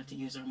really going to have to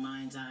use our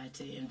mind's eye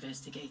to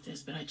investigate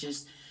this. But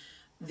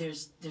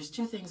there's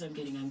two things I'm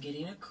getting. I'm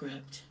getting a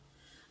crypt.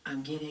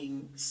 I'm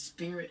getting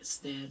spirits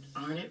that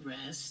aren't at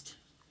rest,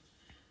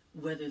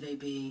 whether they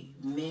be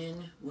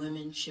men,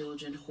 women,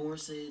 children,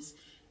 horses,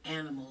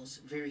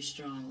 animals, very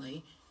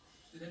strongly.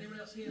 Did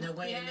anyone else hear? No,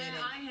 wait a minute.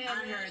 I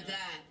heard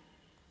that.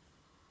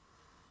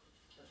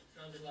 It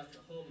sounded like a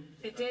hum.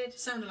 It did.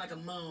 Sounded like a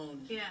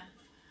moan. Yeah.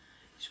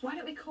 Why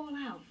don't we call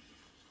out?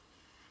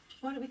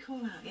 Why don't we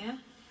call out, yeah?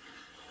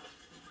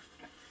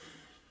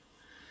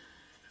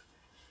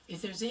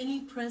 If there's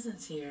any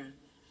presence here,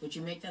 would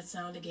you make that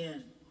sound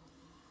again?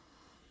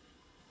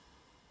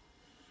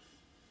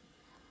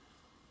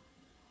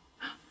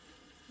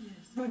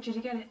 Roger, did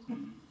you get it?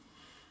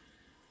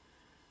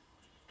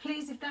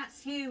 Please, if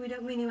that's you, we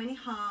don't mean you any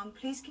harm.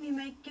 Please, can you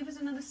give us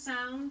another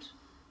sound?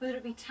 Whether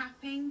it be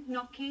tapping,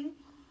 knocking.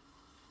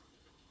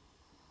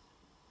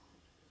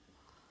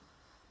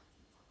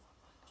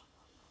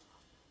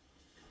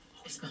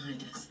 It's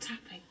behind us.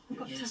 Tapping. We've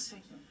got Yes.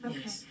 tapping. Okay.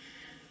 Yes.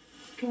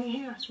 Can you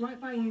hear us? Right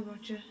by you,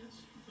 Roger.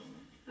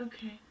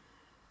 Okay.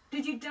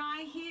 Did you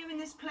die here in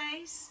this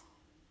place?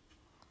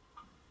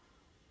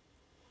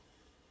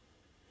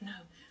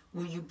 No.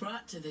 Were you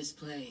brought to this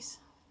place?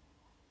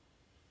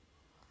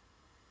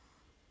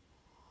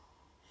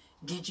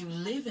 Did you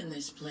live in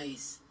this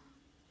place?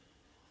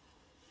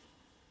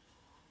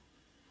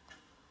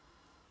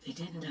 They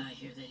didn't die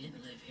here. They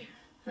didn't live here.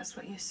 That's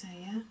what you say,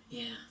 yeah?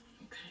 Yeah.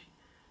 Okay.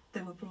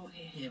 They were brought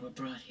here. Yeah, we're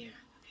brought here.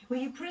 Were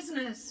you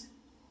prisoners?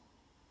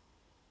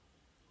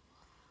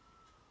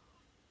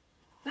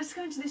 Let's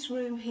go into this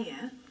room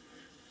here,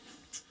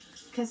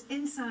 because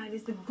inside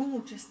is the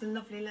gorgeous, the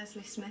lovely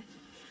Leslie Smith.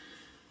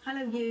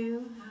 Hello,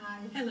 you.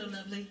 Hi. Hello,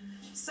 lovely.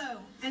 So,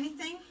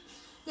 anything?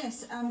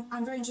 Yes,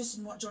 I'm very interested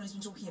in what Johnny's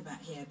been talking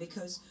about here,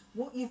 because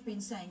what you've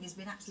been saying has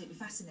been absolutely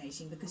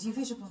fascinating, because you've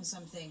hit upon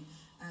something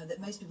that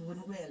most people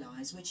wouldn't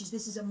realise, which is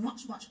this is a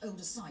much, much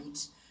older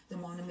site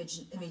than one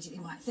immediately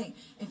might think.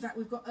 In fact,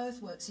 we've got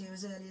earthworks here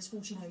as early as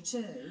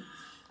 1402.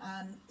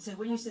 So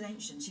when you said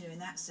ancient, you know, in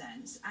that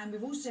sense. And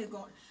we've also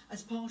got,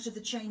 as part of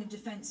the chain of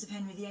defence of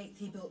Henry VIII,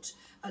 he built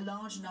a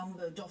large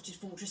number of dotted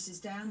fortresses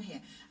down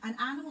here. And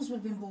animals would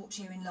have been brought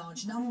here in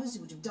large numbers,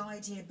 who would have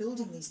died here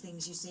building these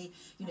things, you see,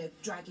 you know,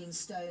 dragging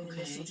stone and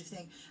this sort of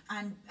thing.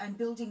 And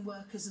building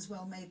workers as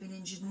well may have been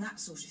injured and that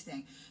sort of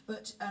thing.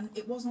 But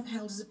it wasn't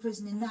held as a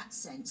prison in that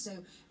sense. So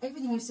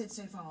everything you've said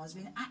so far has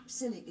been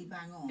absolutely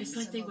bang on. It's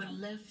like So they well were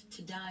done. left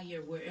to die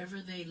here.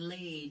 Wherever they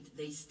laid,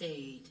 they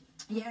stayed.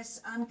 Yes,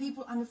 and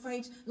people, I'm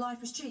afraid,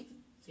 life was cheap.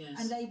 Yes.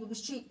 And labour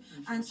was cheap.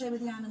 And so were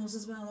the animals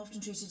as well,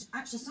 often treated,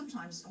 actually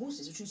sometimes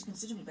horses are treated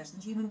considerably better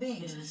than human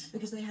beings, Yes.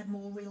 because they had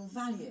more real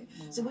value.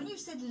 So when you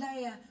said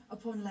layer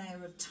upon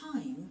layer of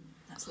time,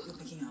 that's what you're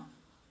picking up.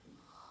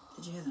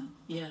 Did you hear that?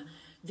 Yeah.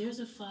 There's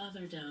a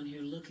father down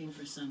here looking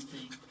for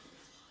something.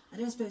 I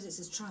don't suppose it's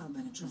his child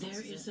penetrance.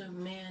 There is a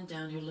man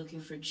down here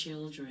looking for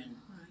children.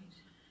 Right.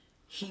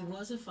 He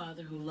was a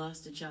father who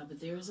lost a child, but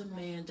there is a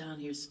man down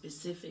here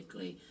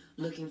specifically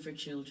looking for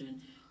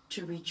children,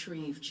 to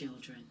retrieve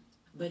children.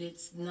 But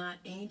it's not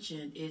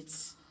ancient,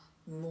 it's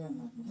More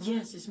modern.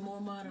 Yes, it's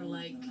more modern, More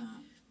like than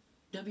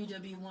that.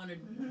 WW1 or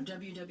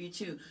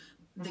WW2.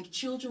 The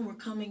children were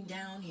coming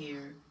down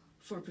here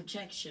for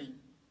protection,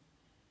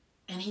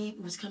 and he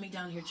was coming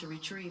down here to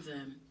retrieve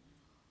them,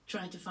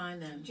 trying to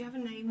find them. Do you have a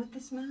name with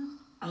this man?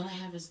 All I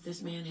have is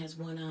this man has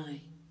one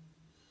eye.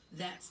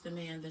 That's the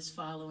man that's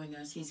following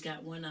us. He's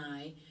got one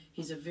eye.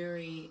 He's a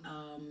very,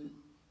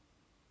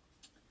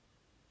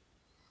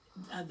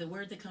 the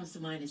word that comes to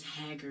mind is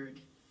haggard.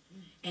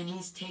 And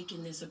he's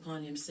taken this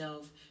upon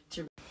himself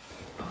to...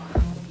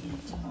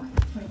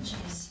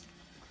 Frenchies,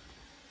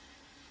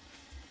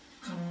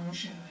 come on,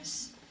 show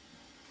us.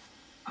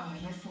 Are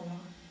you for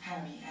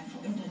Harry and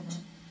for England?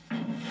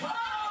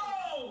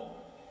 Whoa! Wow,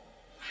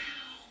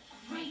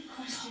 great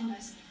question,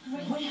 Leslie.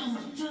 Great. Well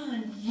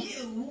done,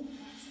 you.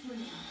 That's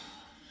brilliant.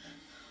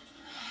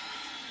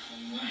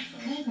 My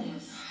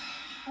goodness.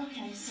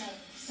 Okay,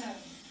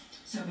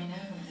 so we know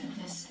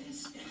that this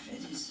is, if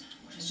it is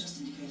what is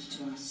just indicated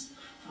to us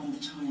from the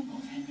time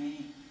of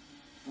Henry,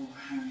 for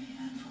Harry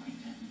and for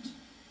England.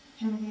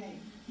 Henry VIII?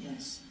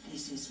 Yes,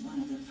 this is one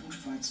of the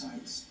fortified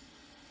sites.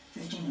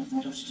 15 of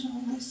them dotted in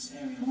all this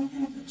area. We know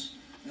that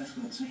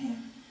earthworks were here.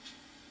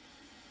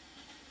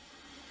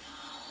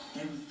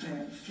 They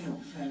feel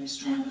very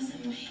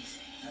strongly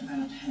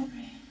about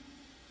Henry.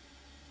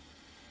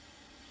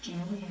 Do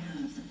we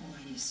have the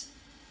boys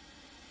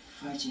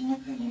fighting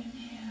Napoleon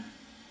here?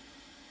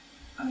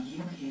 Are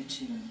you here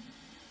too?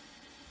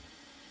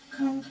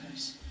 Come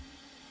close.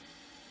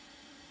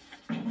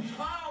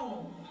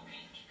 Oh!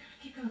 Okay,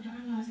 keep going, don't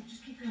analyse it,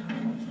 just keep going.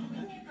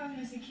 Keep going,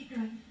 Leslie, keep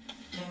going.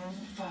 Don't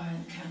fire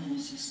the cannon at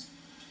us.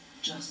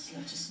 Just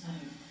let us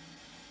know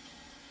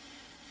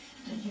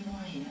that you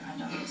are here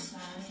and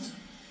understand.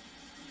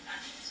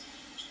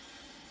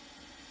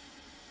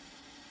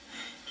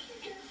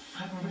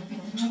 I'm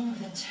ripping the top of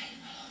the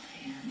table off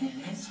here,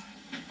 nearly.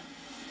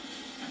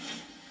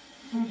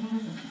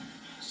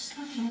 Just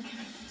not okay,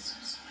 I'm so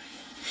sorry.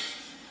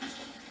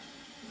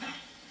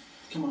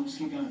 Come on, just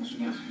keep going as we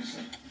get to the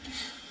set.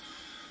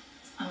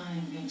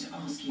 I'm going to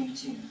ask you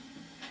to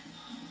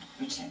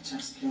protect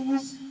us,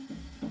 please.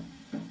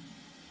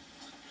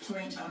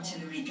 Great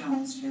artillery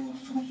guns flew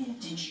off from here.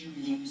 Did you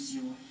lose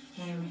your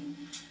hearing?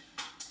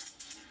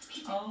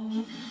 Keep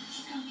going.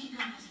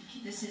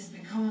 This is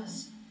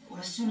because, well,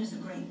 as soon as the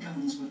great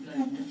guns were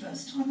blown the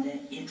first time, their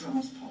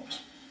eardrums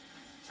popped,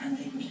 and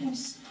they would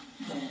lose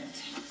their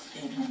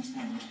eardrums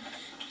then.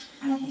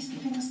 And he's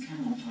giving us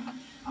cannon fire.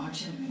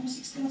 Artillery was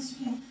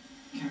extensively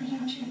carried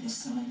out here at this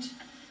site,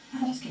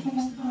 and he's giving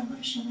us the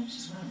vibration note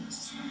as well as a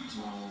site.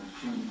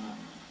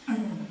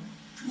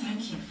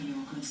 Thank you for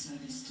your good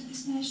service to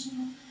this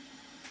nation.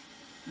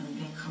 And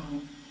be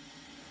calm.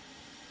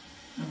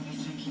 And we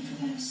thank you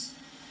for this.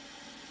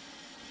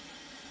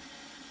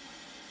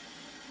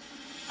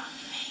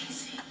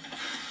 Amazing.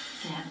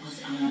 That was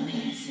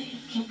amazing.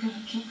 Keep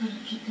going, keep going,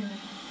 keep going.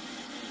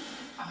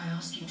 I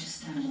ask you to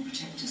stand and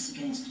protect us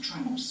against the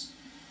tramps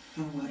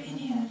who were in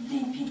here,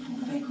 the people,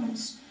 the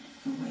vagrants,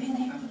 who were in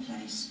the other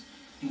place,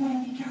 who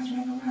may be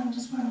gathering around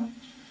as well.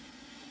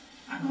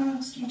 And I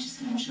ask you to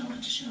stand shoulder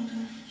to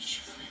shoulder.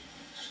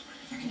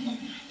 I can hear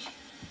you.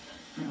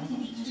 No.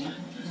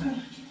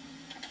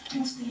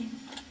 Against the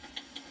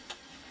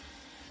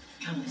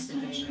Comments to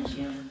measures,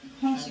 yeah.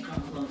 I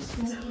come close.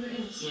 Is that what it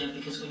is? Yeah,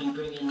 because when you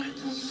bring in good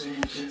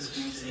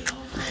spirits, they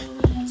all follow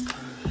in.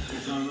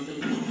 It's all of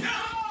it.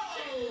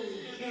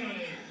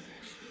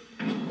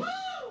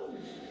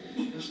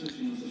 That's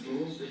lifting off the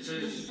floor. It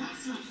is.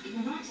 That's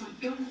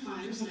like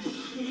gunfire, isn't it? It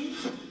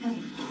is.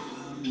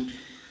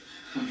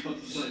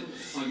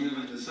 I've never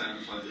had the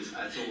sound like this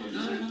at all.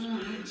 No.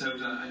 So,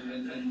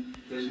 and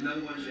there's no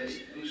one there.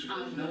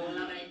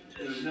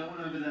 There's no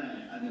one over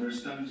there, and there are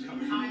stones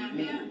coming from I am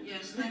the wall. here,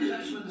 yes.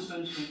 That's where the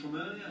stones came from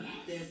earlier.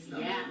 Yes. No,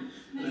 Yeah.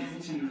 They're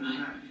hitting you in the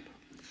back.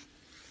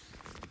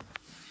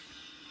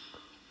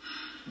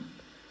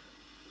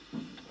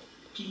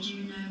 Did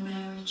you know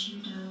Mary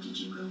Tudor? Did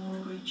you go on a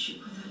great ship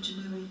with her to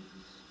Louis?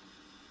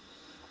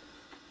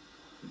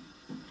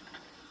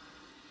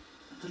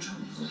 The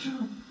drum is the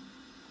drum.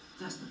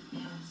 That's the,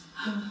 yes.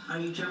 Are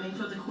you drumming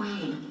for the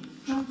Queen?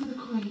 Drum for the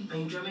Queen. Are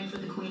you drumming for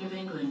the Queen of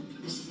England?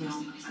 This is the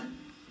answer.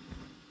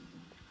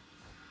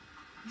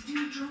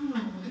 Do the drum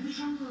roll. Do the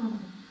drum roll.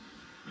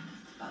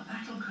 But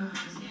battle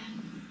cries, yeah.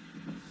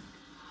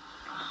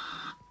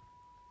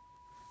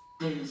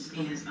 This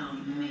is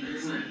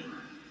amazing.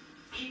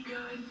 Keep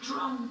going.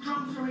 Drum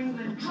for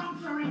England. Drum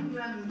for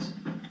England.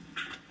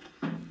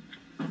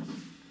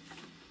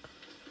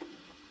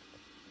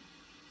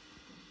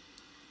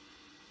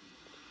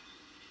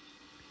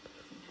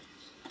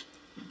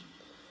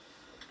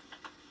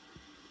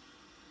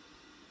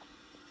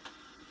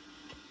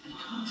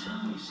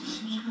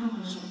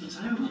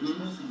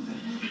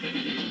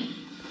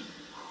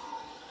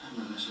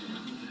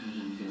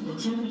 The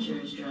temperature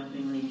is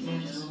dropping, ladies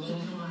and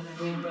gentlemen.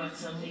 We brought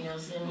something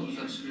else in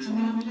here. Something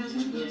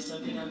unpleasant? Yes,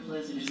 something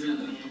unpleasant is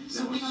coming in.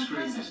 Something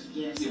unpleasant?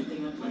 Yes,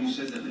 something When you unpleasant.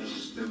 said that, there was a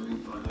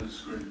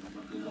scream.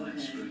 I could hear a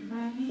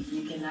scream.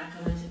 You cannot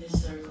come into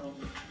this circle.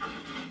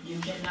 You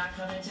cannot not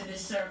come into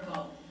this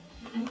circle.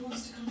 Who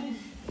wants to come in?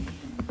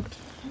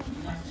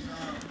 You have to go.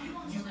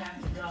 You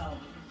have to go.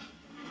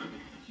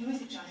 Who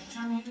is it, Johnny?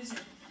 Tell me who is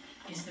it?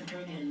 It's the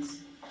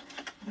brigands.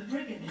 The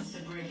brigands? It's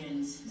the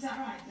brigands. Is that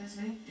right,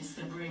 Leslie? It's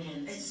the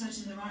brigands. It's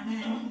certainly the right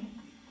name.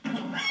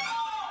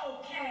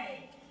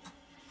 Okay.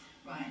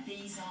 Right,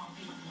 these are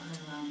people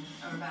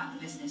who are about the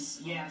business.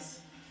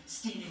 Yes.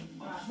 Stealing.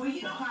 Right. Well,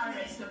 you're The not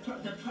pirates, the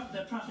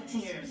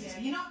profiteers. Yeah,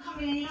 you're not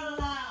coming in, you're not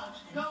allowed.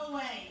 Go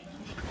away.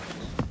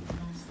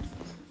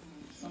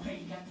 Okay,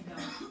 you got to go.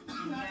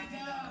 You got to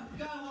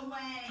go. Go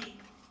away.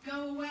 Go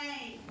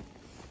away.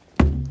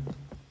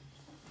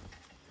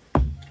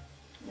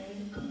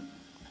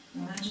 The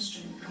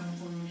magistrate will come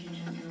for you if you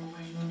don't go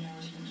away. No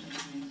doubt he can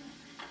touch me.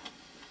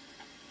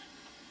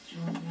 Do you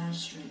want the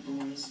magistrate,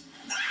 boys?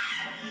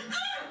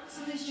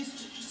 Somebody's just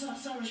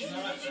sorry.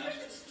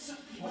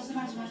 What's the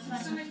matter?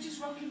 Somebody's just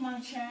rocking my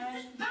chair.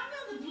 Just bang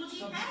on the bloody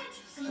head.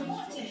 Somebody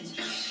what did?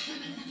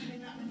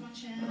 Doing that with my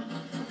chair.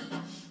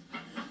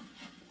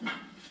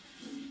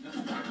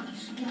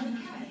 You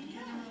okay?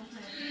 Yeah.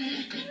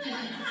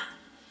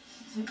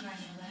 So bang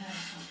on the head.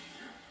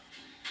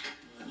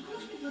 Of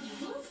course, we bloody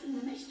wolf in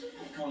the midst of it.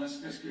 Come on, let's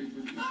go.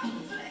 Oh,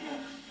 put it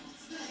again.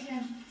 Start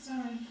again.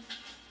 Sorry.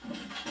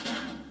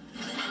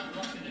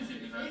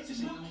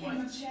 It's rocking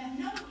my chair.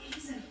 No, it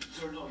isn't.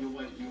 Sorry, not your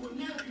weight. Your weight.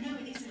 No,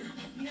 it isn't.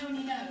 You know when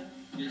you know.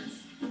 Yes.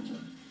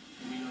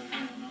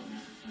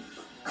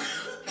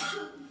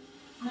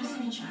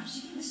 Listen, chaps, do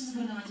you think this is a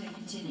good idea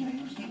continuing, or do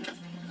you think we have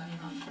to make a bloody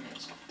run for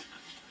it?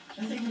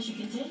 I think we should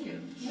continue.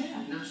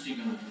 Yeah. Nasty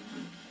guy.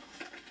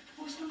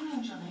 What's going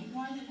on, Johnny?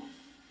 Why did...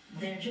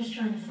 They're just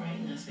trying to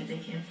frighten us, but they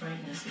can't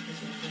frighten us because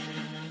we're playing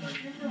a number.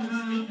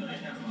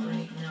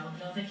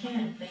 No, they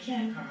can't. They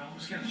can't, Carl. I'm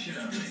scaring the shit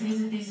out of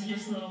me. These are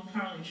just little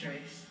parlor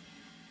tricks.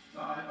 I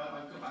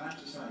have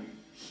to say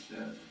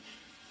that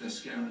they're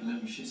scaring the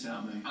living shit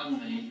out of me. And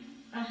me.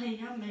 I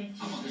made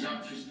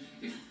Because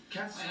if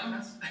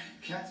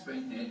Kat's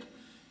been hit,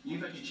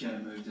 you've had your chair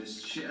moved,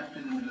 there's shit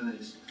happening in the middle of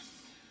this.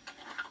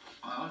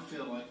 I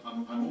feel like, I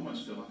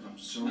almost feel like I'm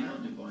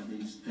surrounded by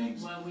these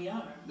things. Well, we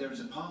are. There is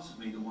a part of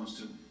me that wants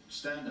to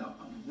stand up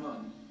and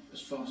run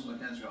as fast as I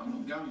can through it. I'm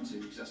not going to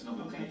because that's not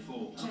what I'm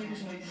for.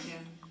 Table's moving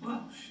again.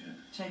 Oh, shit.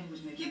 Table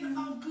was moving. Yeah, but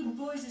our good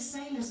boys are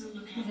sailors are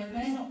looking No, at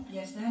they're not.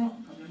 Yes, they're not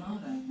a problem, are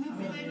they? No,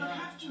 but they look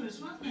after us,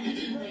 won't they?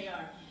 They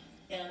are.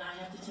 And I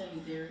have to tell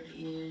you, there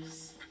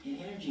is an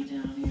energy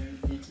down here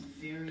that's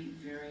very,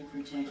 very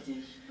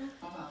protective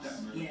of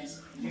us.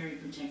 Yes, very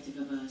protective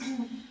of us.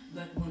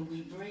 But when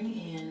we bring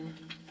in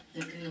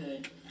the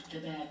good, the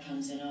bad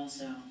comes in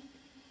also.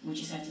 We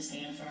just have to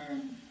stand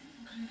firm.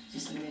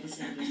 Just the way the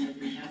sailors said,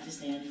 we have to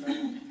stand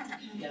firm.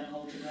 You gotta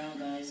hold your ground,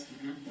 guys.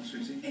 What's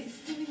sweetie? It's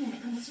doing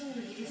it, I'm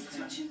sorry. It's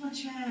touching my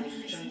chair. And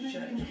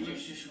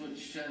it's Just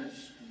switch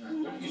chairs.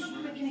 It's not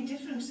going to make any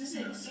difference, is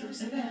it? So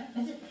it's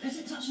Is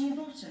it touching your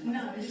bottom?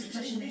 No, or is it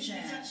touching the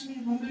chair? It's actually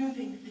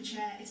moving the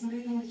chair. It's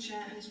moving the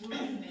chair and it's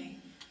worrying me.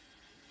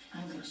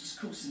 I'm going to just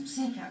call some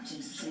sea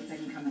captains to see if they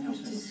can come and help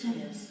us.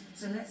 Yes.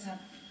 So let's have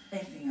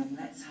Effingham,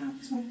 let's have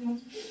Effingham,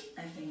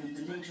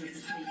 the leader of the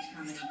fleet,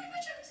 coming.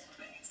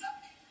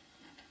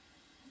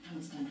 Come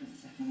and stand with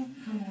us, Effingham.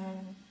 Come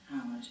on,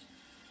 Howard.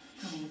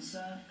 Come on,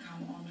 sir.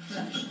 Come on,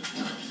 Fletcher.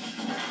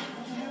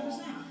 What was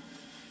that?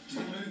 Did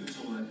it move at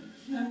all then?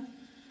 No.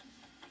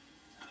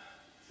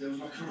 There was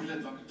like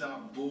a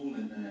dark ball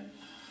in there.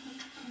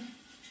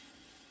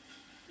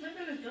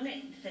 Maybe we've done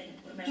it, Do you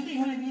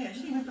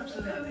think we've got to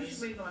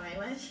move on,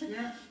 anyways.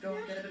 Yeah, go on,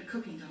 get a bit of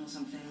cooking done or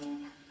something. Or...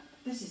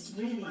 This is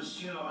really...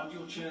 You know, under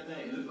your chair there,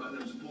 it looked like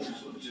there was a ball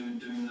sort of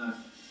doing that.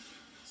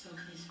 It's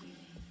okay, sweetie.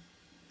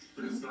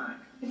 But it was black.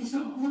 But it's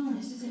not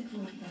nice, is it, for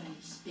you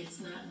babes? It's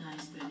not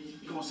nice, but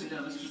it... Come on, sit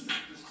down. Let's sit down.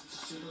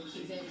 If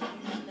you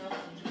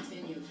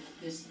continue,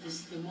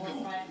 the more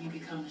frightened you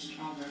become, the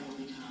stronger it will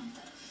become.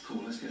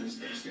 Cool, let's get this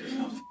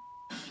on.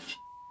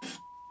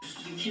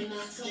 You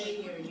cannot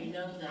stay here, you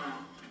know that.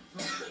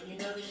 And you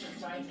know that you're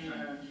frightening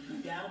her. You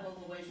gotta move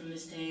away from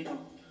this table.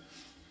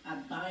 I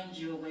bind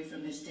you away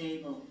from this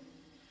table.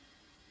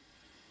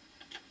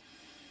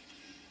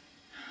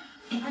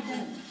 I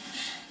don't.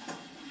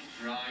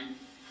 Right.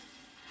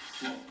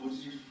 What did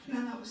you... No,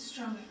 that was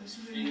strong. It was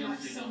really like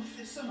something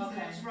was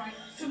right.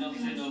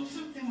 Something was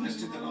Let's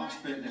do the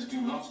last bit. Let's do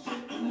the last bit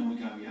and then we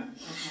go, yeah?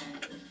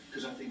 Okay.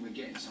 Because I think we're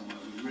getting somewhere.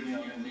 We really are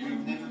going to...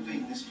 We've never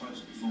been this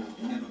close before.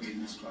 We've never been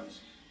this close.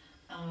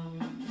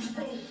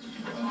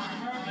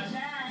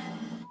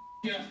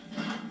 Yeah.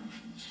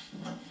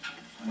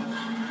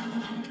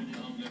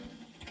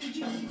 Did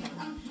you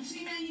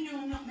see now you know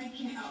I'm not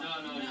making it up? No,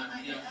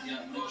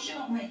 yeah. Of course you're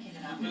not making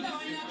it up. No, I know.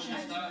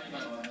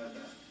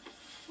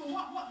 But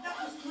what that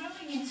was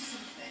growing into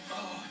something.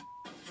 Oh,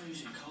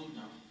 freezing cold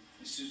now.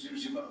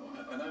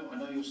 I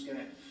know you're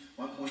scared.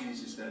 My point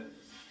is that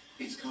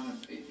it's kind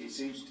of, it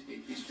seems,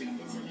 it's been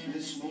going from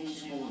this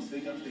small,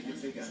 bigger.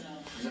 There's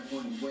that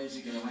point of where's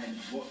it going to end?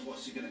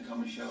 What's it going to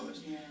come and show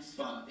us? Yes.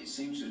 But it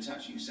seems to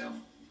attach itself,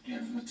 you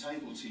know, from the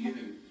table to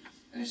you,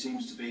 and it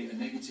seems to be a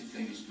negative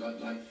thing. It's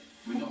like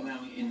We're not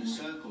allowing it in the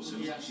circle, so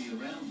it's actually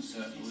around the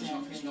circle.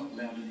 It's not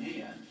allowed in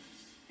here.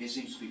 It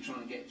seems to be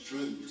trying to get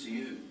through to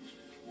you.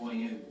 Why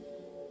you?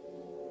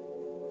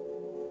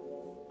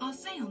 Our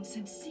seance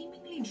had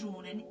seemingly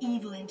drawn an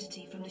evil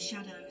entity from the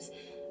shadows,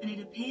 and it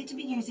appeared to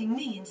be using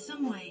me in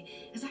some way,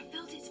 as I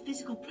felt its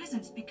physical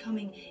presence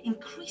becoming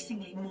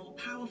increasingly more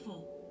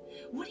powerful.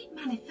 Would it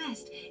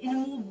manifest in a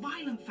more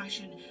violent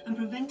fashion and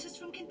prevent us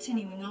from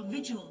continuing our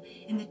vigil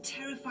in the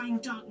terrifying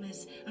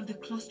darkness of the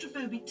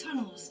claustrophobic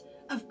tunnels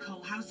of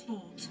Coal House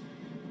Fort?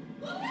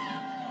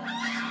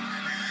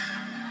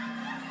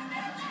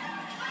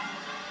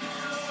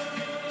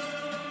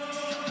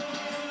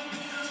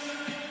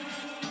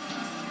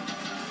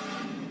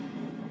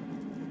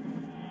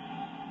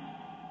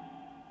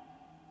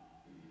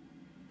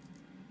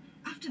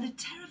 After the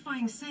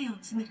terrifying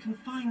seance in the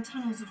confined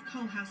tunnels of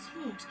Coal House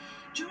Fort,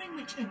 during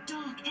which a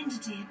dark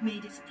entity had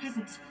made its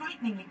presence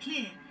frighteningly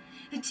clear,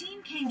 the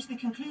team came to the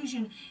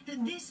conclusion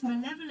that this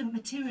malevolent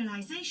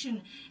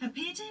materialization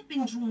appeared to have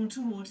been drawn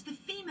towards the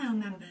female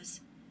members.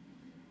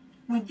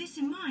 With this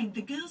in mind,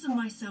 the girls and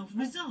myself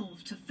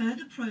resolved to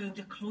further probe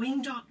the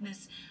cloying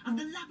darkness of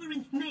the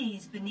labyrinth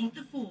maze beneath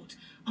the fort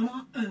on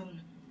our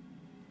own.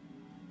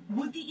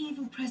 Would the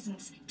evil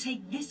presence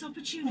take this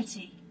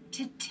opportunity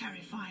to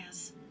terrify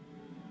us?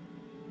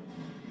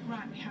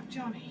 Right, we have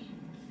Johnny,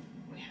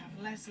 we have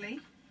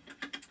Leslie,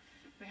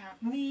 we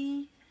have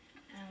me,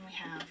 and we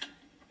have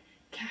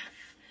Kath.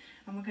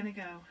 And we're going to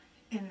go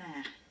in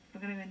there. We're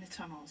going to go in the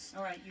tunnels.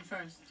 All right, you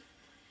first.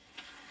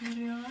 You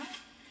doing all right?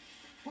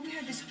 Well, we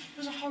had this. There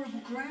was a horrible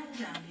growl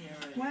down here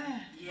earlier.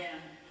 Where? Yeah.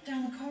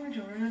 Down the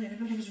corridor earlier.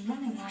 Everybody was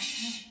running like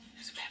Shh.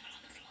 There's a pebble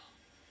on the floor.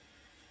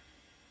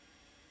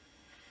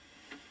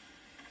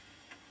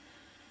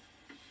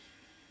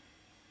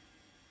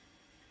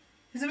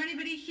 Is there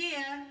anybody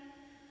here?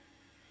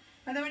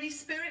 Are there any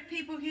spirit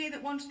people here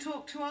that want to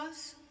talk to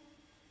us?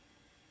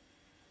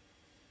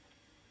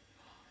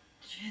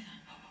 Did you hear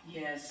that?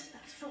 Yes.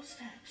 That's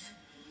footsteps.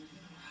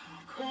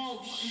 Oh,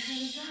 What the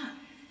hell is that?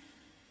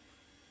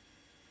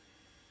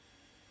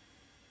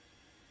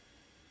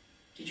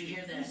 Did you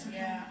hear that?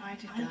 Yeah, I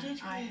did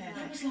that. I heard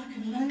That it. was like a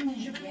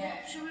moaning.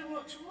 Yeah. Shall we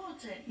walk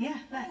towards it? Yeah,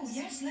 Oh, let's.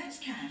 yes, let's,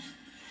 Kath.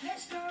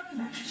 Let's go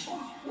over.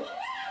 Oh.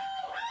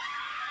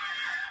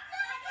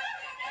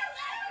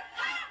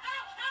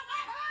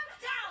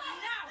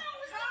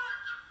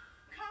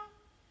 Calm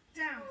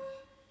down.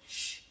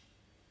 Shh.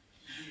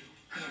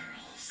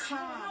 Girls. We're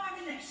not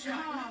having this,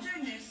 right? We're not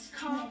doing this.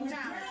 Calm We're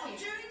down. not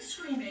doing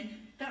screaming.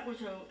 That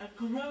was a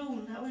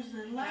groan. That was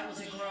the That was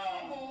a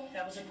groan.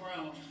 That was a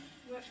groan.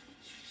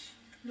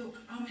 Look,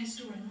 I'm a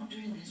historian. I'm not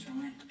doing this,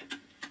 right?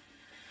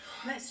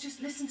 Let's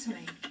just listen to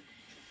me.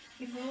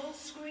 If we're all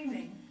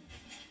screaming,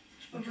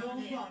 we're all can't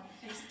hear. run.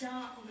 It's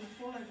dark. We're going to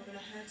fall over. We're going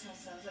to hurt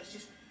ourselves. Let's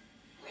just.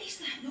 What is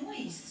that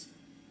noise?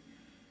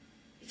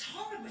 It's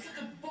horrible. It's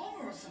like a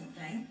bomb or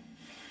something.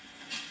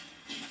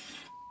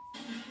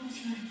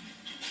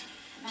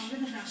 I'm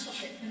going to now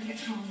stop it. I'm going to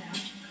get calm now.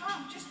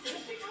 Calm. Just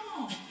be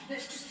calm.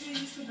 Let's just do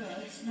this for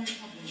birds. No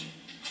problem.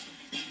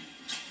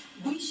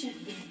 We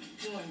should be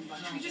doing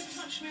behind You just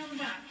us. touched me on the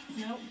back.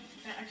 No,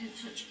 I didn't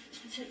touch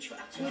you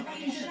at all. We're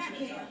back into back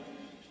here.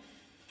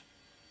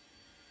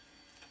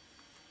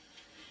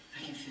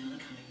 I can feel it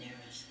coming near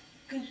us.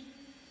 Good.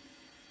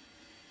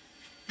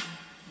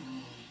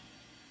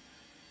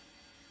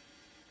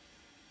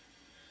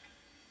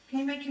 Can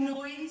you make a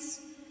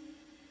noise?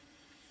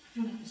 I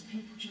feel like there's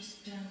people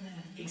just down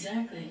there.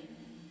 Exactly.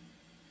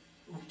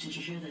 Oh, did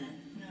you hear that?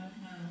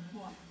 No.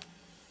 What?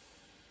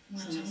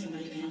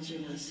 Somebody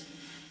answered us.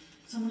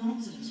 Someone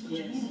answered us. What do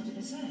you Yes. mean? What did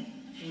they say?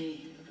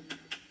 Hey.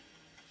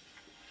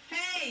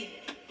 Hey!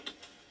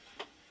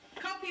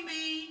 Copy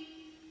me!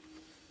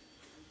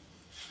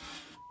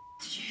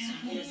 Did you hear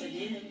that? Yes, I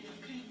did.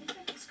 Okay,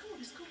 it's cool.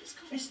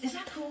 Is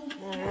that cool?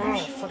 Oh,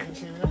 fucking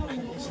TV, look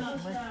at this for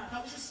me.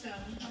 That was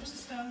a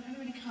stone.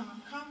 Everybody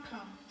calm.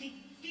 Calm.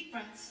 Deep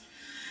breaths.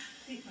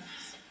 Deep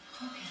breaths.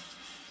 Okay.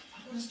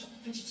 I've got to stop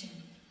fidgeting.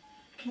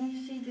 Can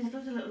you see there's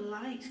loads of little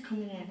lights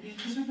coming in? Yeah,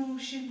 because we've all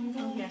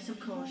Oh, yes, of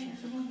course, yes.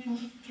 We've all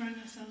been throwing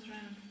ourselves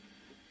around.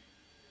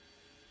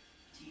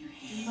 Do you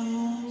hear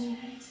Oh,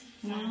 that?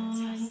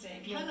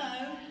 fantastic. Yeah.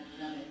 Hello.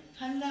 Love it.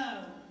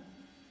 Hello.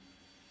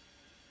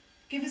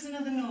 Give us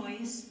another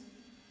noise.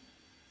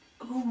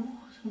 Oh,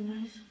 so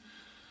nice.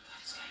 God,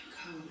 it's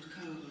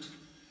getting cold.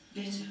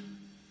 Bitter.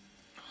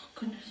 Oh,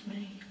 goodness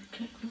me.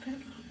 Look at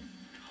it.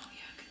 Oh,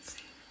 yeah, I can see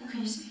it. What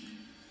can you see?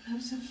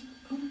 Loads of.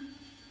 Oh.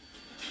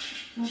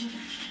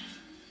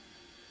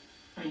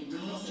 Are you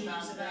nervous Oh,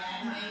 about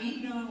that?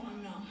 Me? No,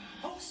 I'm not.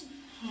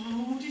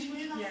 Oh, did you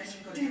hear that? Yes,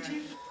 we've got to Did go.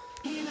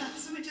 you hear that?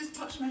 Something just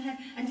touched my head.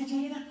 And did you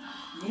hear that?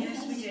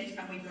 Yes, we did,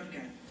 and we've got to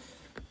go.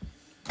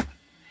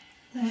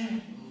 There.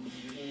 Oh,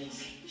 there it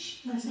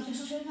is. Let's not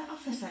just turn that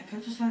off a sec. I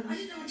just heard I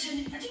didn't know I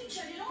didn't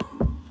turn it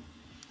on.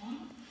 What?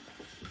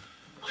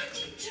 I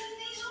didn't turn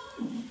these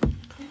on.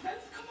 They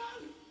both come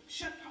on.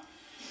 Shut up.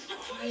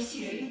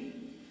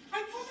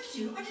 I promise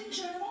you, I didn't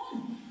turn them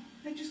on.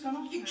 They've just gone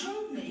off. You now.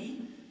 told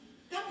me.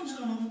 That one's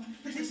gone off,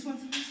 but this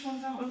one's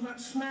on. Oh,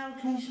 that smell.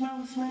 Can you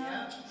smell the smell?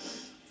 Yeah.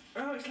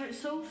 Oh, it's like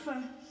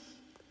sulphur.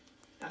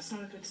 That's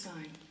not a good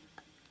sign.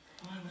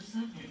 Why? What does that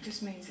mean? It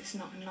just means it's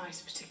not a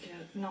nice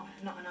not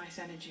a nice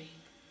energy.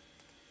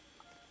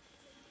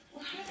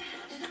 Well, how the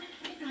hell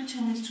did I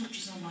turn those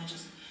torches on by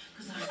just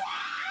because I...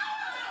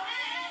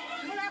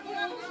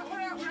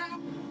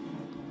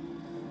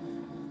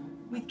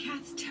 With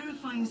Kath's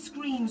terrifying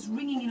screams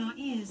ringing in our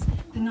ears,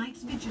 the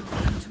night's vigil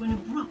came to an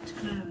abrupt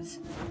close.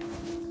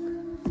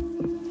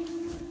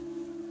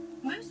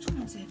 Most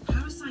haunted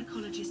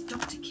parapsychologist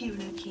Dr.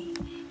 Kieran O'Keefe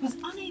was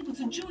unable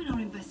to join our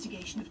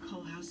investigation of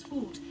Coalhouse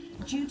Fort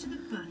due to the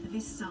birth of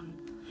his son.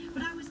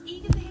 But I was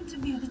eager for him to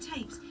view the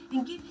tapes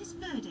and give his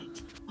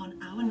verdict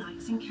on our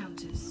night's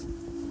encounters.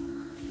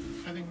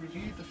 Having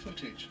reviewed the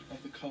footage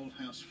of the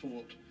Coalhouse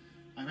Fort,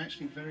 I'm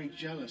actually very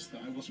jealous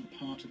that I wasn't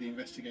part of the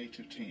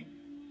investigative team.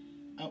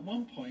 At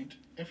one point,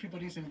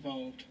 everybody's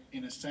involved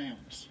in a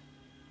séance.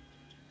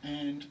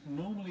 And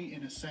normally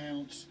in a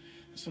séance,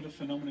 the sort of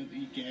phenomena that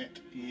you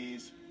get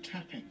is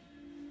tapping.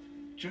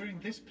 During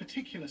this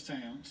particular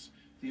séance,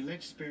 the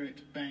alleged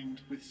spirit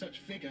banged with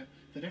such vigour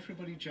that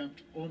everybody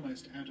jumped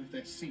almost out of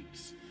their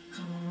seats.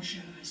 Come on,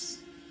 show us.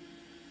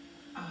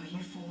 Are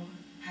you for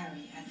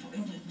Harry and for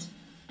England?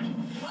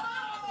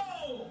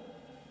 Whoa! Wow!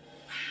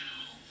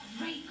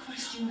 Great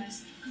question,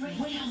 Liz. Great.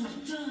 Well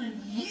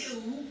done,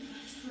 you!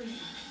 That's brilliant.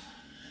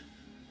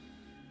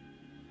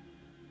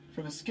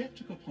 From a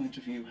sceptical point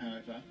of view,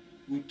 however,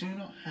 we do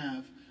not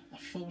have a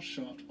full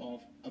shot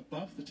of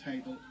above the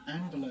table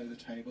and below the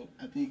table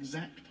at the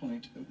exact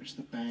point at which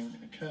the bang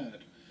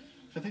occurred.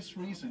 For this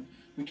reason,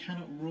 we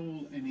cannot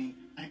rule any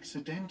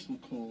accidental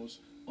cause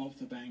of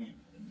the banging.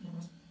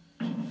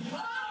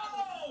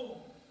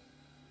 Whoa!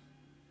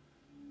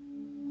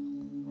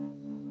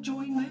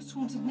 Join Most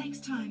Haunted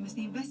next time as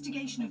the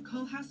investigation of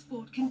Coalhouse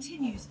Fort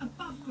continues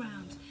above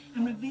ground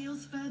and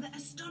reveals further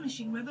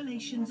astonishing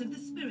revelations of the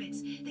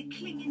spirits that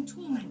cling in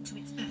torment to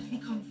its earthly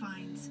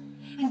confines.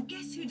 And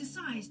guess who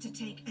decides to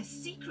take a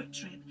secret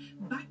trip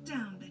back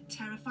down the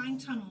terrifying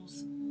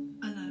tunnels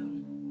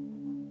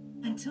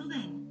alone? Until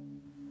then,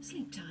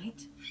 sleep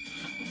tight.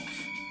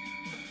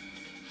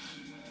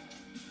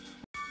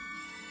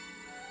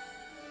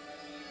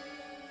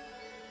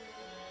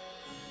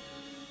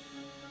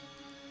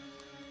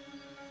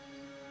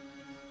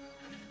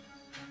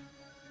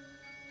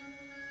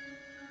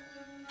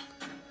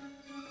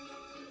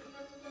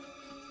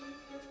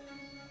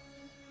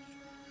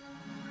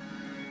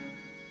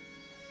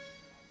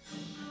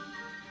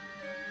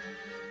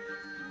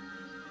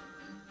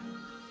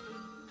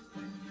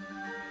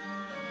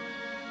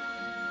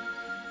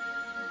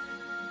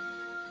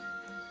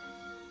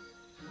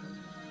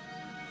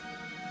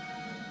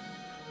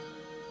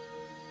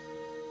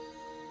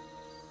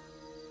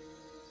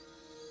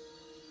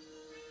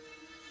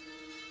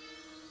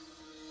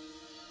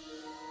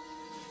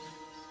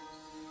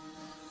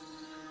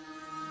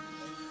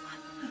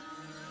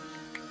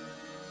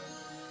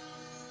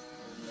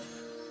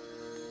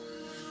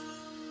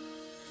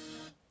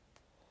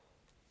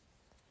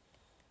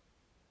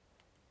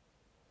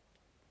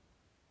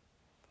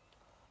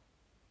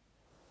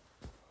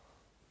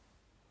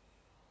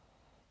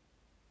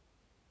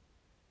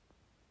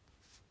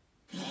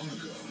 Long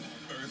ago,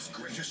 Earth's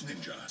greatest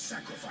ninja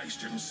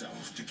sacrificed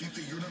himself to keep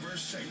the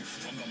universe safe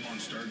from the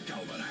monster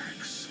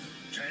Galvanax.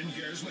 10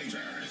 years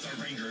later,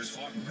 the Rangers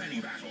fought many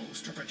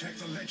battles to protect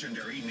the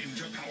legendary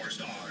ninja power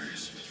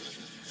stars.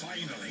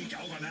 Finally,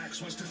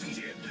 Galvanax was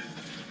defeated.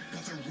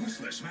 But the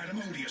ruthless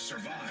Madame Odious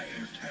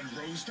survived and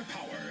rose to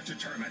power,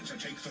 determined to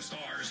take the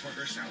stars for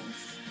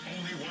herself.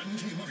 Only one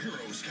team of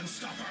heroes can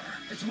stop her.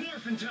 It's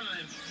morphin'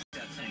 time!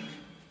 That thing.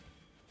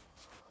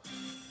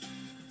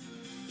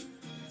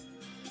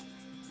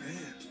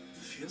 Man,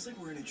 feels like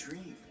we're in a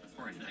dream.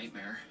 Or a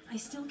nightmare. I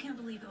still can't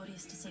believe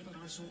Odious disabled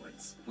our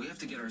Zords. We have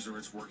to get our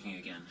Zords working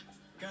again.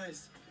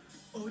 Guys,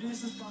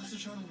 Odious's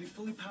Foxatron will be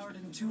fully powered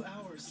in 2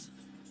 hours.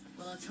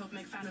 Well, let's hope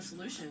Mick found a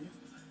solution.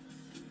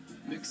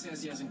 Mick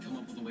says he hasn't come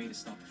up with a way to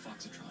stop the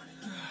Foxatron.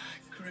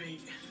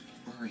 Great.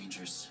 We're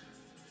Rangers.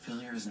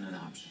 Failure isn't an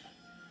option.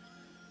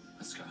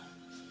 Let's go.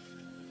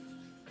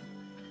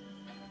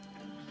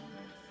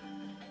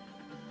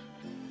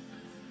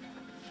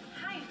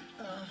 Hi.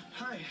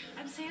 Hi.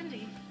 I'm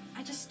Sandy.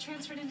 I just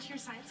transferred into your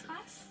science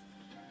class.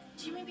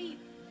 Do you maybe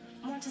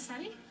want to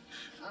study?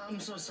 I'm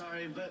so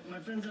sorry, but my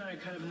friends and I are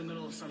kind of in the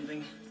middle of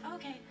something.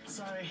 Okay.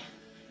 Sorry.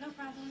 No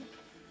problem.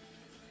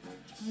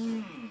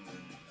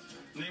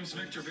 Name's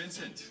Victor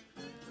Vincent.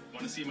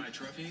 Want to see my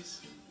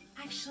trophies?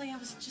 Actually, I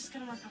was just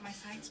gonna work on my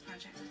science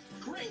project.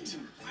 Great!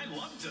 I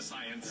love to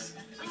science.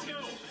 Let's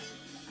go!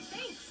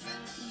 Thanks.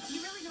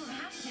 You really don't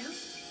have to.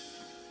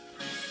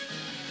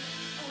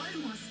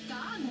 Almost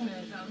done,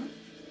 madam.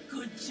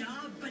 Good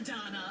job,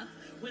 Badana.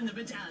 When the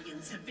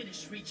battalions have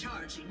finished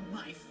recharging,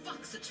 my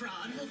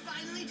Foxatron will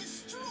finally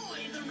destroy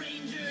the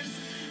Rangers,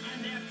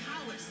 and their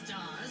power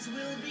stars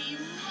will be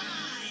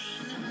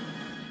mine!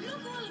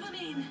 Look,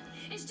 Wolverine!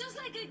 It's just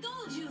like I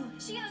told you.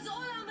 She has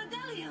all our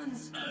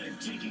medallions. I'm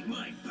taking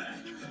mine back.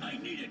 I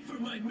need it for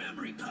my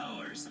memory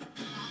powers.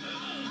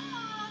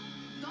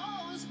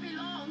 Those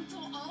belong to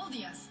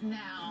Odious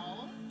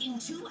now. In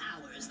 2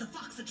 hours, the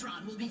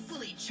Foxatron will be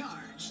fully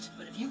charged.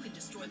 But if you can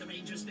destroy the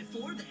Rangers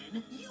before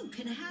then, you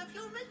can have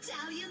your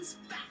medallions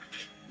back.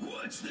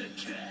 What's the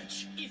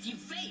catch? If you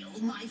fail,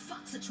 my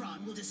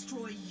Foxatron will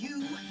destroy you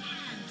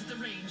and the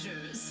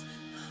Rangers.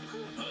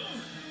 Good luck.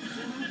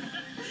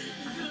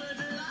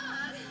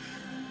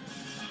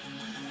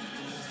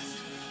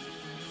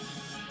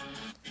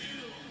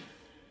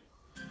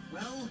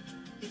 Well,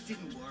 it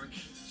didn't work.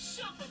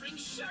 Suffering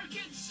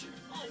circuits!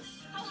 Oh,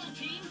 hello,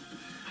 team.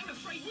 I'm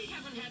afraid we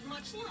haven't had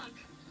much luck.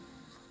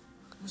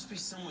 Must be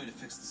some way to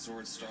fix the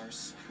sword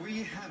stars.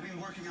 We have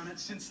been working on it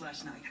since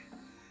last night.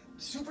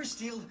 Super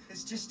steel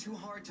is just too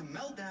hard to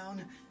melt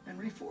down and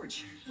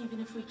reforge.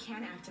 Even if we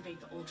can activate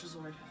the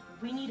Ultrazord,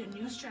 we need a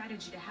new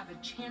strategy to have a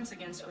chance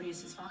against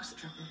Odysseus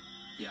Foxatron.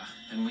 Yeah,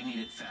 and we need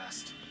it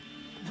fast.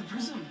 The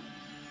prism.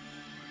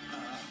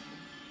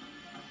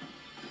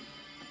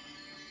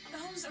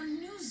 Those are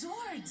new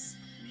Zords!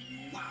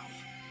 Wow.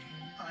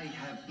 I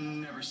have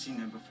never seen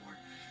them before.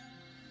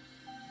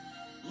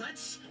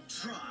 Let's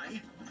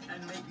try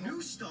and make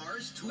new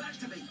stars to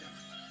activate them.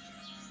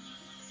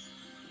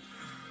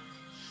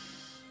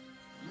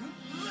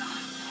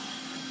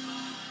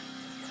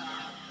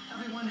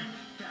 Everyone,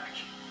 back.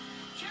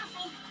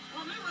 Careful!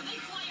 Remember, they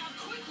fly out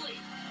quickly!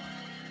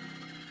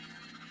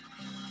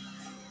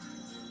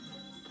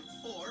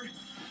 Or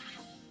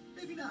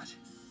maybe not.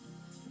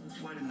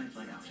 Why didn't they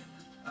fly out?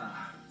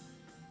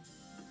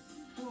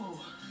 Whoa.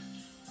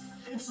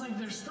 It's like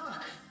they're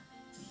stuck.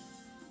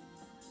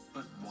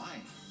 But why?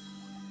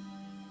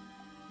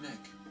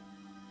 Nick,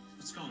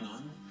 what's going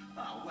on?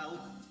 Oh, well,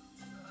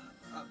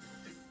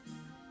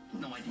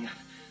 no idea.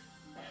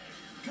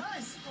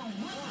 Guys! Oh,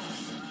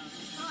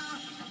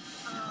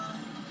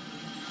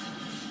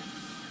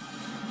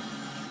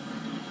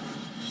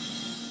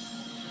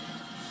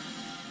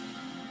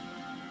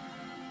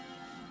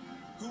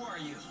 Who are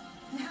you?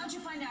 How'd you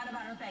find out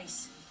about our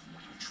base?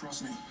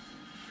 Trust me,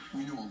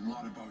 we know a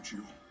lot about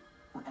you.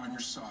 We're on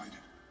your side.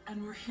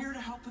 And we're here to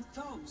help with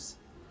those.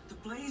 The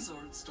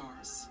Blazord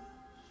stars.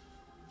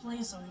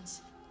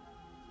 Blazords.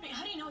 Wait,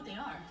 how do you know what they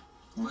are?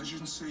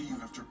 Legends say you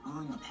have to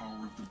earn the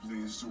power of the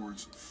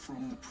Blazords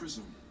from the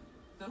prism.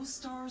 Those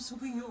stars will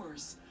be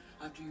yours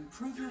after you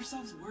prove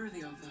yourselves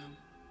worthy of them.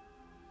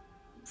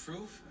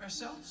 Prove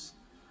ourselves?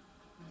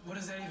 What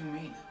does that even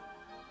mean?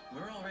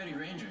 We're already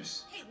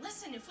Rangers. Hey,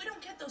 listen, if we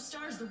don't get those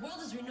stars, the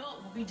world as we know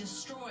it will be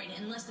destroyed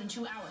in less than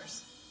 2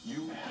 hours.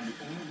 You are the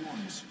only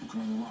ones who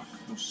can unlock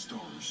those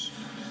stars.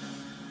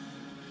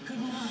 Good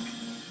luck.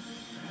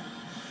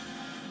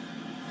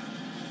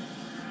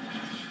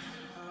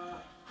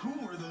 who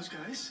were those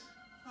guys?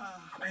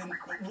 And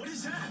what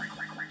is that?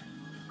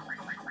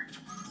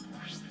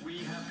 We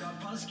have got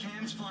buzz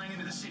cams flying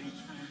into the city.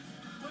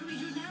 What do we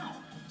do now?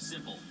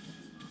 Simple.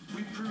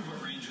 We prove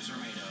what Rangers are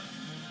made of.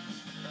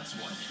 That's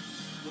what.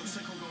 Looks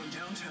like we're going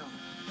downtown.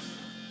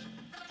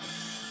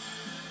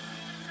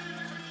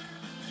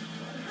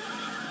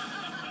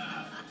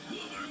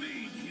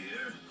 Wolverine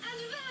here.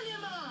 And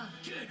Vanima!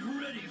 Get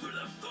ready for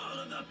the fall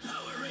of the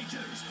Power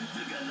Rangers.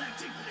 The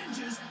Galactic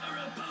Ninjas are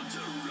about to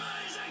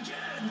rise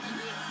again.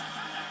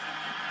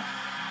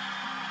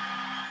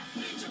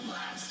 Ninja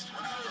Blast!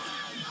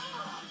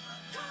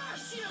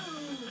 Curse you!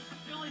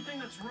 The only thing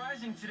that's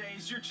rising today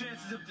is your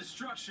chances of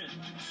destruction.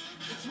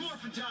 It's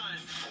morphin' time.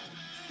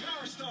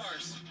 Power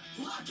stars.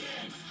 Lock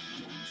in.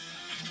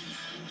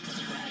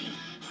 Ready.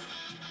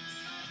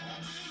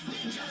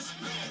 Ninja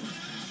Spin.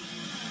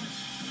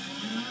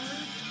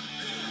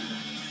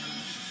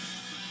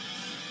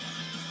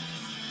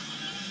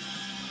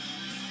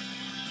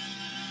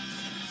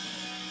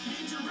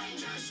 Ninja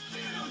Rangers,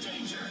 fear no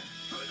danger.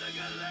 For the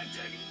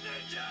Galactic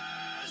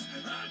Ninjas,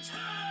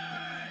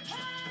 attack!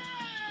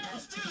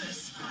 Let's do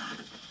this.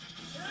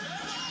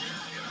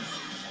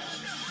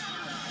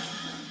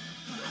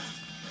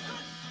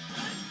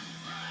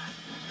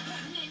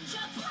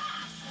 Ninja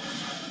Blast!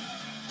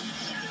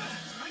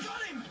 I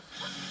got him!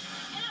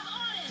 And I'm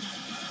on it!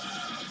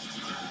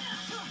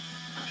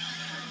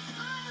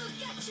 I'll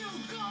get you,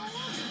 Gold!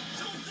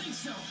 Don't think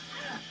so.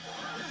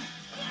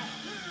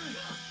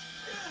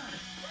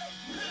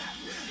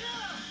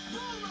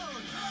 Full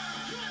mode!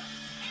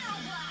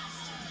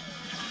 Aeroblast!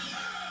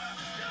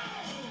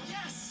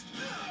 Yes!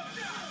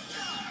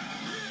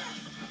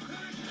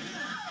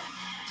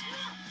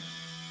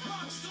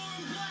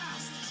 Rockstorm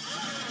Blast!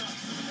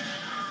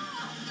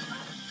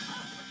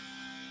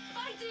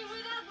 Fighting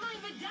without my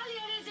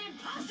medallion is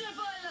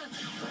impossible!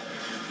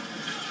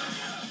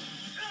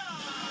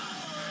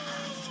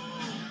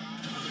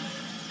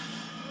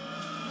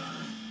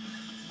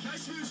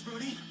 Nice moves,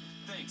 Brody.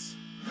 Thanks.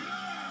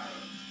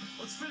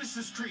 Let's finish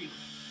this creep.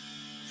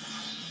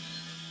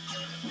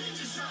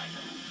 Ninja Strike!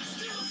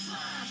 Steel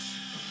Slash!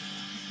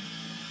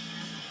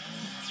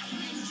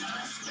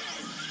 Ninja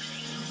Spin!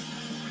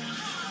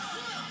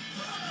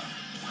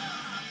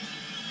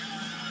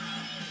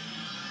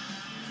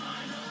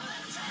 Final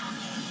attack!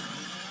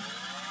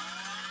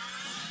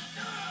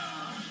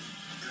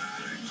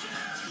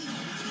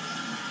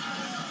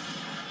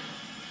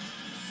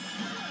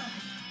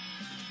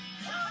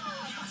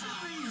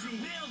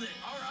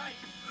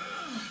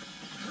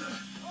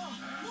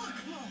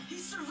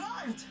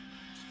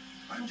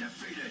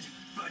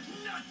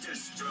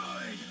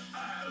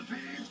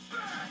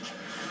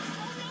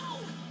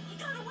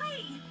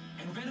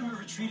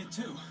 defeated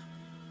too.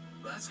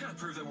 Well, that's gotta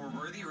prove that we're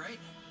worthy, right?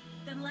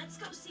 Then let's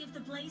go see if the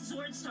Blaze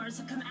Zord stars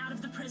have come out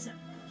of the prison.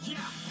 Yeah!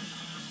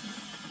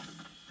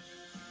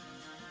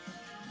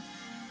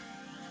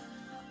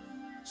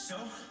 So,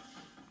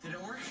 did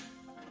it work?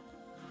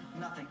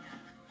 Nothing.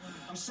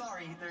 I'm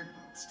sorry, they're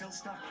still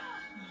stuck.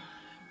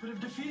 But if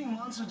defeating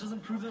monsters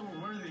doesn't prove that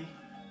we're worthy,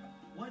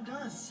 what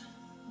does?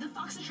 The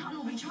Foxatron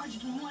will be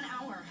charged in 1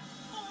 hour.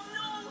 Oh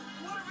no!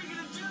 What are we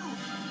gonna do?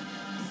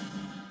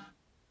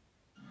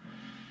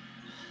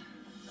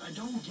 I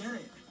don't get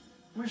it.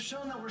 We've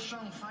shown that we're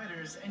strong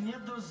fighters, and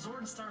yet those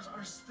Zord stars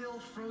are still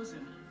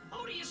frozen.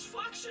 Odious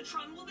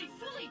Foxatron will be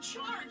fully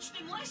charged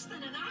in less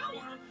than an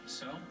hour.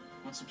 So,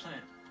 what's the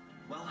plan?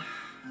 Well,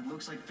 it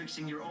looks like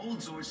fixing your old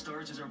Zord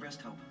stars is our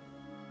best hope.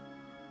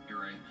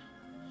 You're right.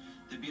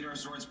 They beat our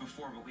Zords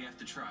before, but we have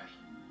to try.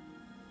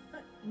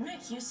 But,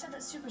 Mick, you said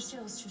that Super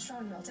Steel is too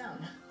strong to melt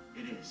down.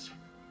 It is,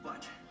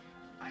 but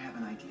I have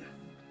an idea.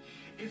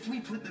 If we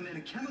put them in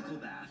a chemical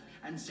bath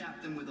and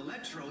zap them with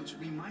electrodes,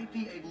 we might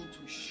be able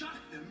to shock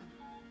them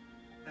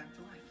back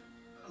to life.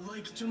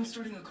 Like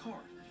jump-starting a car.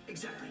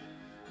 Exactly.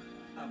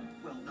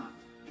 Well, not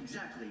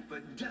exactly,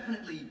 but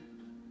definitely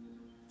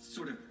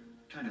sort of,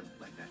 kind of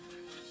like that.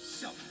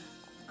 So,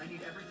 I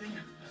need everything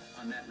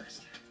on that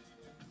list.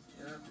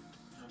 Yep,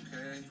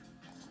 okay.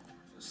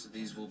 Most of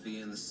these will be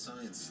in the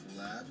science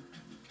lab.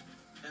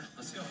 Yeah,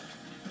 let's go.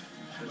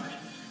 Good luck.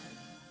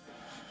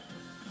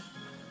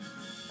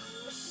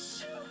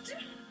 Shoot!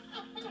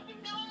 Oh,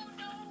 no.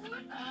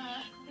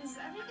 Is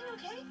everything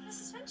okay,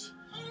 Mrs. Finch?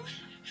 Oh,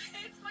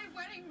 it's my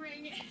wedding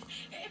ring.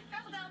 It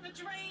fell down the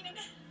drain and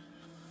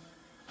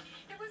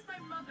it was my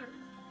mother.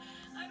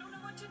 I don't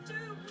know what to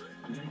do.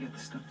 We gotta get the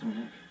stuff to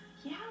Nick.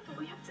 Yeah, but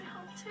we have to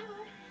help too.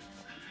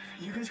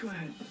 You guys go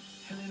ahead.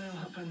 Haley and I will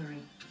help find the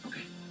ring.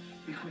 Okay,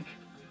 be quick.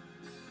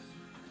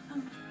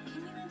 Can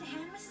we lend a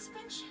hand, Mrs.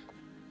 Finch?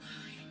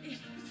 If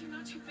you're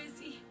not too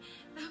busy,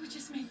 that would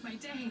just make my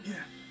day.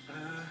 Yeah.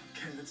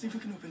 Okay, let's see if we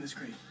can open this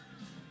crate.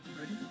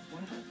 Ready?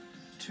 1,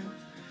 2,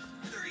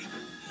 3.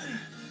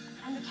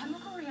 And the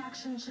chemical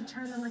reaction should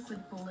turn the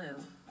liquid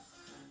blue.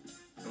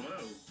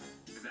 Hello.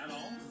 Is that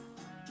all?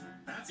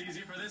 That's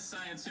easy for this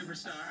science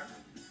superstar.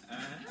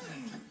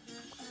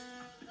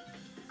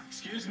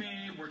 Excuse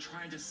me, we're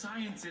trying to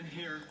science in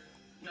here.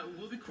 No,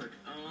 we'll be quick.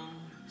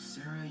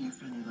 Sarah, you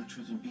find the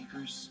electrodes and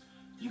beakers.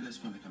 You guys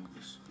find the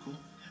chemicals. Cool?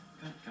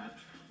 Got it.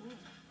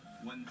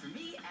 One for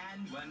me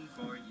and one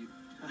for you.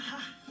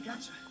 Aha,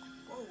 gotcha.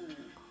 Whoa.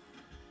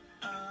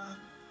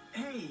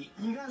 Hey,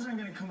 you guys aren't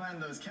gonna combine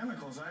those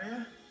chemicals, are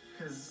you?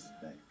 Because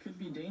that could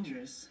be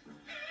dangerous.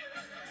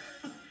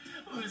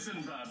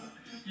 Listen, bub.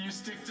 You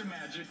stick to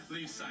magic,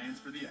 leave science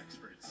for the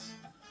experts.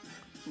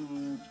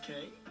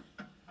 Okay.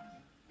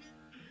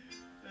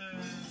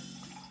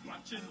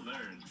 Watch and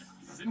learn.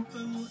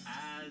 Simple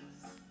as...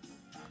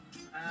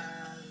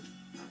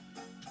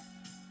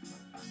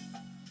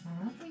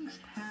 Nothing's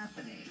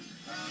happening.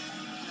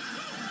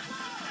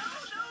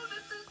 No,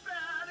 this is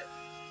bad.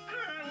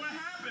 What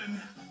happened?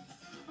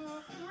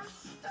 We're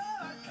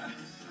stuck.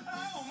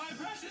 Oh, my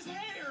precious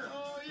hair.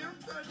 Oh, your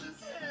precious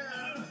hair.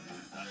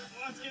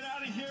 Let's get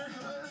out of here.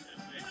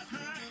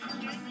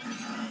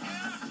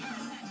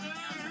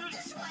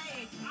 This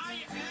way.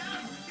 I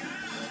am.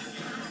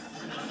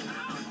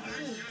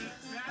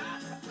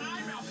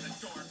 I'm out the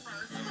door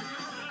first.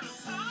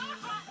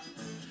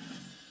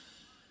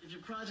 If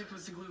your project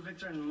was to glue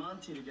Victor and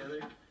Monty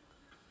together,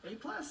 A+.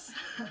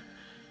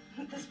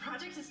 This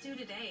project is due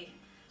today.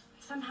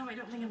 Somehow I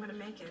don't think I'm gonna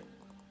make it.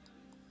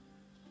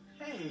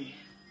 Hey,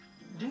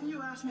 didn't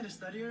you ask me to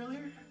study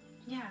earlier?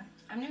 Yeah,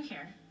 I'm new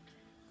here.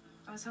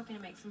 I was hoping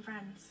to make some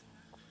friends.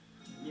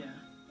 Yeah,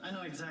 I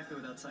know exactly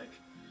what that's like.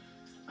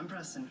 I'm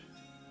Preston.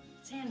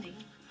 It's Andy.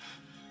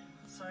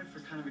 Sorry for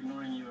kind of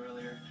ignoring you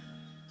earlier.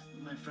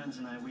 My friends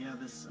and I, we have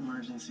this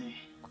emergency.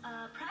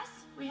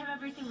 Press, we have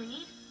everything we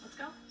need. Let's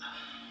go.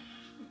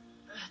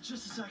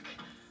 Just a sec.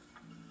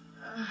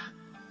 I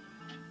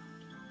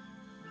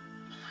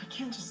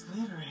can't just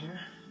leave her here.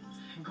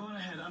 Go on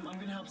ahead. I'm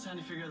gonna help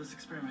Sandy figure out this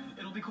experiment.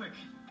 It'll be quick.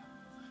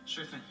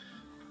 Sure thing.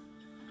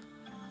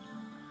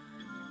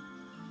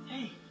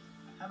 Hey,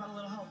 how about a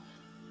little help?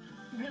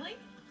 Really?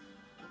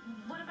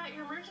 What about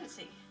your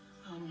emergency?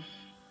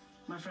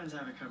 My friends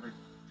have it covered.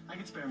 I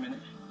can spare a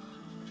minute.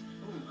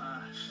 Ooh,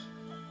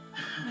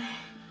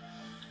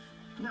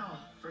 No,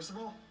 first of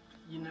all,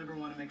 you never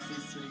want to mix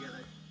these two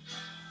together.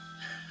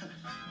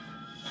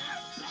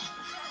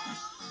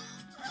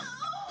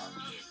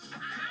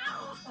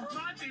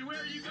 Monty, where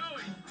are you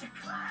going? To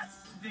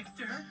class,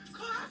 Victor.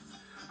 Class!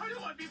 I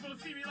don't want people to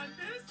see me like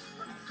this.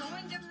 We're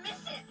going to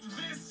miss it.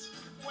 This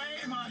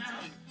way,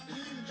 Monty.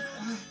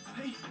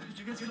 Hey, did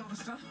you guys get all the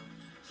stuff?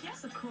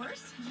 Yes, of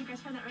course. Did you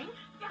guys find that ring?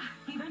 Yeah,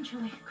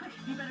 eventually. Quick,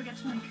 you better get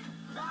to Nick.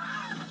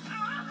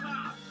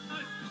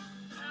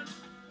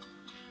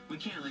 We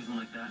can't leave him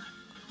like that.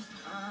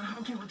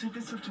 Okay, we'll take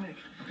this stuff to Nick.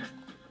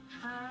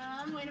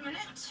 Wait a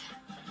minute.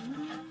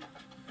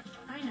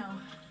 I know.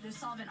 The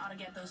solvent ought to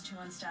get those two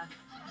unstuck.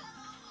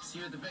 See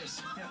you at the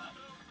base. Yeah.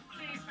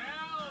 Please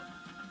help!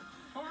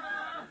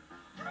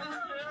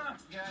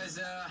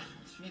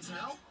 need some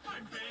help?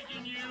 I'm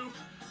begging you.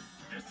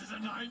 This is a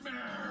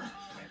nightmare.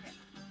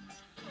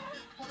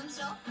 Hold him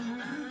still.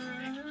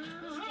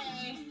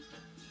 Okay.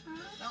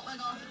 Don't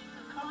wiggle.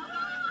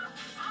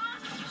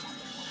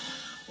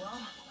 Well,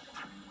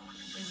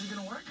 is it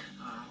gonna work?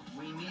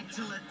 We need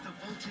to let the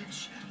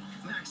voltage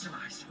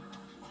maximize.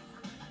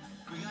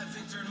 We got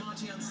Victor and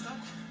Monty unstuck.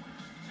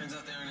 Turns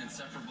out they aren't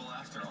inseparable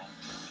after all.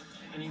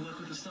 Any luck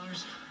with the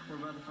stars? We're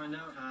about to find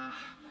out.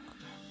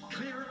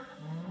 Clear.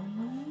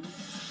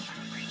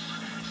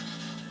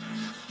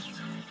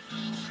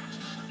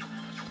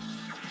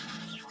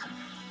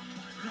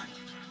 Right.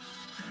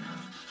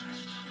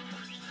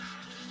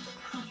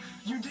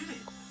 You did it!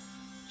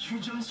 You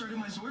jump-started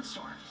my Sword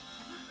Star.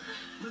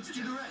 Let's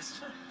do the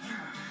rest.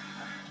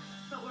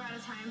 But we're out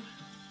of time.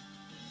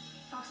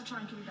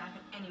 Foxatron can be back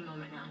at any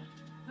moment now.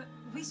 But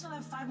we still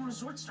have 5 more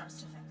Zord Stars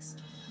to fix.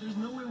 There's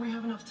no way we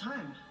have enough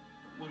time.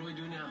 What do we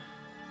do now?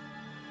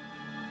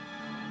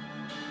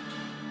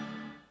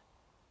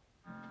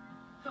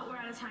 But we're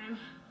out of time.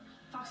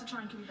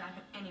 Foxatron can be back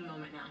at any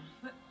moment now.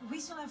 But we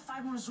still have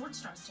 5 more Zord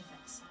Stars to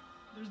fix.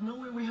 There's no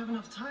way we have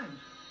enough time.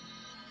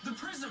 The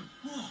prism!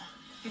 Whoa,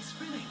 it's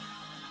spinning.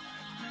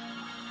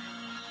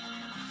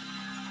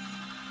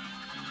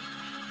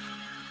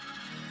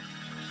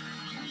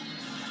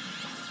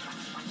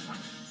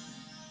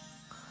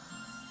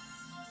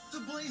 The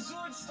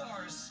Blazord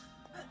stars!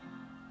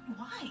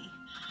 Why?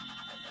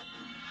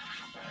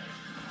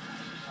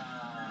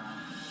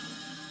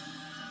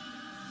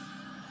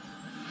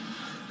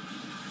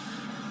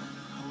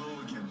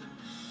 Hello again.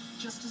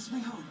 Just as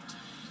we hoped.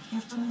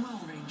 You've done well,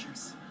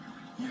 Rangers.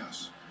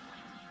 Yes.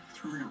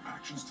 Through your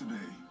actions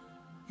today,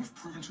 you've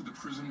proven to the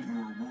Prism that you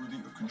are worthy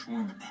of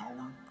controlling the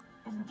power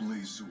of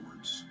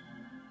Blazords.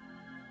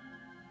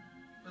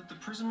 But the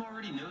Prism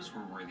already knows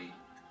we're worthy.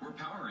 We're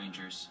Power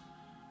Rangers.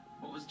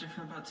 What was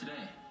different about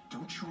today?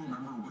 Don't you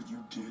remember what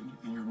you did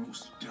in your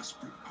most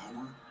desperate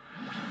hour?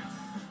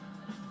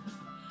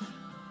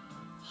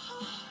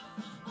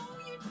 Oh,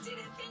 you did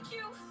it. Thank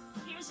you.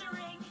 Here's your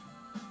ring.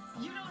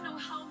 You don't know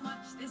how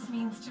much this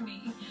means to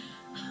me.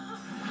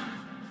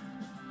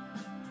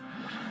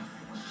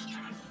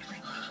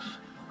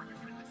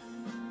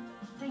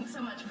 Thanks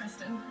so much,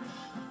 Preston.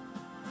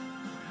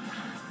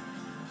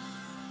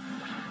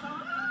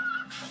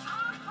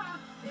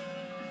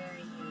 There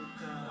you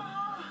go.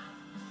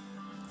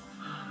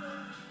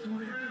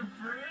 We're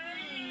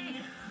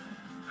free!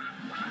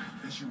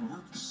 As you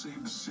work to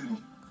save the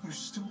city, you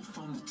still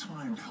found the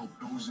time to help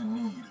those in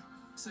need.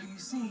 So you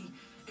see,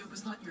 it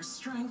was not your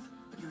strength,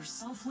 but your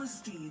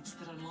selfless deeds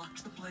that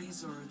unlocked the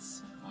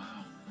Blazords.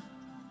 Wow.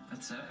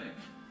 That's epic.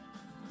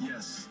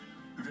 Yes,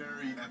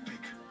 very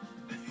epic.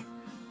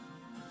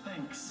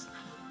 Thanks,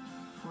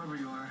 whoever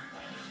you are.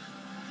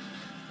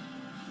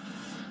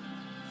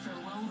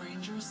 Farewell,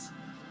 Rangers.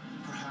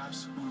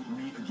 Perhaps we will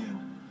meet again.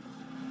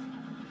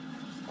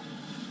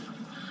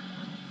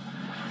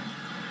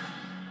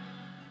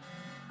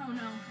 Oh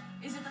no.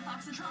 Is it the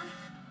Foxatron?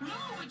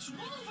 No, it's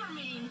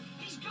Wolverine!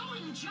 He's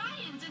going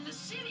giant in the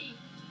city!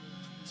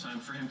 Time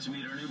for him to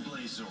meet our new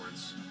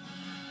Blazords.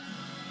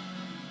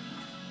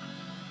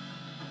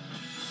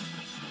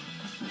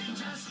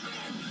 Ninja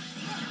spin!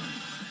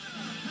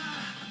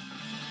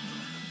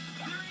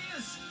 There he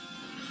is!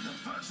 The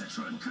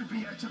Foxatron could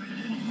be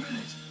activated any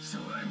minute, so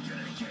I'm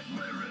gonna get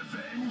my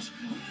revenge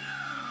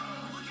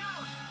now! Look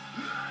out!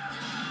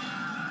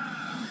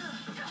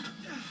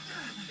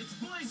 It's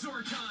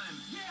Blazord time!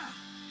 Yeah!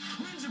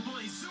 Ninja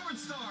Blaze Sword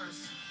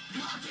Stars!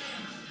 Lock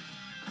in!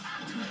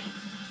 Activate!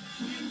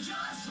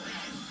 Ninja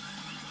spin!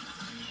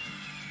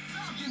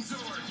 Falcon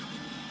Sword!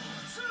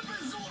 Super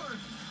Zord!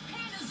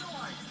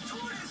 Panazord!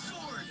 Tortoise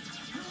Sword!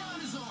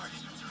 Piranazord!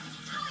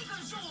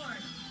 Tiger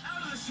Zord!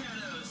 Out of the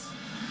shadows!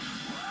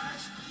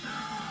 What? No!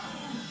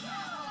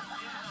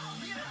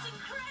 Yeah. That's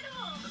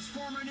incredible! Let's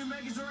form our new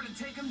Megazord and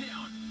take him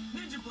down!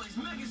 Ninja Blaze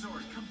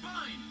Megazord,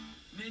 combine!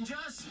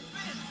 Ninja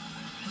spin!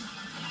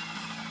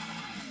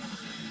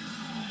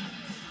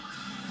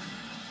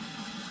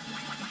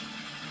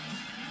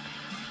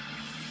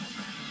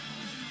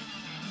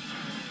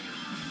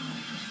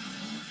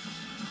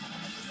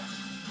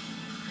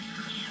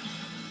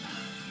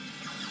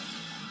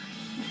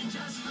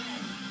 Ninja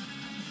spin!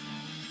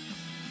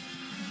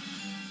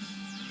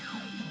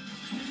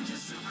 Ninja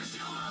Super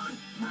Steel Mode,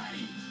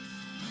 ready!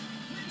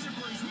 Ninja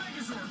Blaze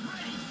Megazord,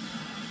 ready!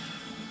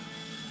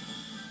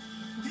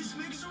 This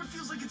Megazord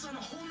feels like it's on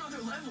a whole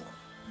nother level.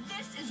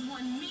 This is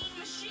one mean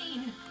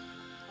machine.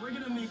 We're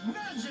gonna make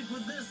magic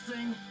with this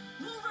thing!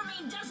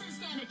 Wolverine doesn't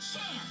stand a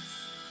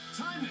chance!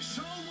 Time to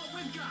show 'em what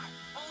we've got!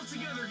 All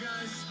together,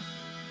 guys!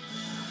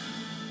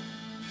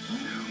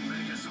 New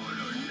Megazord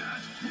or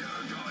not,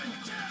 you're going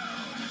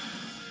down!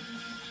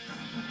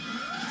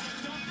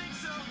 Don't think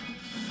so!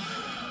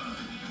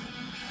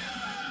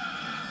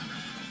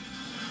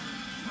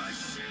 My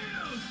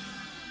shield!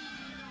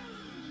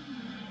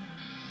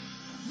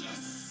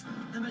 Yes!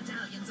 The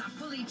medallions are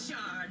fully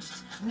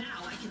charged.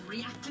 Now I can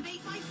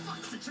reactivate my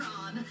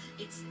Foxatron.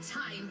 It's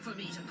time for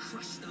me to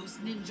crush those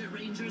Ninja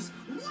Rangers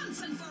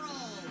once and for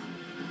all!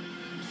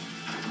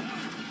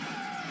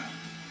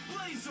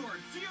 Megazord,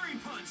 Fury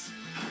Punch!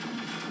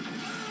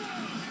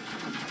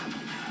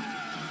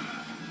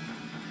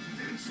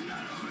 It's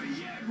not over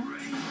yet,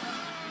 Ranger!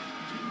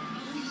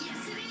 Oh,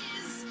 yes it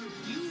is!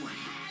 You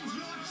had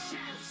your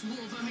chance,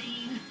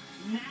 Wolverine!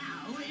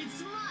 Now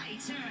it's my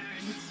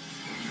turn!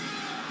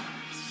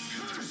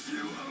 Curse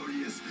you,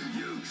 Odious!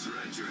 You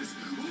treacherous,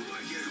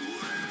 wicked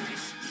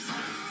witch!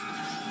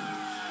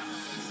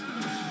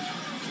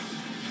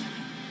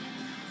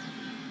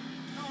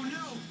 Oh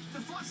no! The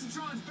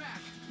Foxitron's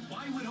back!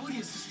 Why would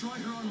Odious destroy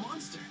her own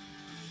monster?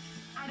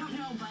 I don't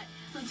know, but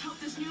let's hope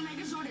this new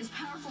Megazord is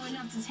powerful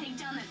enough to take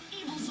down that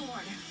evil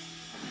Zord.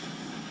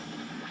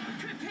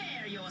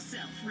 Prepare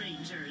yourself,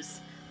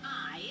 Rangers.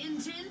 I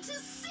intend to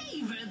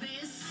savor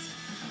this.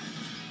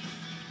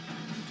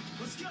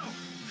 Let's go!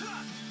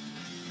 Ha!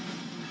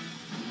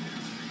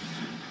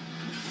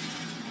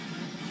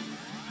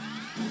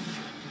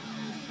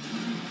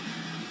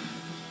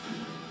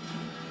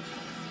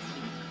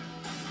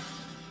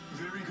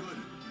 Very good.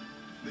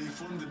 They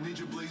formed the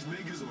Ninja Blaze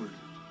Megazord.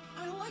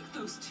 I like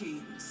those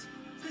teens.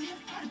 They have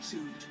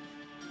attitude.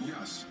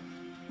 Yes,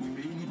 we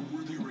may need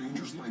worthy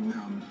rangers like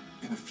them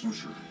in the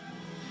future.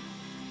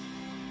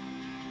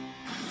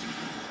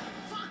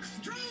 Fox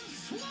Drone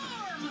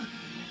Swarm!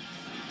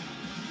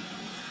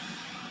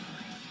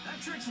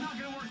 That trick's not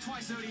gonna work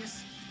twice,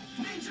 Odious.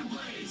 Ninja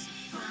Blaze!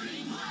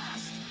 Burning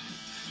Blast!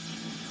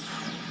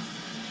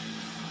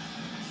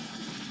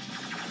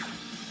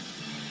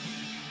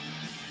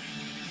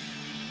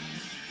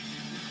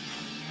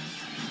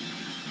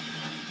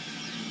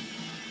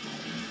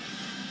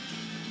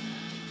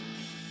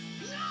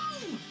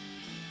 No!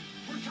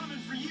 We're coming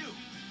for you!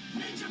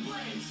 Ninja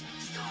Blaze!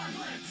 Star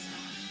Blitz!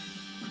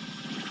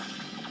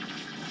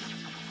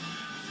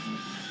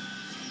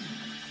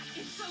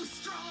 It's so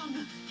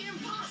strong!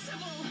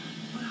 Impossible!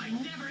 But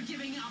I'm never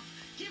giving up!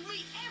 Give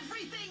me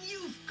everything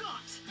you've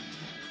got!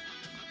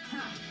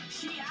 Huh,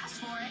 she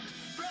asked for it.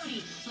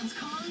 Brody, let's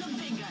call in the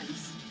big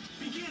guns.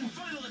 Begin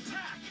final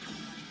attack!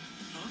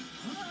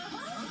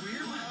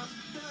 Weird.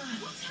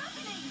 What's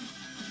happening?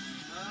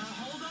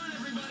 Hold on,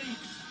 everybody!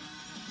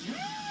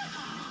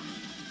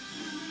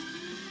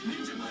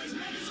 Ninja Blaze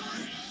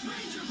Megazord!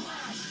 Ranger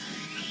Blast!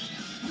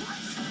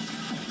 What?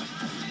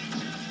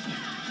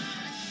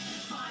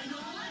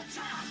 Final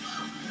attack!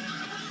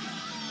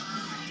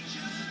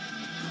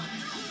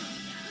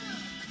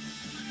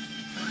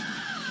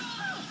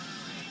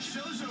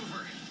 Show's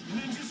over.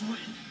 Ninjas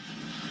win.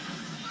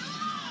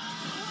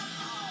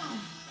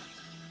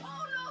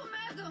 Oh no,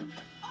 madam!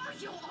 Are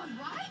you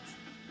alright?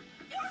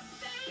 Your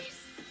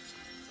face!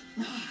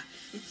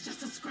 It's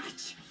just a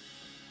scratch.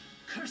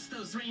 Curse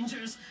those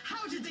Rangers!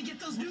 How did they get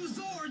those new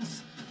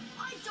Zords?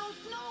 I don't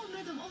know,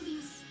 Madam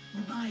Odious.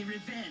 My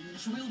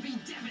revenge will be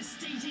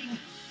devastating.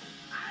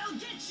 I'll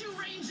get you,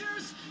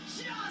 Rangers!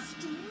 Just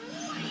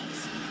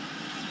wait!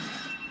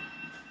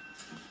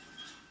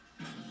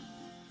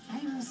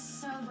 I'm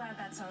so glad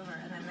that's over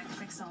and that Mick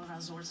fixed all of our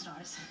Zord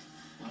stars.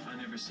 Well, if I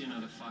never see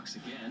another Fox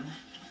again,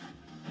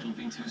 it'll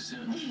be too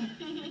soon.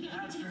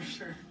 That's for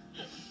sure.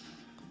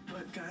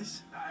 But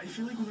guys, I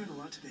feel like we learned a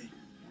lot today.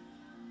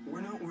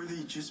 We're not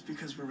worthy just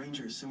because we're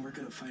Rangers and we're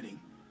good at fighting.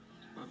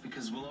 Well,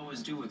 because we'll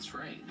always do what's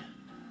right.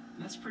 And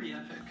that's pretty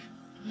epic.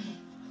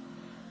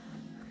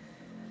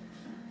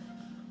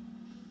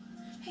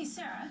 Hey,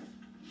 Sarah.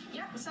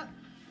 Yeah, what's up?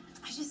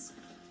 I just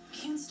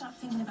can't stop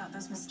thinking about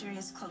those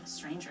mysterious cloaked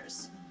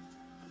strangers.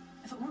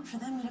 If it weren't for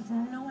them, we'd have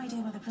no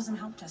idea why the prism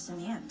helped us in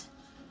the end.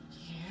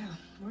 Yeah,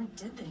 where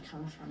did they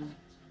come from?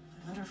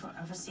 I wonder if we'll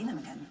ever see them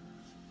again.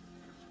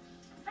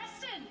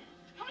 Preston!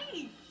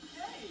 Hey!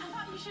 I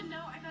thought you should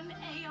know I got an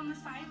A on the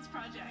science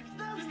project.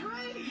 That's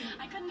great!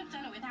 I couldn't have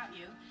done it without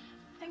you.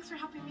 Thanks for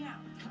helping me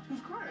out.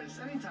 Of course,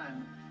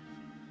 anytime.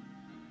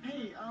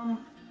 Hey,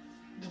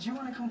 did you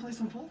want to come play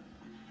some pool?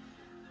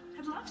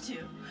 I'd love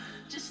to.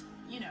 Just,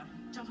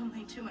 don't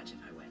complain too much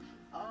if I win.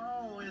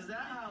 Oh, is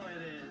that how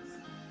it is?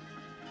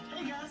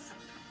 Hey guys,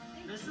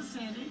 this is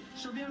Sandy.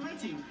 She'll be on my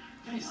team.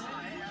 Hey,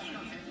 Sandy.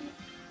 Okay.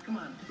 Come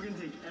on, we're gonna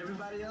take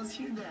everybody else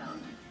here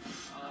down.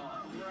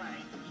 All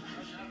right.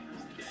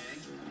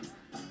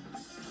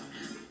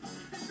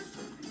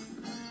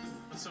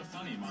 What's so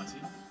funny, Monty?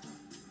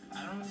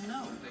 I don't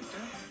know,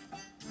 Victor.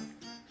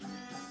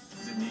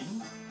 Is it me?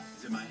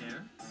 Is it my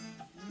hair?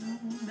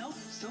 Nope,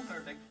 still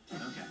perfect.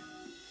 Okay.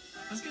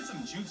 Let's get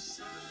some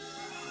juice.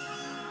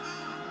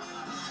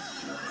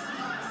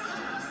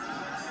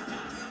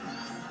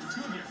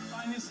 Two of your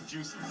finest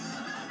juices.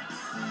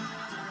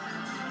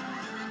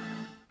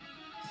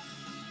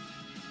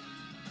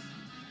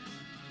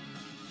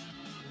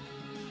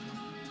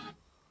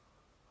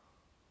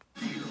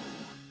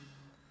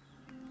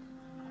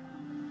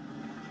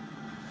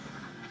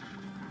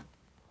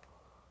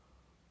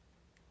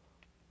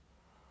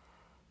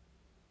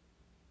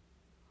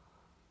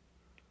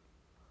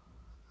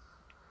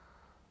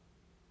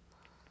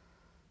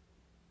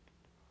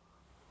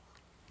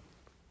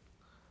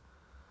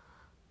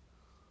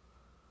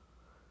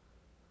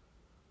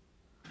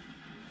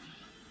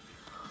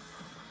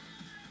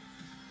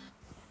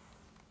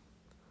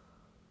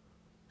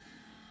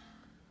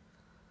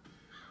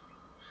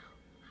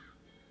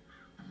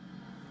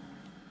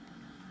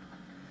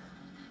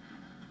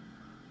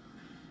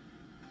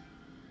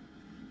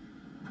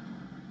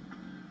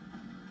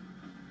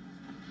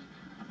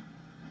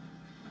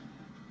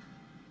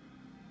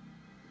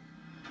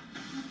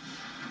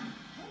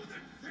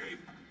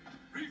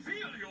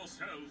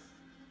 yourself.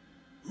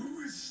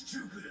 Who is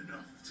stupid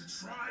enough to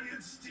try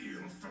and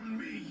steal from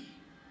me?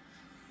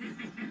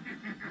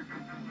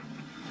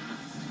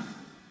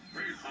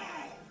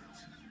 Behold!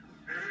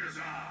 It is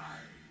I,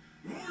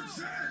 Lord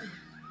Zed!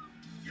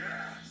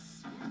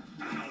 Yes!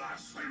 And the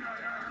last thing I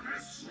am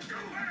is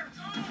stupid!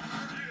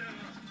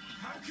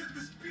 How can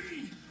this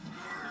be?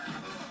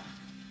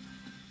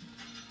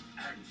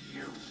 And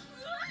you?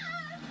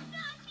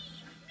 Not me!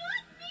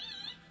 Not me!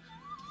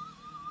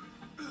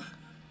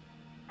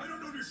 I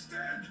don't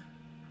understand.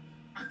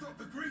 I thought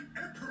the great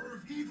Emperor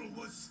of Evil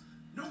was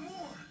no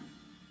more.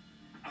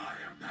 I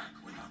am back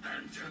with a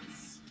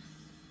vengeance.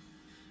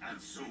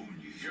 And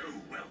soon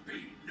you will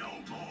be no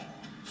more.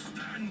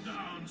 Stand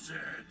down,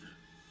 Zed.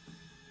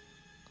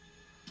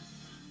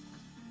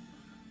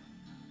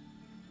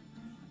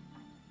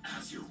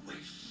 As you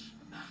wish,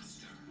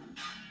 Master.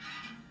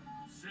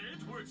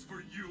 Zed works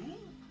for you?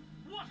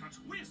 What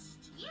a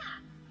twist! Yeah,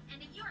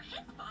 and if you're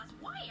his boss,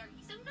 why are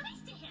you so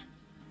nice to him?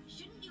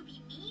 Shouldn't you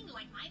be mean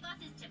like my boss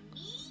is to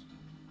me?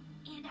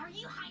 And are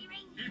you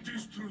hiring? It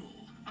is true.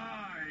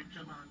 I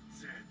command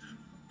Zed.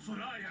 For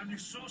I am the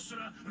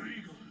Sorcerer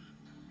Regal.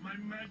 My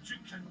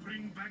magic can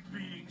bring back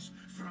beings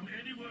from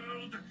any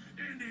world,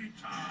 any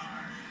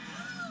time.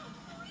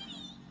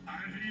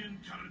 I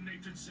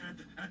reincarnated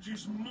Zed at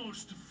his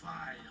most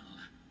vile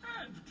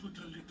and put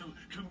a little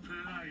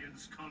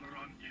compliance collar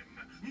on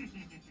him.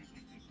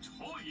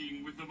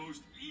 Toying with the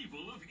most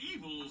evil of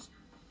evils.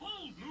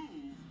 Bold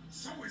move.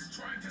 So is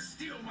trying to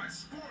steal my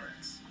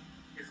sporix.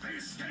 If they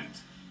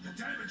escaped, the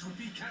damage would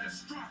be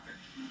catastrophic.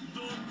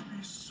 Don't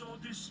be so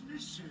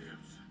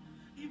dismissive.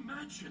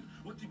 Imagine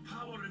what the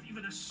power of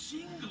even a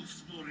single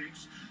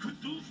sporix could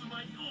do for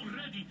my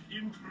already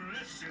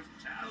impressive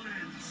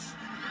talents.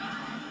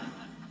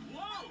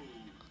 Whoa!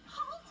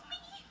 Hold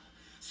me!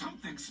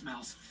 Something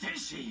smells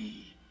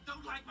fishy.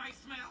 Don't like my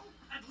smell?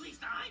 At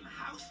least I'm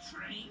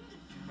house-trained.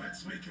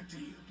 Let's make a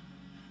deal.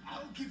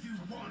 I'll give you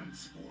one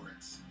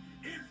sporix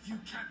if you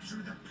capture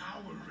the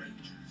Power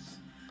Rangers.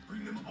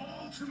 Bring them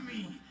all to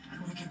me,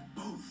 and we can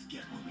both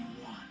get what we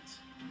want.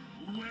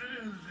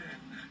 Well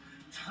then,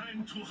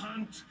 time to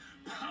hunt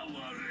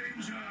Power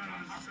Rangers!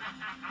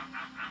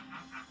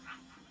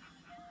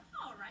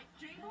 All right,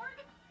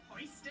 J-Borg,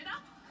 hoist it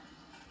up.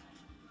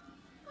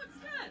 Looks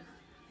good.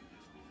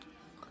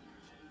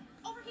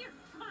 Over here,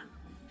 come on.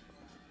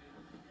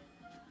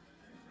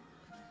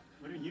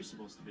 What are you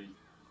supposed to be?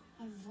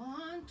 I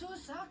want to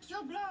suck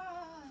your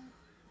blood.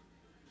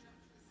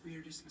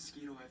 Weirdest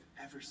mosquito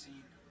I've ever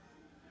seen.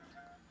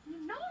 You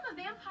know I'm a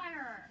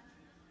vampire.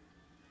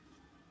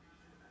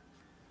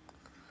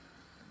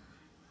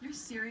 You're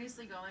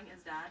seriously going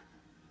as Dad?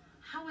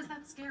 How is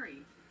that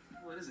scary?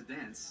 Well, it is a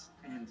dance,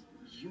 and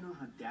you know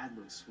how Dad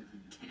looks when he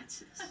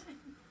dances.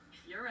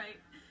 You're right.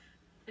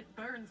 It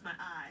burns my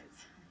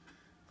eyes.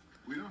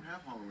 We don't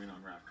have Halloween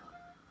on Rapcon.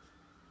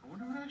 I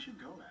wonder what I should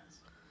go as.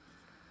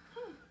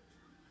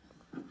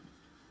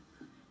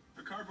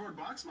 A cardboard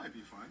box might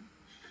be fun.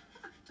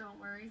 Don't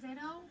worry,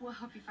 Zato. We'll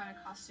help you find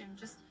a costume.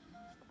 Just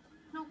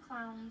no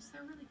clowns.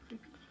 They're really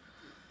creepy.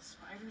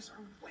 Spiders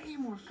are way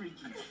more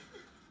freaky.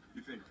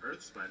 You think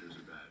Earth spiders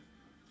are bad?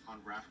 On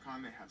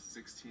Rapcon, they have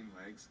 16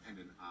 legs and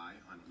an eye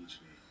on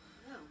each knee.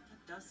 Ew,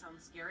 that does sound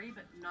scary,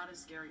 but not as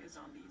scary as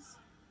zombies.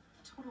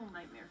 Total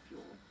nightmare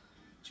fuel.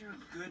 But you're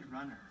a good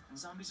runner, and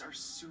zombies are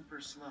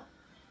super slow.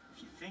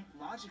 If you think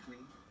logically,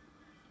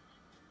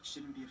 you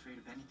shouldn't be afraid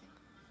of anything.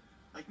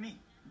 Like me.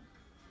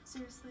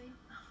 Seriously?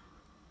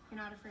 You're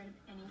not afraid of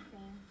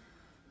anything?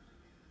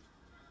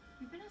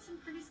 You've been in some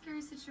pretty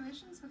scary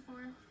situations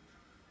before.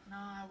 No,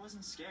 I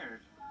wasn't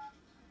scared.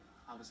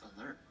 I was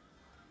alert.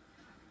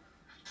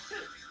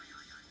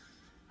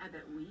 I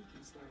bet we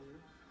can scare you.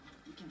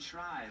 You can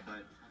try,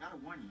 but I gotta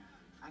warn you,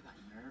 I got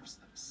nerves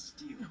of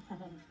steel.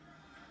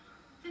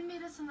 Then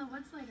meet us in the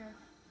woods later.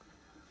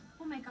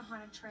 We'll make a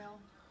haunted trail.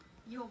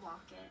 You'll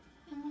walk it,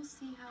 and we'll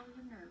see how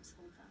your nerves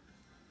hold up.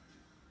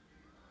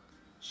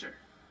 Sure.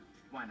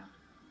 Why not?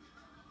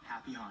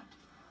 Happy hunt.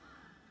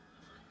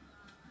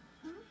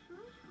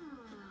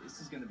 This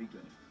is gonna be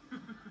good.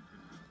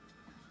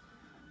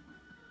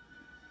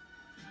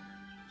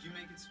 Did you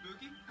make it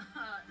spooky?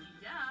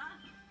 Yeah.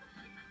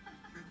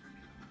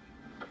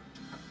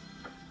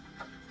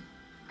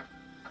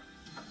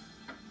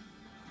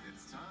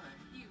 It's time.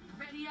 You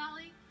ready,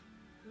 Ollie?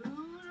 Who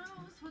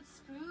knows what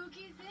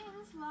spooky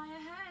things lie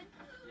ahead?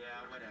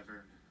 Yeah,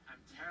 whatever.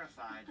 I'm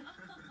terrified.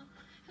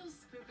 He'll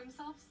spook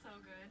himself so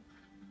good.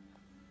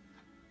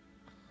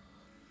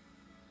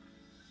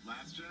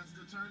 Last chance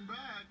to turn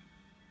back.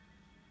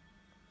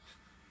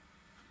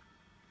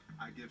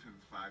 I give him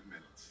 5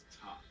 minutes,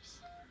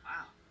 tops.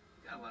 Wow,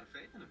 you got a lot of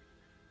faith in him.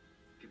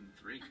 Give him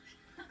 3.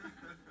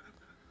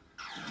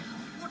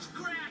 What's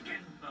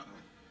cracking? Uh-oh,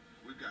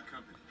 we've got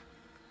company.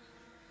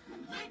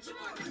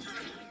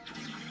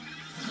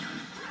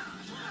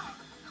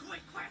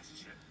 Quick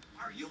question.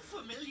 Are you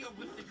familiar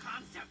with the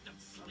concept of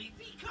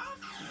sleepy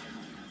cuffs?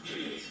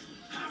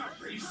 Have a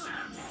free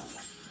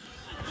sample.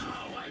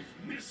 How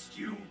I've missed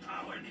you,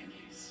 Power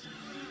Ninnies.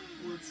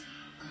 What's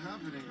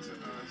happening to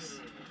us?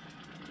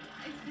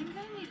 I think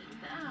I need a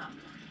nap.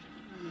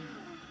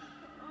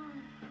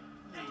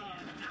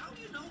 And now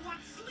you know what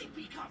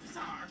sleepy cuffs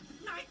are.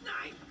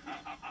 Night-night.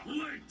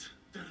 Wait!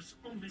 There's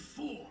only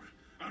 4.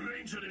 A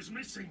ranger is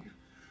missing.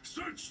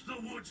 Search the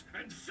woods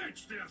and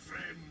fetch their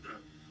friend.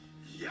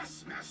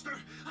 Yes, Master.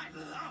 I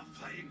love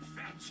playing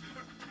fetch.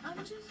 I'm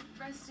just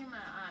resting my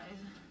eyes.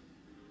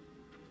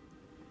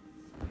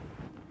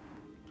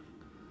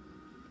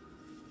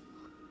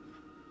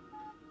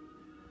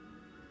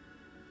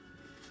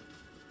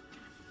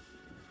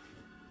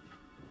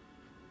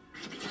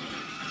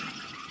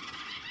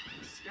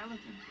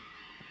 Skeleton.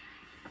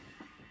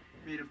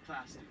 Made of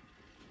plastic.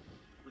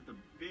 With a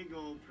big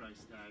old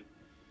price tag.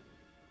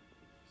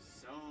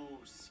 So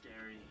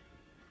scary.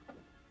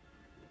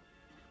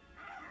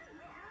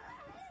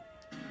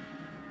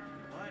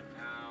 What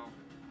now?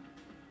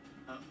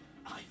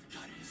 I've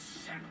got his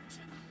scent.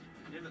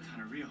 They look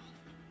kind of real.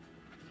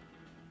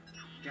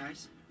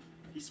 Guys,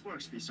 these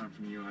spork space aren't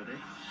from you, are they?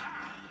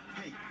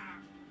 Hey,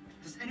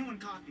 does anyone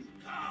copy?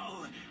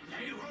 Oh,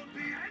 they won't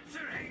be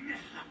answering.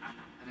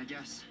 And I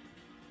guess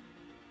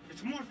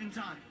it's morphin'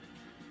 time.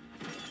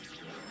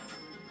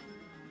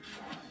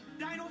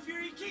 Dino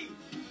Fury key.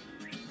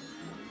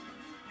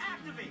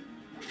 Activate.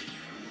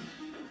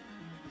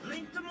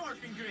 Link to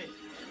morphin' grid.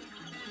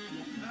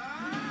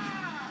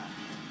 Ah!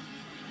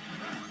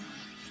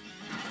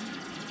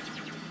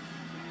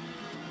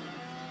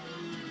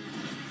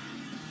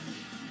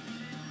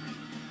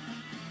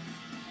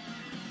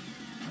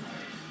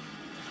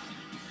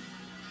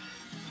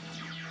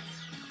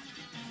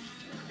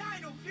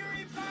 Dino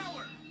Fury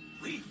power!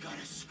 We've got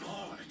a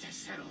score to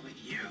settle with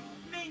you.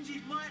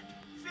 Mangy mutt,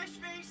 fish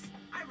face,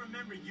 I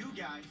remember you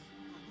guys.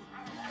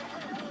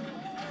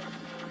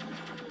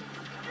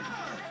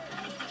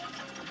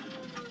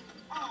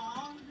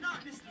 Aw,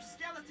 not Mr.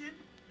 Skeleton.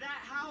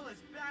 That howl is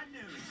bad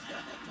news.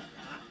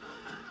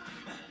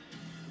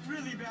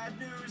 Really bad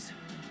news.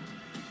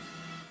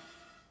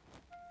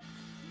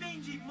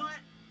 Mangy mutt,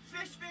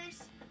 fish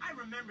face, I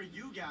remember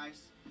you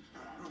guys.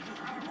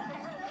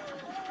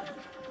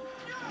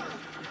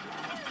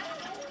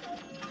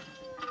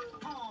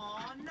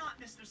 Aw, not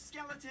Mr.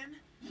 Skeleton.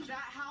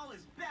 That howl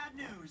is bad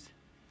news.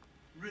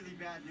 Really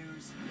bad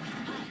news.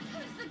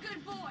 Who's the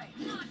good boy?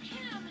 Not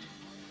him.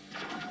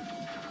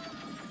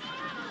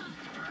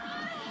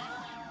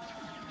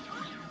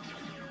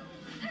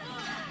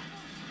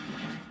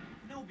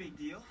 No big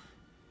deal.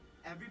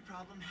 Every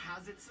problem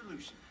has its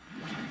solution.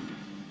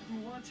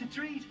 Who wants a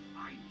treat?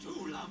 I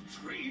do love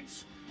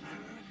treats.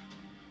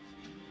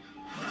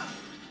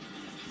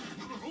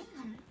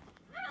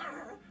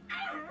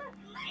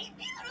 My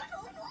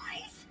beautiful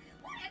voice!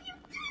 What have you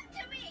done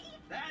to me?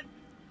 That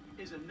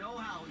is a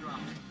no-how drop.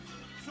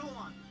 So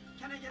on.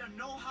 Can I get a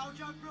no-how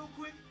drop real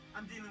quick?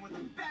 I'm dealing with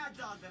a bad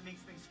dog that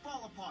makes things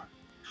fall apart.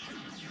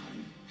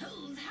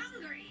 Who's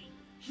hungry?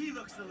 He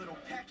looks a little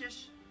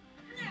peckish.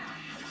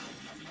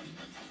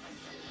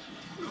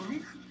 Oh,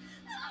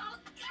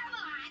 come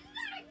on!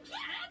 Not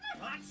again!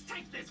 Let's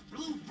take this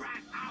blue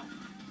brat out.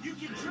 You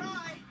can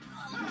try.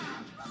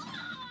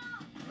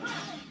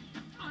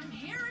 I'm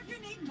here if you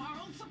need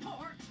moral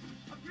support.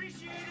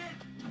 Appreciate it.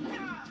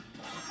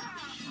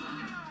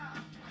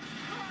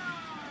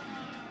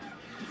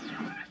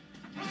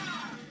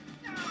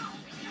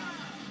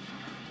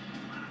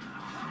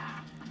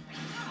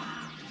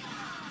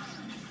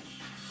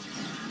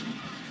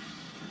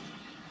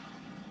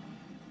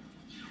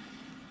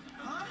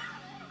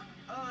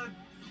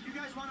 You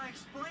guys want to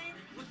explain?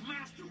 With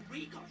Master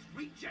Rico's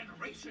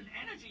regeneration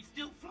energy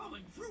still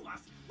flowing through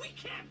us, we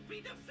can't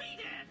be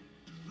defeated.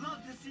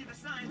 Love to see the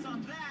signs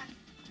on that.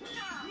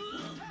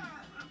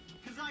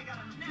 Cause I got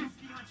a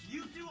nasty hunch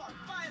you two are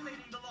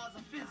violating the laws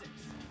of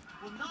physics.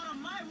 Well, not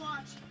on my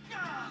watch.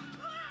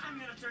 I'm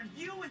gonna turn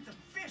you into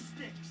fish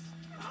sticks.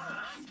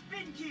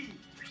 Spin key.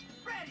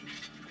 Ready.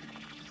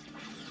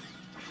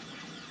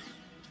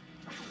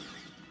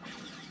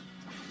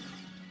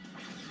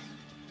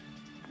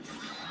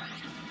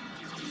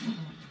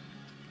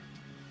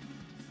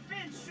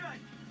 Spin shut.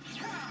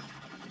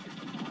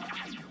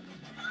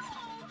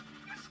 Oh,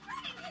 you're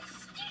spreading his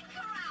stink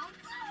around.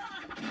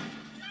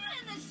 Not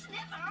in the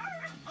sniffer.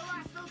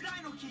 Elasto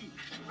Dino key.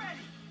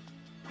 Ready.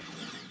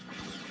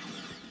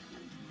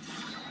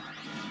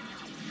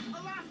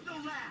 Elasto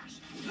lash.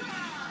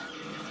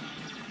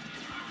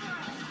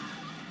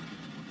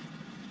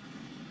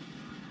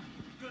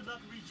 Good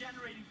luck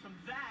regenerating from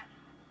that.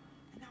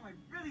 And now I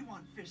really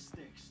want fish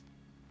sticks.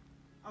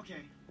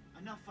 Okay,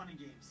 enough fun and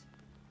games.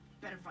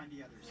 Better find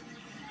the others.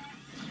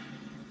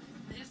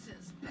 This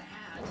is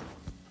bad.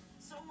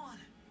 Someone!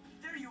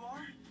 There you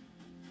are!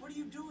 What are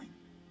you doing?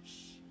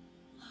 Shh.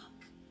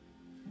 Look.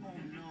 Oh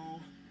no.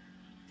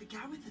 The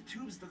guy with the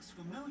tubes looks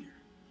familiar.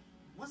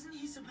 Wasn't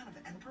he some kind of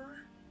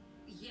emperor?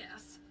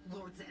 Yes,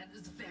 Lord Zed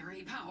is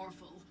very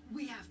powerful.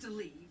 We have to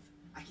leave.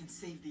 I can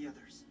save the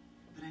others,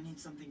 but I need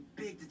something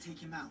big to take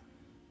him out.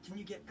 Can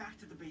you get back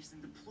to the base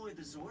and deploy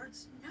the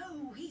Zords?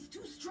 No, he's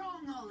too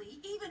strong, Ollie.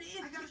 Even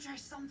if... I gotta try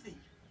something.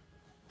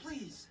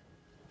 Please.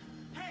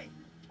 Hey,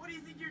 what do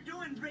you think you're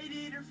doing,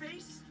 Radiator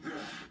Face?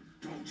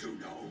 Don't you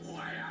know who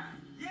I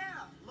am?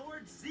 Yeah,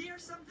 Lord Z or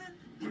something?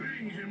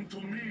 Bring him to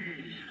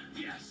me.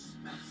 Yes,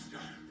 master.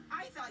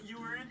 I thought you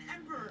were an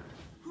emperor.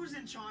 Who's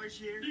in charge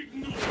here?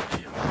 Ignore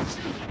him.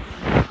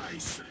 I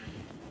say,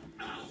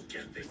 I'll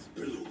get this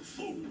blue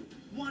fool.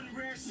 One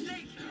rare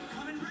steak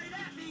coming right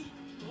at me.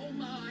 Oh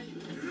my.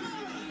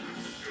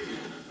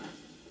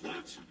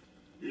 What?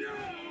 No!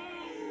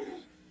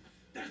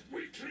 That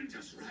weakling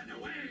just ran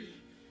away.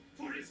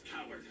 For his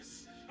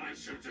cowardice, I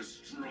shall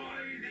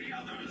destroy the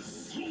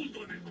others. Hold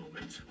on a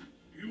moment.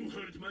 You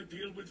heard my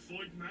deal with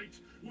Void Knight.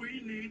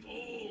 We need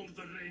all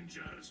the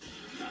Rangers.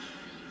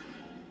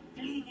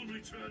 Blue will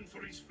return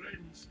for his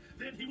friends.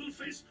 Then he will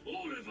face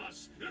all of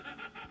us.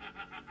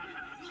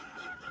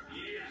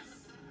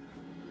 Yes!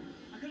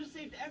 I could have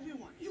saved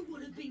everyone. You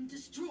would have been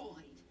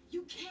destroyed.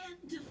 You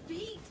can't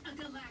defeat a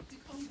galactic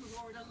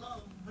overlord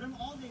alone. But I'm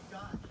all they've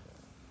got.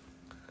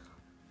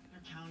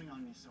 They're counting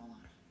on me,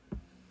 Solon.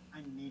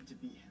 I need to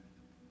beat him.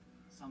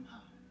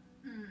 Somehow.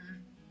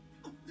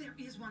 Oh, there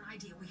is one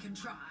idea we can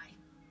try.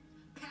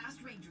 Past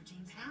Ranger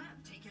teams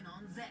have taken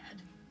on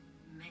Zed.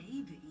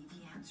 Maybe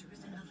the answer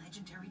is in the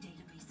legendary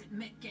database that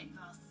Mick gave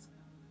us.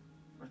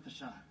 Worth a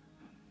shot.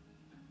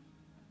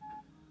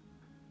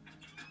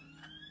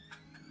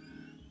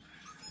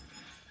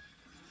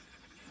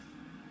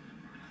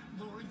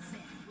 Lord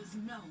Zed was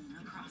known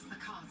across the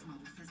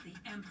cosmos as the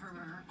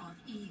Emperor of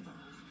Evil.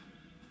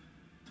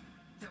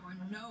 There were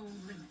no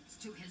limits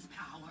to his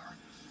power.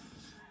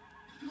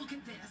 Look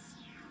at this.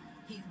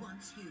 He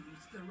once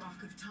used the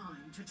Rock of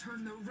Time to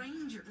turn the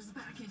Rangers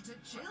back into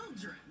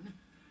children.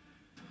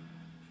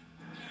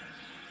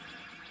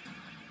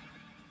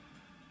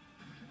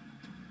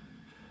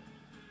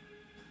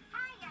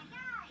 Ay!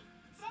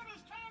 Zed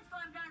has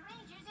transformed our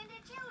Rangers into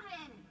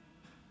children.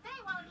 They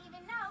won't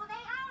even know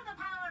they are the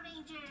Power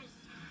Rangers.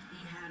 He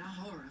had a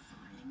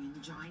horrifying and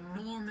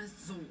ginormous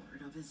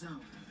Zord of his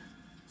own,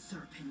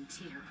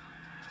 Serpentera.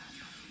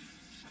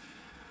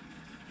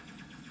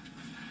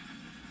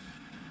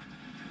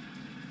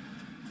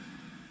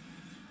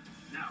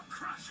 Now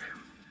crush him!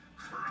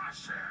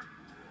 Crush him!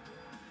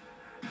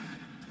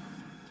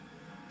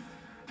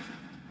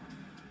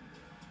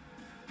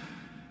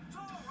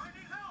 Thor, I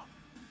need help!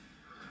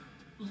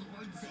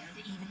 Lord Zed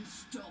even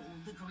stole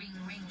the Green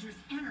Ranger's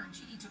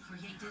energy to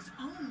create his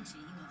own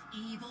team of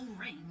evil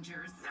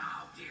Rangers.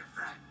 Now, dear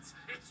friends,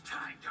 it's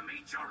time to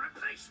meet your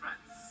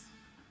replacements!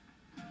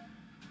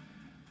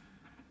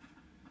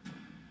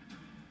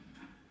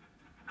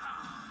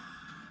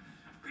 Ah,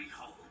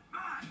 behold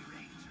my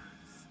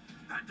Rangers!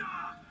 The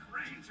Dark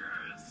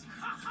Rangers!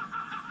 Ha ha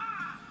ha ha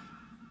ha!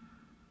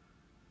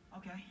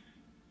 Okay.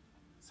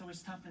 So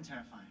he's tough and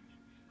terrifying.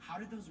 How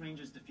did those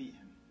Rangers defeat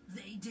him?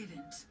 They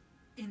didn't.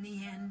 In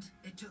the end,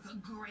 it took a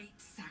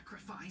great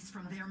sacrifice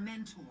from their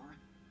mentor,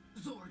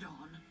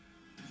 Zordon.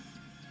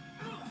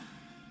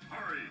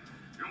 Hurry!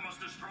 You must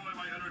destroy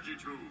my energy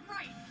tube.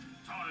 Right!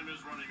 Time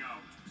is running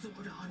out.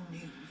 Zordon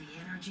knew the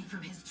energy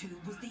from his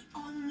tube was the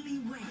only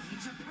way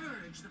to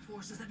purge the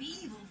forces of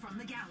evil from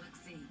the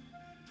galaxy.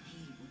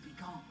 He would be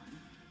gone,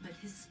 but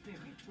his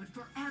spirit would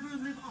forever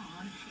live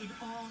on in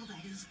all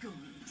that is good.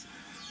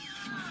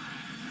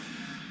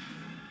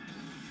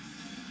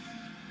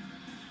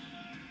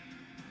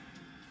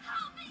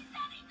 Help me,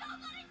 Sonny!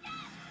 Don't let it get!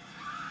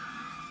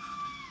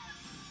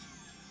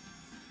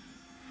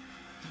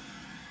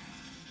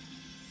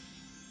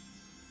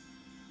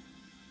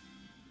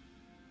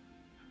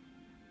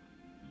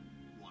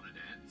 Wanna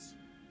dance?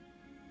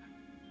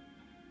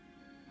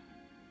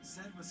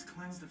 Zed was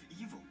cleansed of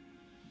evil.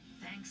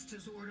 Thanks to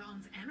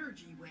Zordon's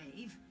energy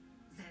wave,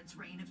 Zed's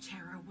reign of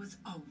terror was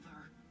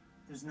over.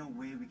 There's no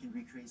way we can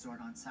recreate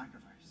Zordon's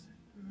sacrifice.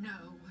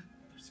 No.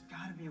 There's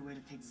gotta be a way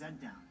to take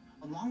Zed down,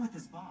 along with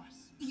his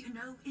boss. You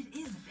know, it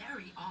is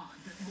very odd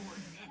that Lord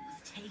Zed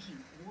is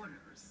taking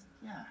orders.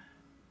 Yeah,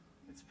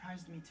 it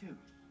surprised me too.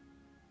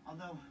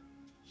 Although,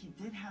 he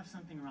did have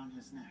something around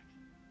his neck.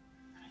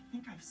 And I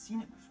think I've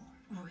seen it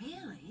before.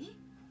 Really?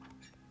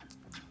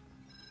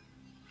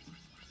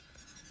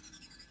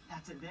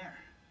 That's it there.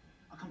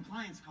 A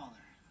compliance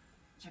collar.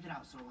 Check it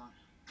out, Solon.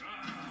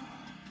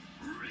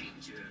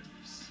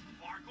 Rangers!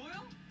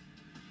 Gargoyle?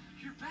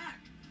 You're back.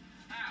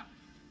 How?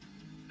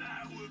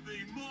 That would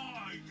be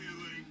my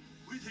doing.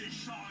 With his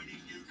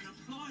shiny new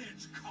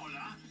compliance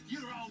collar,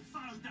 your old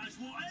foe does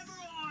whatever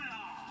I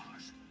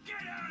ask.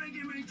 Get out and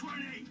give me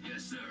 20!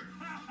 Yes, sir.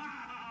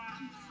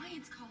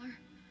 Compliance collar?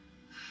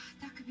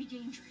 That could be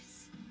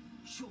dangerous.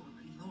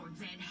 Surely Lord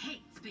Zed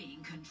hates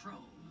being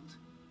controlled.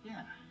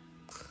 Yeah.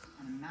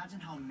 And imagine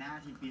how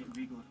mad he'd be at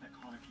Regal if that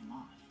collar came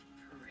off.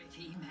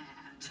 Pretty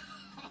mad.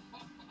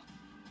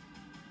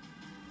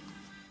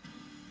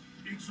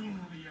 It's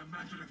only a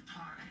matter of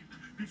time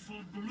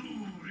before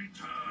Blue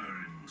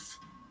returns.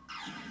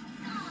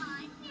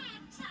 Aw,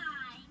 nap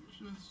time!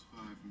 Just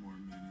 5 more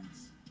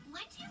minutes.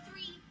 1, 2,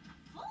 3,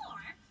 4?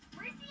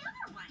 Where's the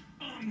other one?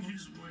 On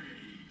his way.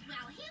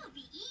 Well, he'll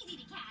be easy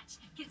to catch,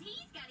 because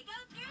he's gotta go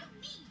through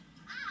me.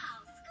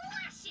 I'll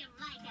squash him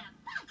like a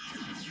bug.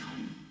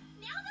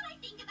 Now that I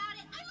think about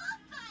it, I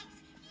love bugs.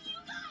 You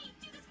guys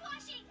do the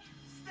squashing.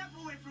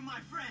 my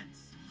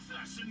friends.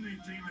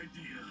 Fascinating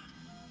idea.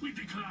 We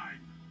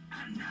decline.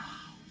 And now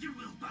you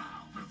will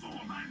bow before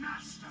my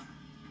master.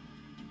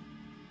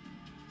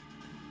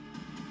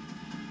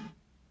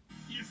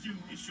 If you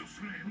miss your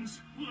friends,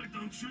 why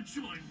don't you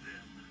join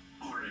them?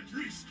 Or at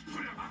least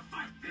put up a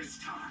fight this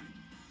time.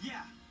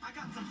 Yeah, I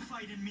got some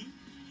fight in me.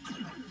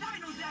 Dino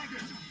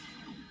Dagger!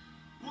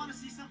 Wanna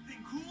see something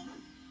cool?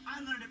 I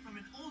learned it from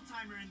an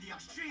old-timer in the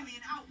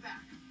Australian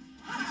outback.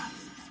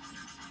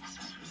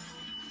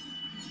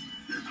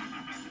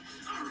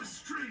 Our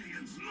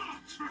Australians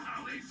mocked for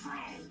how they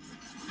throw.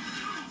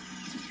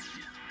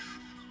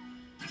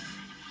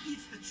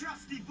 It's the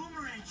trusty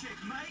boomerang trick,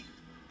 Mike.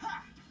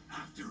 Ha!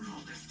 After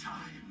all this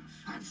time,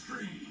 I'm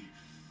free.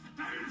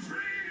 I'm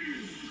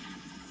free!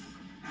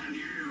 And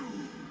you,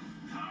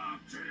 how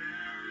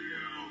dare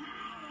you!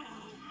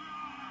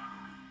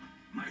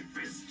 My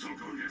fists are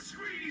going to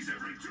squeeze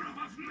every drop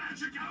of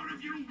magic out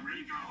of you,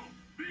 Rigo!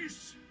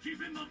 Beasts,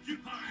 keep him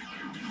occupied!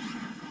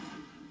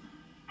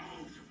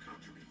 Oh, you've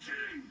got to be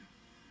kidding!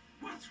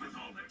 What's with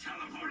all the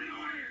teleporting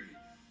away?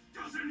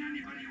 Doesn't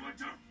anybody want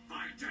to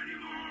fight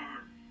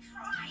anymore?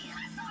 Try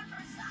us on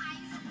for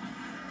size!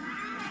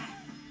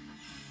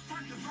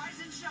 Time to rise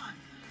and shine!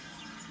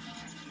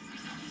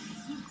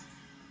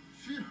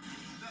 Phew,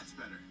 that's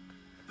better.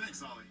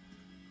 Thanks, Ollie.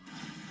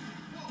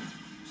 Whoa,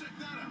 check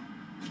that out.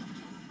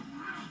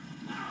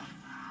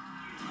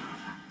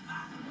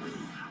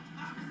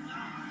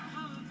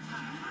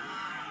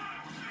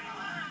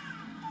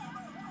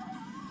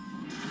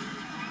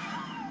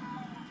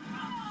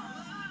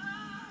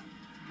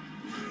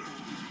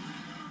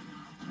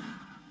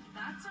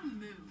 That's a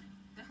mood.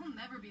 They'll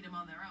never beat him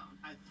on their own.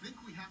 I think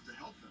we have to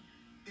help them.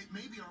 It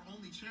may be our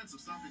only chance of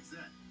stopping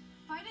Zed.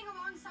 Fighting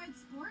alongside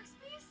Sporks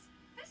Beast?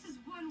 This is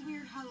one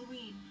weird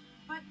Halloween.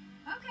 But,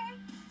 okay.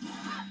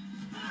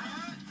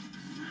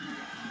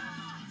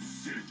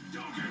 Sit,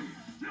 doggy!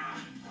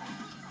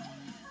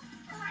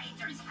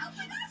 Rangers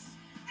helping us?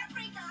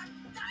 Every dog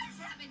does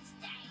have its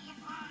day.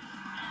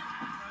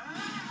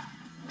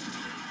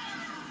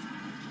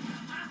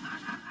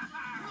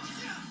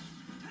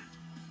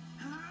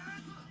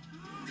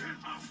 Get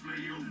off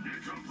me, you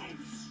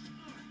nincompoops!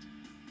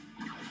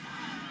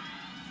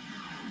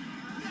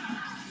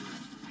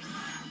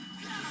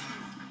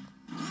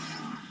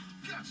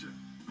 Gotcha!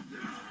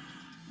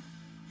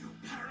 You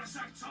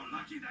parasites are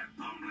lucky that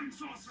bumbling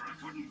sorcerer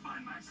couldn't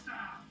find my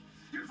staff.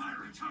 If I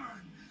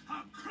return,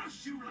 I'll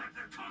crush you like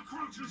the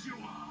cockroaches you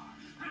are,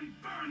 and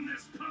burn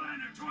this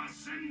planet to a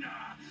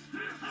cinder!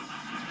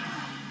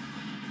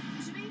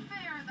 To be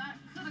fair, that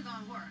could have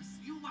gone worse.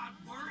 You want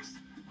worse?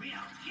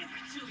 We'll give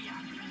it to you.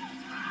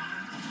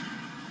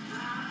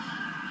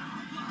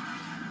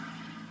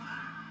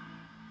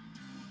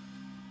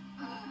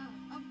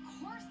 Of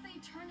course they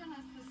turned on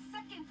us the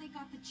second they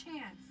got the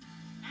chance.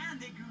 And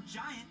they grew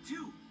giant,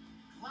 too.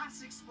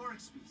 Classic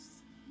Sporks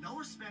Beasts. No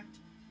respect,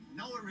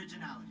 no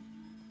originality.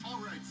 All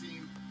right,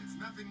 team. It's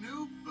nothing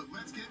new, but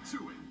let's get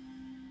to it.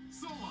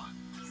 Solon,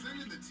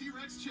 send in the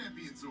T-Rex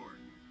Champion Zord.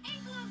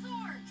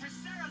 Ankylosaur!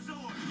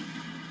 Tricerazord!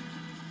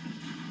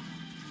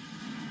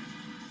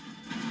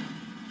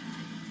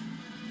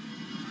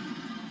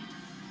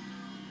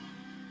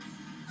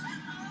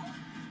 Uh-oh!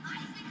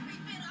 I think we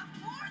bit off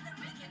more than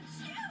we can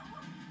chew!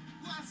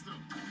 Blast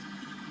him!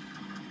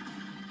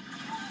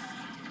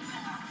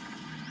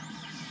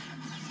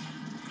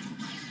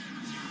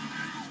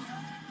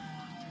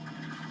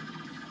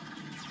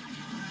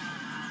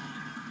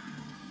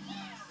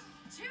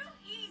 Too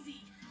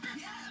easy.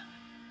 Yeah!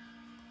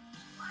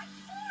 My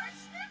poor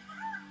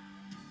Sniffer!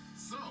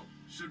 So,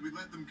 should we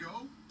let them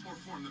go, or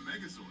form the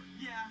Megazord?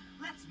 Yeah,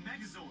 let's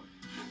Megazord.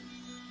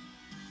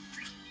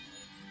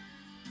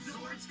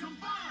 Zords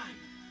combine!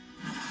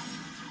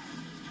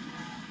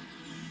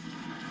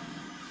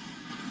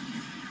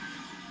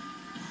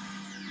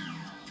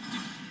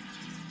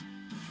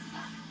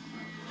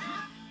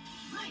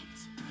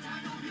 Linked!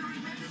 Dino Fury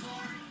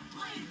Megazord,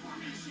 blade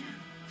formation!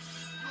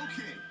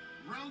 Okay,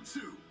 round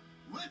 2.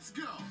 Let's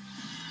go!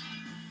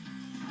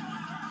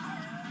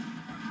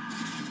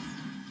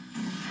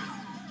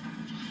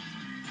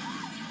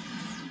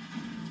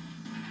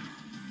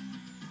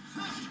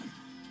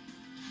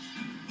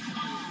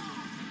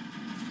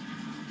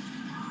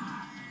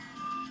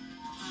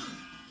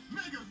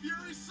 Mega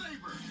Fury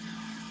Saber!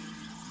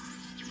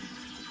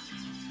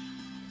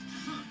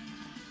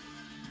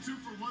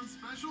 2-for-1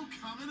 special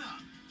coming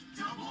up.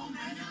 Double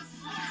Mega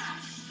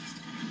Slash!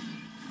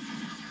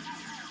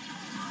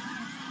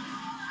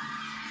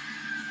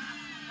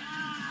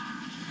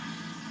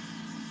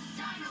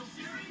 Dino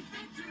Fury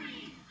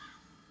victory!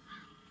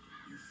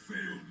 You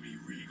failed me,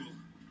 Regal.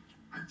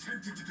 I'm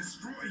tempted to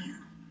destroy you,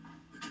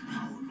 but your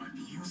power might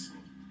be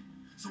useful.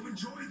 So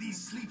enjoy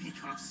these sleepy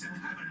cuffs and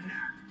have a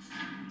nap.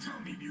 Tell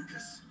me,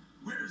 Mucus,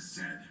 where's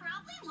Zed?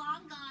 Probably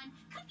long gone.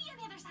 Could be on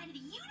the other side of the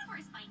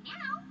universe by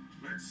now.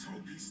 Let's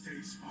hope he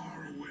stays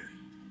far away.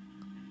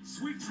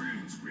 Sweet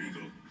dreams,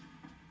 Regal.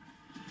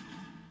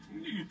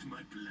 Eat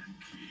my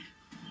blankie.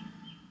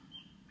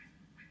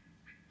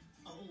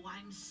 Oh, Oh,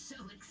 I'm so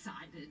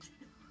excited.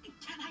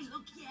 Can I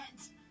look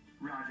yet?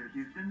 Roger,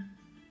 Houston.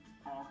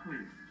 All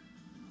clear.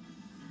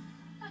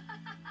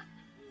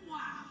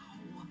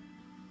 Wow.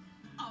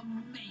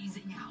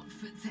 Amazing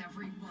outfits,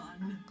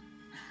 everyone.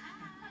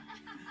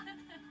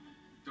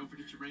 Don't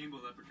forget your rainbow,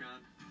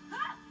 leprechaun.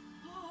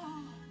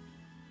 Oh.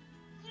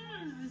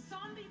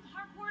 Zombie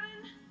park warden?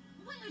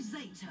 Where's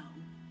Zato?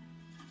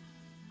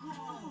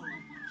 Oh.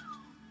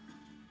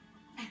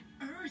 An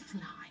Earth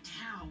Night,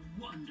 how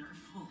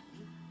wonderful.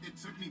 It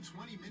took me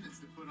 20 minutes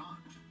to put on.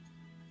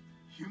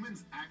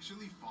 Humans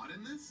actually fought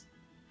in this?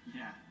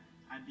 Yeah,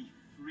 I'd be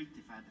freaked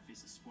if I had to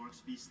face a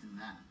sporks beast in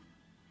that.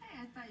 Hey,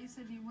 I thought you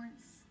said you weren't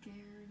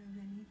scared of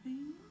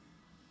anything.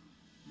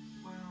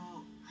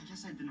 Well, I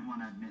guess I didn't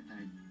want to admit that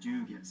I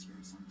do get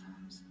scared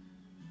sometimes.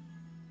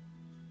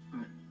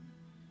 But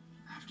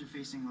after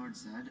facing Lord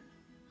Zed,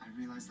 I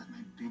realized that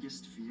my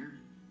biggest fear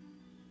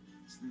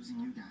is losing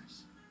you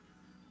guys.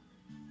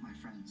 My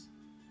friends.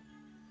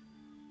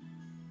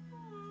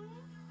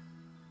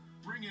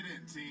 Bring it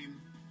in, team.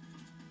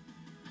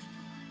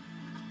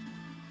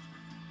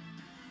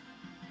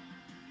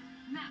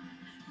 Now,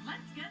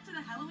 let's get to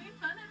the Halloween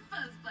fun and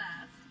Fuzz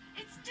Blast.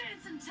 It's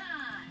dancing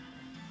time!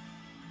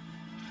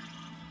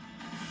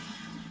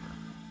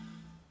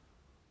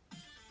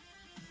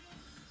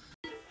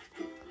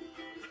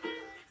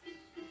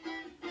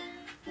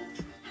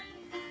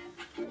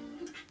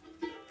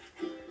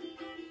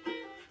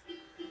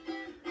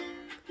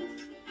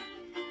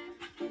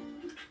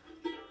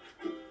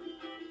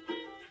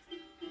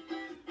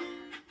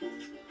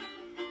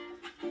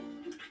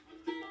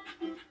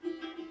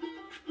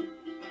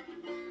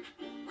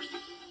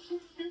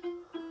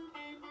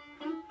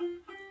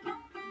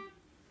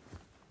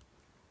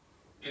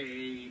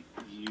 Hey,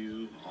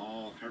 you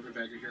all.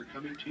 Carpetbagger here,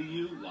 coming to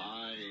you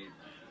live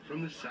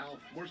from the South.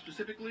 More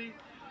specifically,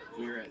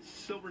 we're at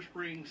Silver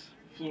Springs,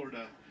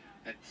 Florida,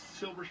 at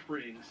Silver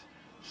Springs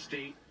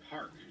State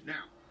Park.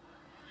 Now,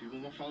 if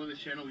you will follow this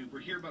channel, we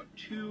were here about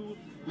 2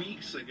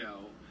 weeks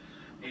ago,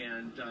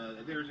 and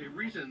there's a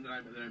reason that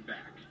I'm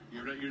back.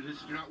 You're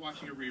not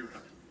watching a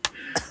rerun.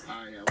 When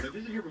I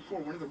visited here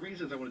before, one of the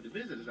reasons I wanted to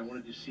visit is I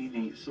wanted to see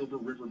the Silver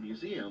River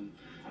Museum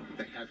that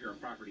they have here on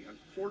property.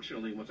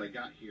 Unfortunately, once I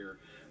got here,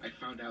 I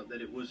found out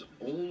that it was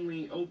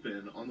only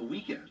open on the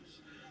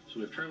weekends. So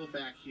we've traveled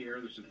back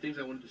here. There's some things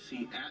I wanted to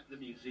see at the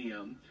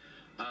museum.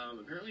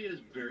 Apparently it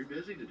is very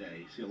busy today.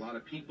 You see a lot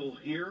of people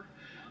here.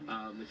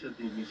 They said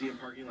the museum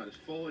parking lot is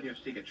full and you have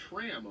to take a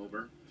tram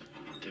over.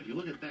 If you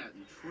look at that,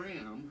 the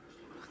tram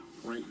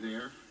right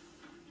there,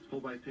 it's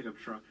pulled by a pickup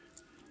truck.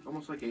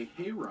 Almost like a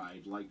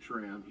hayride-like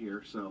tram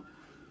here, so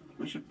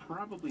we should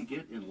probably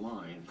get in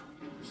line.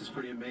 This is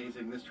pretty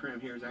amazing. This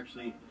tram here is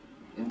actually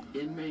an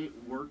inmate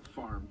work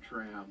farm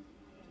tram.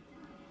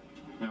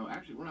 Now,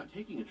 actually, we're not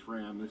taking a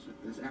tram.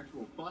 This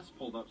actual bus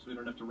pulled up, so we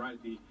don't have to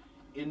ride the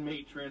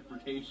inmate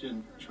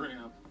transportation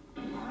tram.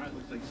 All right,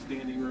 looks like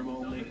standing room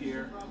only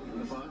here in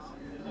the bus.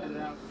 Headed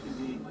out to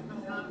the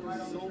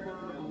Silver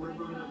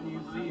River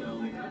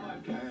Museum.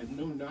 Okay, I had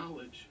no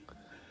knowledge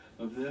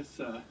of this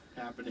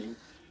happening.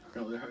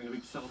 They're having a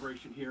big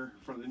celebration here in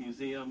front of the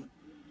museum.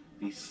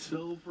 The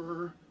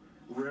Silver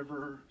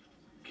River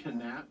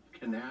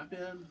Canap-In.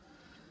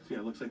 So yeah,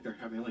 it looks like they're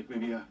having like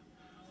maybe a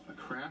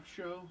craft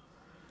show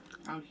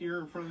out here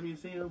in front of the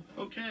museum.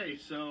 Okay,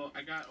 so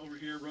I got over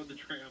here, rode the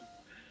tram.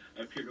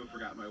 I appear to have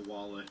forgot my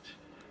wallet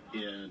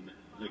in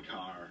the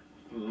car.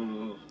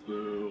 Ooh,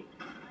 boo.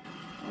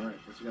 All right,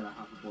 so we gotta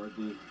hop aboard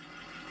the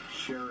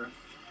sheriff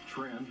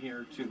tram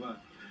here to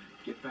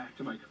get back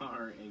to my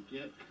car and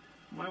get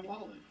my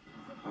wallet.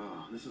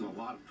 Oh, this is a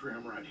lot of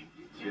tram riding.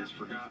 Just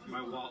forgot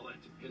my wallet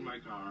in my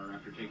car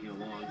after taking a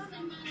long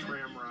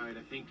tram ride.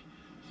 I think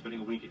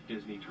spending a week at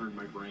Disney turned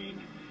my brain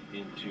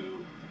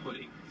into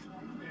pudding.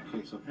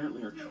 Okay, so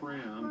apparently our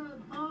tram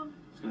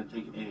is going to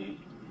take a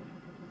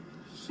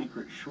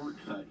secret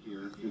shortcut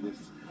here through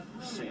this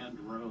sand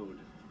road.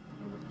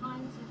 The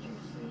times that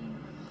you're seeing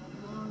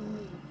long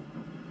leave.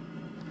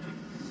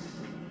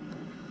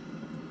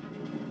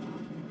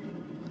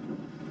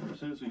 As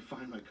soon as we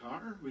find my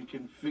car, we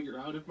can figure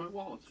out if my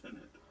wallet's in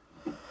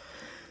it.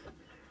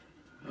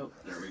 Oh,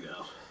 there we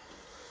go.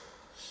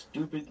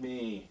 Stupid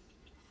me.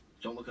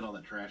 Don't look at all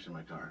that trash in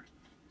my car.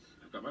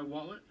 I've got my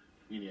wallet,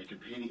 meaning I can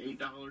pay the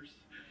 $8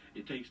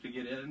 it takes to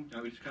get in.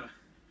 Now we just gotta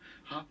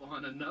hop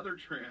on another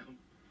tram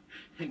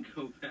and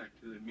go back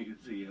to the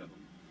museum.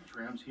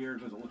 Trams here,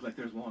 it doesn't look like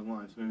there's long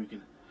lines. Maybe we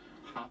can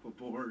hop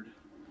aboard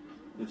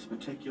this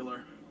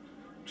particular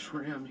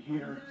tram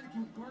here.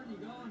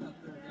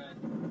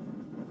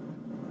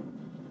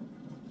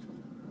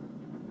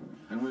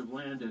 And we've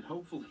landed,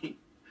 hopefully,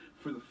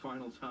 for the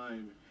final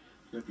time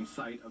at the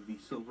site of the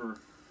Silver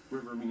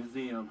River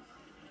Museum.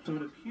 So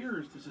it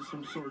appears this is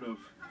some sort of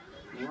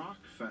rock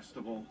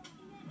festival.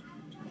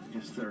 I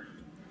guess they're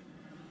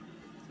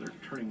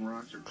turning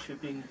rocks or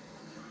chipping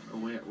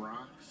away at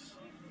rocks.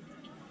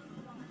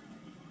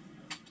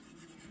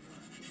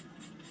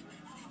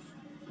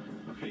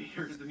 Okay,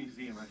 here's the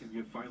museum. I think we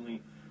have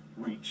finally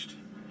reached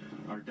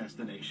our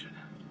destination.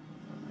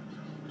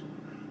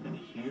 And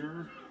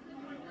here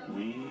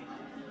we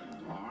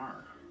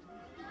are,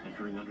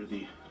 entering under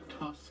the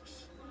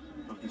tusks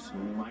of this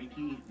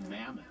mighty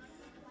mammoth.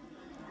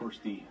 Of course,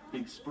 the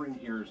big spring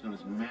here is known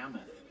as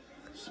Mammoth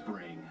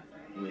Spring.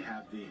 And we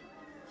have the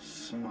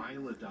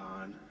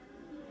Smilodon.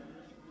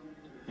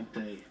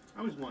 I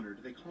always wondered,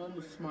 do they call him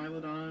the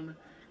Smilodon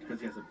because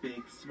he has a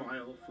big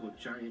smile full of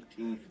giant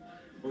teeth?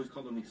 Always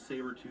called him the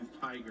saber-toothed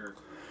tiger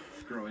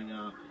growing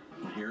up.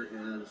 Here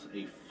is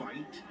a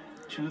fight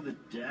to the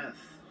death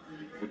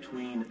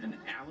between an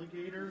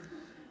alligator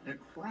and a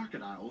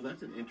crocodile. Well,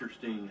 that's an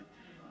interesting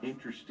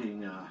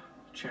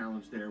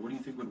challenge there. What do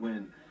you think would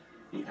win,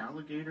 the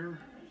alligator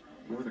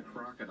or the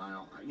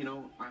crocodile? You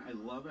know, I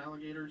love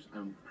alligators.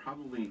 I'm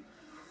probably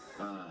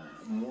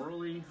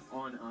morally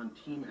on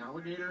team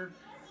alligator,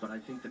 but I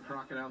think the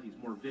crocodile, he's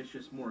more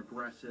vicious, more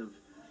aggressive,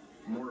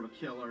 more of a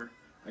killer.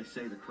 I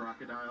say the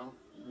crocodile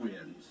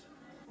wins.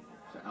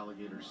 The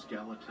alligator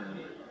skeleton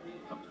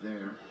up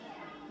there.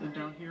 And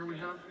down here we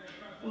have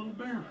a little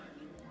bear.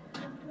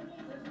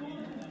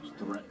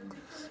 Threatened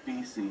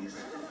species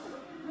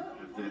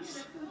of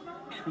this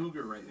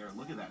cougar right there.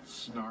 Look at that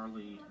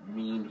snarly,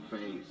 mean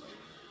face.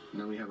 And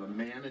then we have a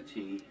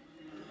manatee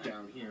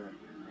down here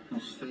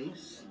whose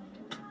face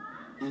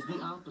is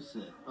the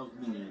opposite of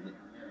mean.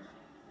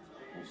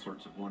 All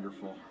sorts of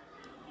wonderful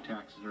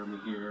taxidermy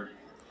here.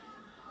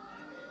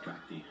 Got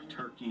the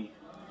turkey,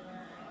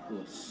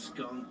 little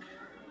skunk,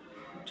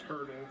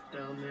 turtle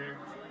down there.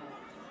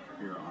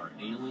 Here are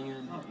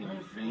alien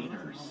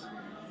invaders.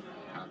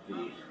 Have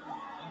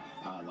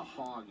the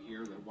hog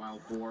here, the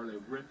wild boar. They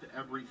rip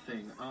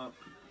everything up,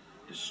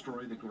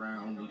 destroy the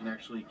ground. You can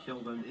actually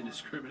kill them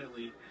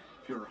indiscriminately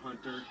if you're a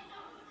hunter.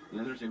 And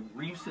then there's a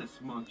rhesus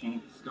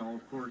monkey skull,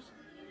 of course.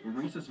 The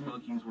rhesus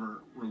monkeys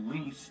were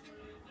released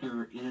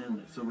here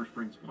in Silver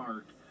Springs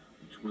Park,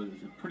 which was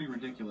pretty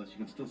ridiculous. You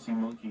can still see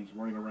monkeys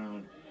running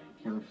around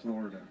here in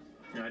Florida.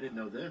 Now, I didn't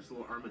know this. A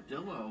little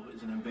armadillo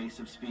is an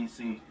invasive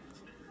species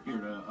here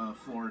to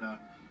Florida.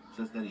 It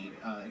says that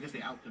I guess they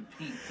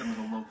outcompete some of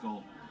the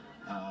local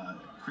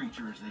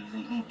creatures.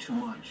 They eat too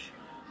much.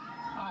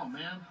 Oh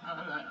man,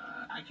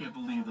 I can't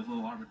believe this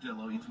little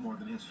armadillo eats more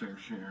than his fair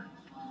share.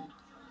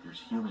 There's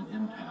human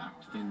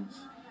impact,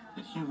 things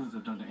that humans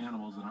have done to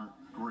animals that aren't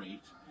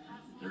great.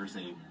 There's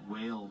a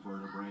whale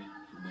vertebrae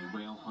from the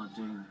whale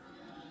hunting,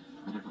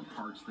 the different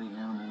parts of the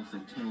animals they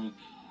take,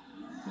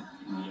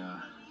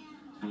 the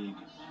big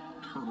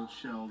turtle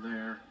shell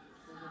there,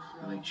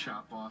 and they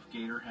chop off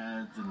gator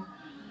heads and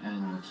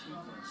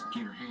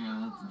gator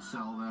hands and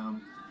sell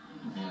them,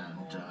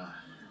 and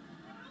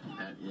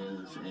that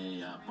is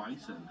a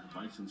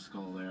bison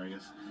skull there. I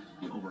guess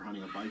the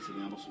overhunting of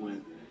bison almost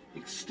went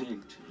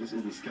extinct. This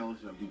is the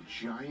skeleton of the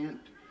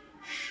giant,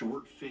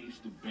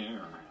 short-faced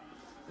bear.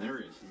 There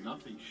is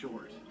nothing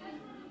short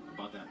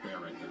about that bear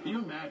right there. Can you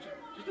imagine?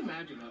 Just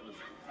imagine that was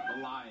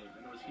alive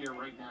and it was here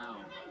right now,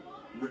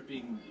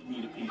 ripping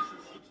me to pieces.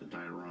 It's a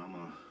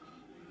diorama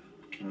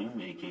canoe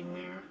making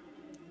there.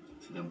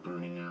 See them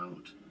burning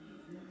out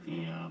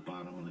the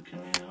bottom of the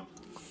canoe.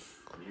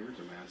 Here's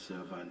a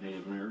massive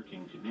Native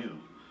American canoe.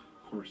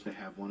 Of course, they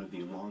have one of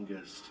the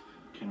longest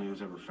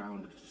canoes ever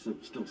found.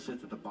 It still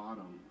sits at the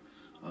bottom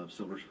of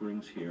Silver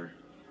Springs here.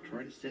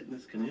 Try to sit in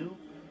this canoe?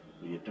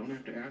 Well, you don't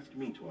have to ask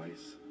me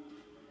twice.